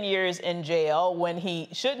years and years in jail when he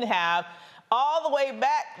shouldn't have, all the way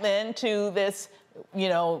back then to this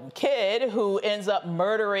kid who ends up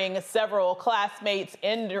murdering several classmates,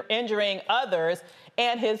 injuring others,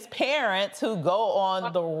 and his parents who go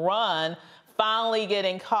on the run, finally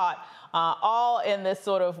getting caught, all in this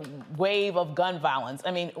sort of wave of gun violence.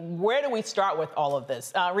 I mean, where do we start with all of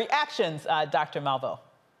this? Reactions, Dr. Malveaux.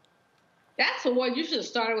 That's the one you should have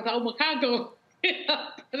started with Omekongo.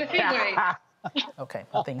 But anyway. Okay,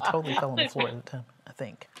 my thing totally fell on the floor at the time, I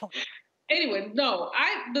think. Anyway, no,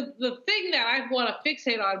 the thing that I want to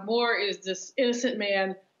fixate on more is this innocent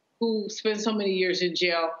man who spent so many years in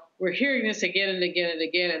jail. We're hearing this again and again and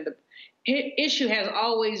again, and the issue has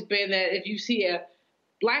always been that if you see a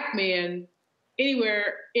black man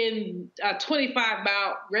anywhere in a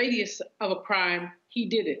 25-mile radius of a crime, he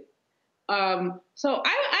did it. So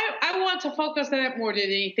I want to focus on that more than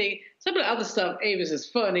anything. Some of the other stuff, Avis, is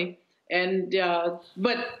funny,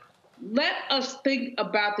 but let us think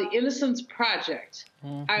about the Innocence Project.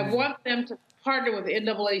 Mm-hmm. I want them to partner with the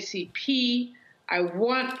NAACP. I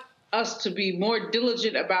want us to be more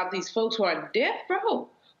diligent about these folks who are on death row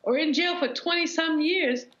or in jail for 20-some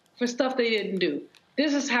years for stuff they didn't do.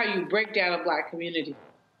 This is how you break down a black community.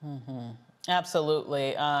 Mm-hmm.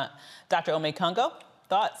 Absolutely. Dr. Omekongo,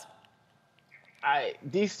 thoughts?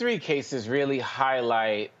 These 3 cases really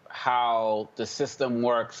highlight how the system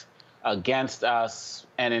works against us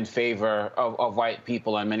and in favor of white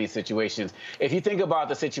people in many situations. If you think about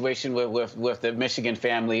the situation with the Michigan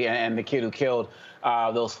family and the kid who killed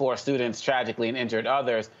those 4 students tragically and injured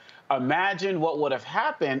others, imagine what would have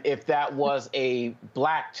happened if that was a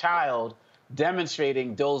black child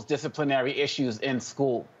demonstrating those disciplinary issues in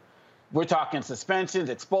school. We're talking suspensions,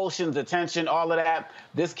 expulsions, detention, all of that.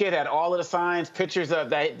 This kid had all of the signs, pictures of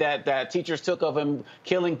that teachers took of him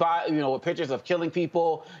killing, pictures of killing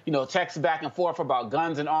people, texts back and forth about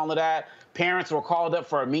guns and all of that. Parents were called up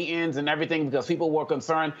for meetings and everything because people were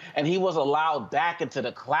concerned, and he was allowed back into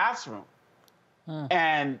the classroom.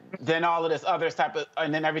 And then all of this other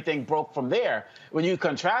and then everything broke from there. When you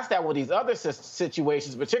contrast that with these other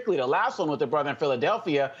situations, particularly the last one with the brother in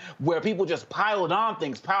Philadelphia, where people just piled on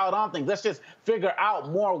things. Let's just figure out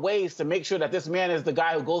more ways to make sure that this man is the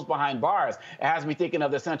guy who goes behind bars. It has me thinking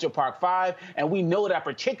of the Central Park 5. And we know that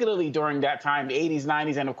particularly during that time, the 80s,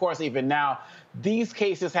 90s, and of course even now, these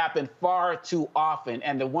cases happen far too often.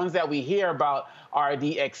 And the ones that we hear about are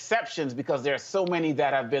the exceptions because there are so many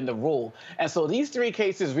that have been the rule. And so these 3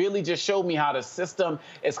 cases really just show me how the system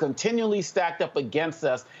is continually stacked up against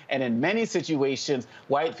us. And in many situations,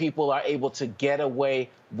 white people are able to get away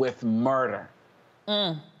with murder.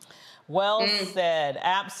 Well said.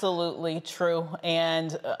 Absolutely true.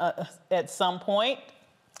 And at some point,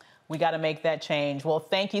 we got to make that change. Well,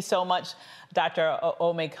 thank you so much, Dr.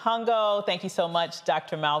 Omekongo. Thank you so much,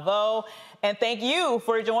 Dr. Malveaux. And thank you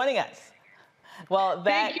for joining us. Well,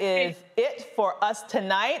 that is it for us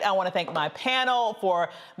tonight. I want to thank my panel for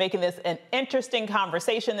making this an interesting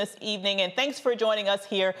conversation this evening. And thanks for joining us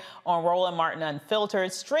here on Roland Martin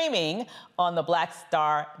Unfiltered, streaming on the Black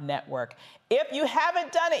Star Network. If you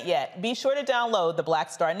haven't done it yet, be sure to download the Black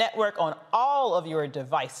Star Network on all of your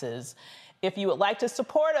devices. If you would like to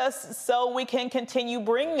support us so we can continue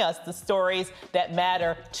bringing us the stories that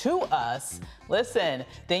matter to us, listen,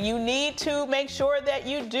 then you need to make sure that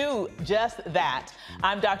you do just that.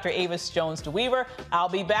 I'm Dr. Avis Jones-DeWeaver. I'll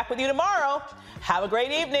be back with you tomorrow. Have a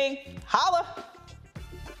great evening. Holla.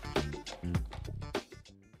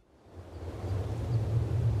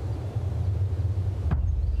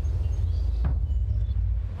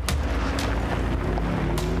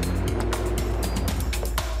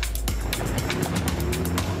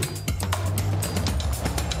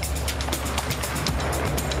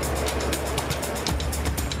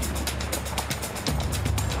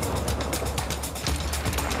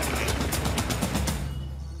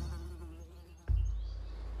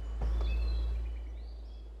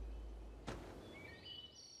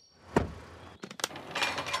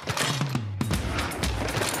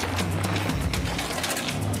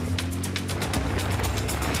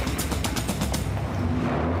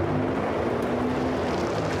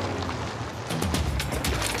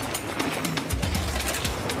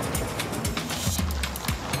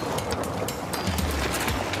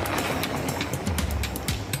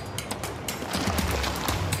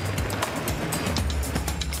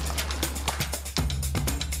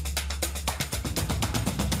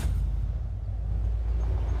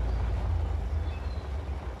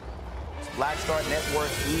 Black Star Network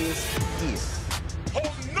is here.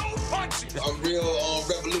 Hold no punches! I'm real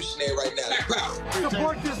revolutionary right now. Black power.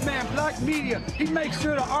 Support this man, Black Media. He makes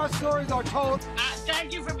sure that our stories are told.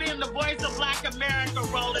 Thank you for being the voice of Black America,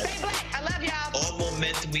 Roland. Stay black. I love y'all. All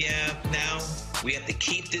momentum we have now, we have to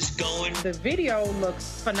keep this going. The video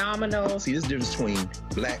looks phenomenal. See, this difference between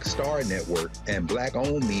Black Star Network and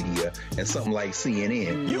Black-owned media and something like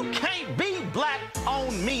CNN. You can't be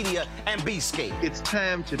Black-owned media and be scared. It's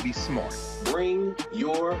time to be smart. Bring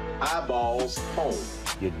your eyeballs home.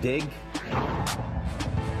 You dig?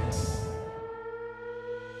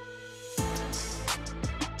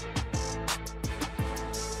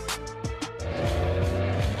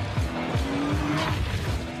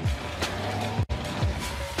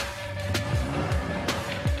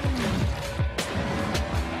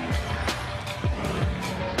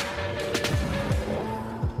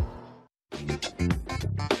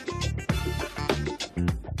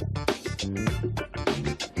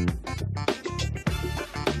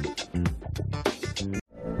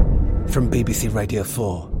 From BBC Radio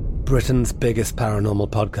 4, Britain's biggest paranormal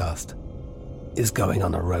podcast is going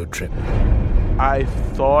on a road trip. I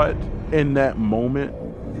thought in that moment,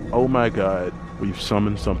 oh my God, we've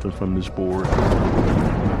summoned something from this board.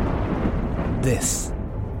 This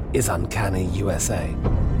is Uncanny USA.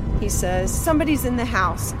 He says, somebody's in the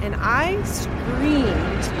house, and I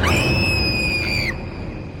screamed.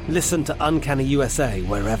 Listen to Uncanny USA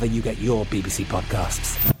wherever you get your BBC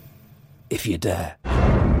podcasts, if you dare.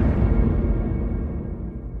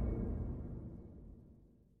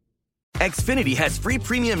 Xfinity has free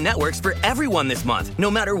premium networks for everyone this month,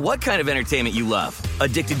 no matter what kind of entertainment you love.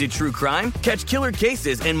 Addicted to true crime? Catch killer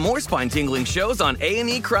cases and more spine-tingling shows on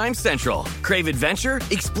A&E Crime Central. Crave adventure?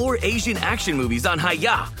 Explore Asian action movies on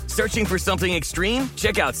Hi-Ya. Searching for something extreme?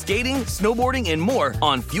 Check out skating, snowboarding, and more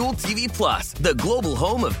on Fuel TV Plus, the global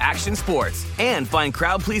home of action sports. And find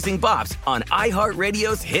crowd-pleasing bops on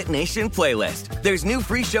iHeartRadio's Hit Nation playlist. There's new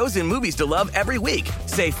free shows and movies to love every week.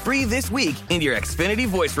 Say free this week in your Xfinity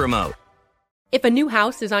voice remote. If a new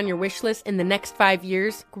house is on your wish list in the next 5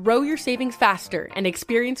 years, grow your savings faster and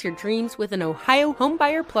experience your dreams with an Ohio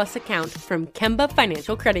Homebuyer Plus account from Kemba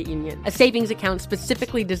Financial Credit Union. A savings account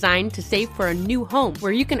specifically designed to save for a new home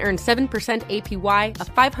where you can earn 7% APY,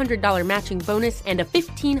 a $500 matching bonus, and a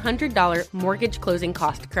 $1,500 mortgage closing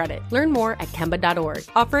cost credit. Learn more at Kemba.org.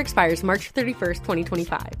 Offer expires March 31st,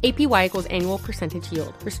 2025. APY equals annual percentage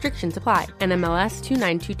yield. Restrictions apply. NMLS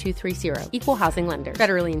 292230. Equal housing lender.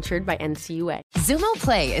 Federally insured by NCUA. Xumo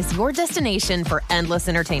Play is your destination for endless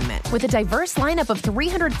entertainment. With a diverse lineup of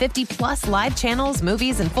 350 plus live channels,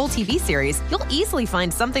 movies, and full TV series, you'll easily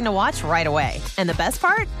find something to watch right away. And the best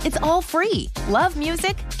part? It's all free. Love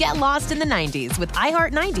music? Get lost in the 90s with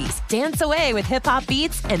iHeart 90s, dance away with hip-hop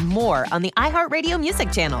beats, and more on the iHeartRadio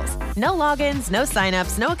music channels. No logins, no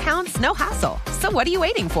signups, no accounts, no hassle. So what are you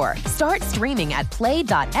waiting for? Start streaming at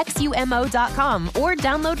play.xumo.com or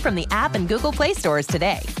download from the app and Google Play stores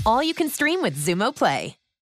today. All you can stream with Xumo Play.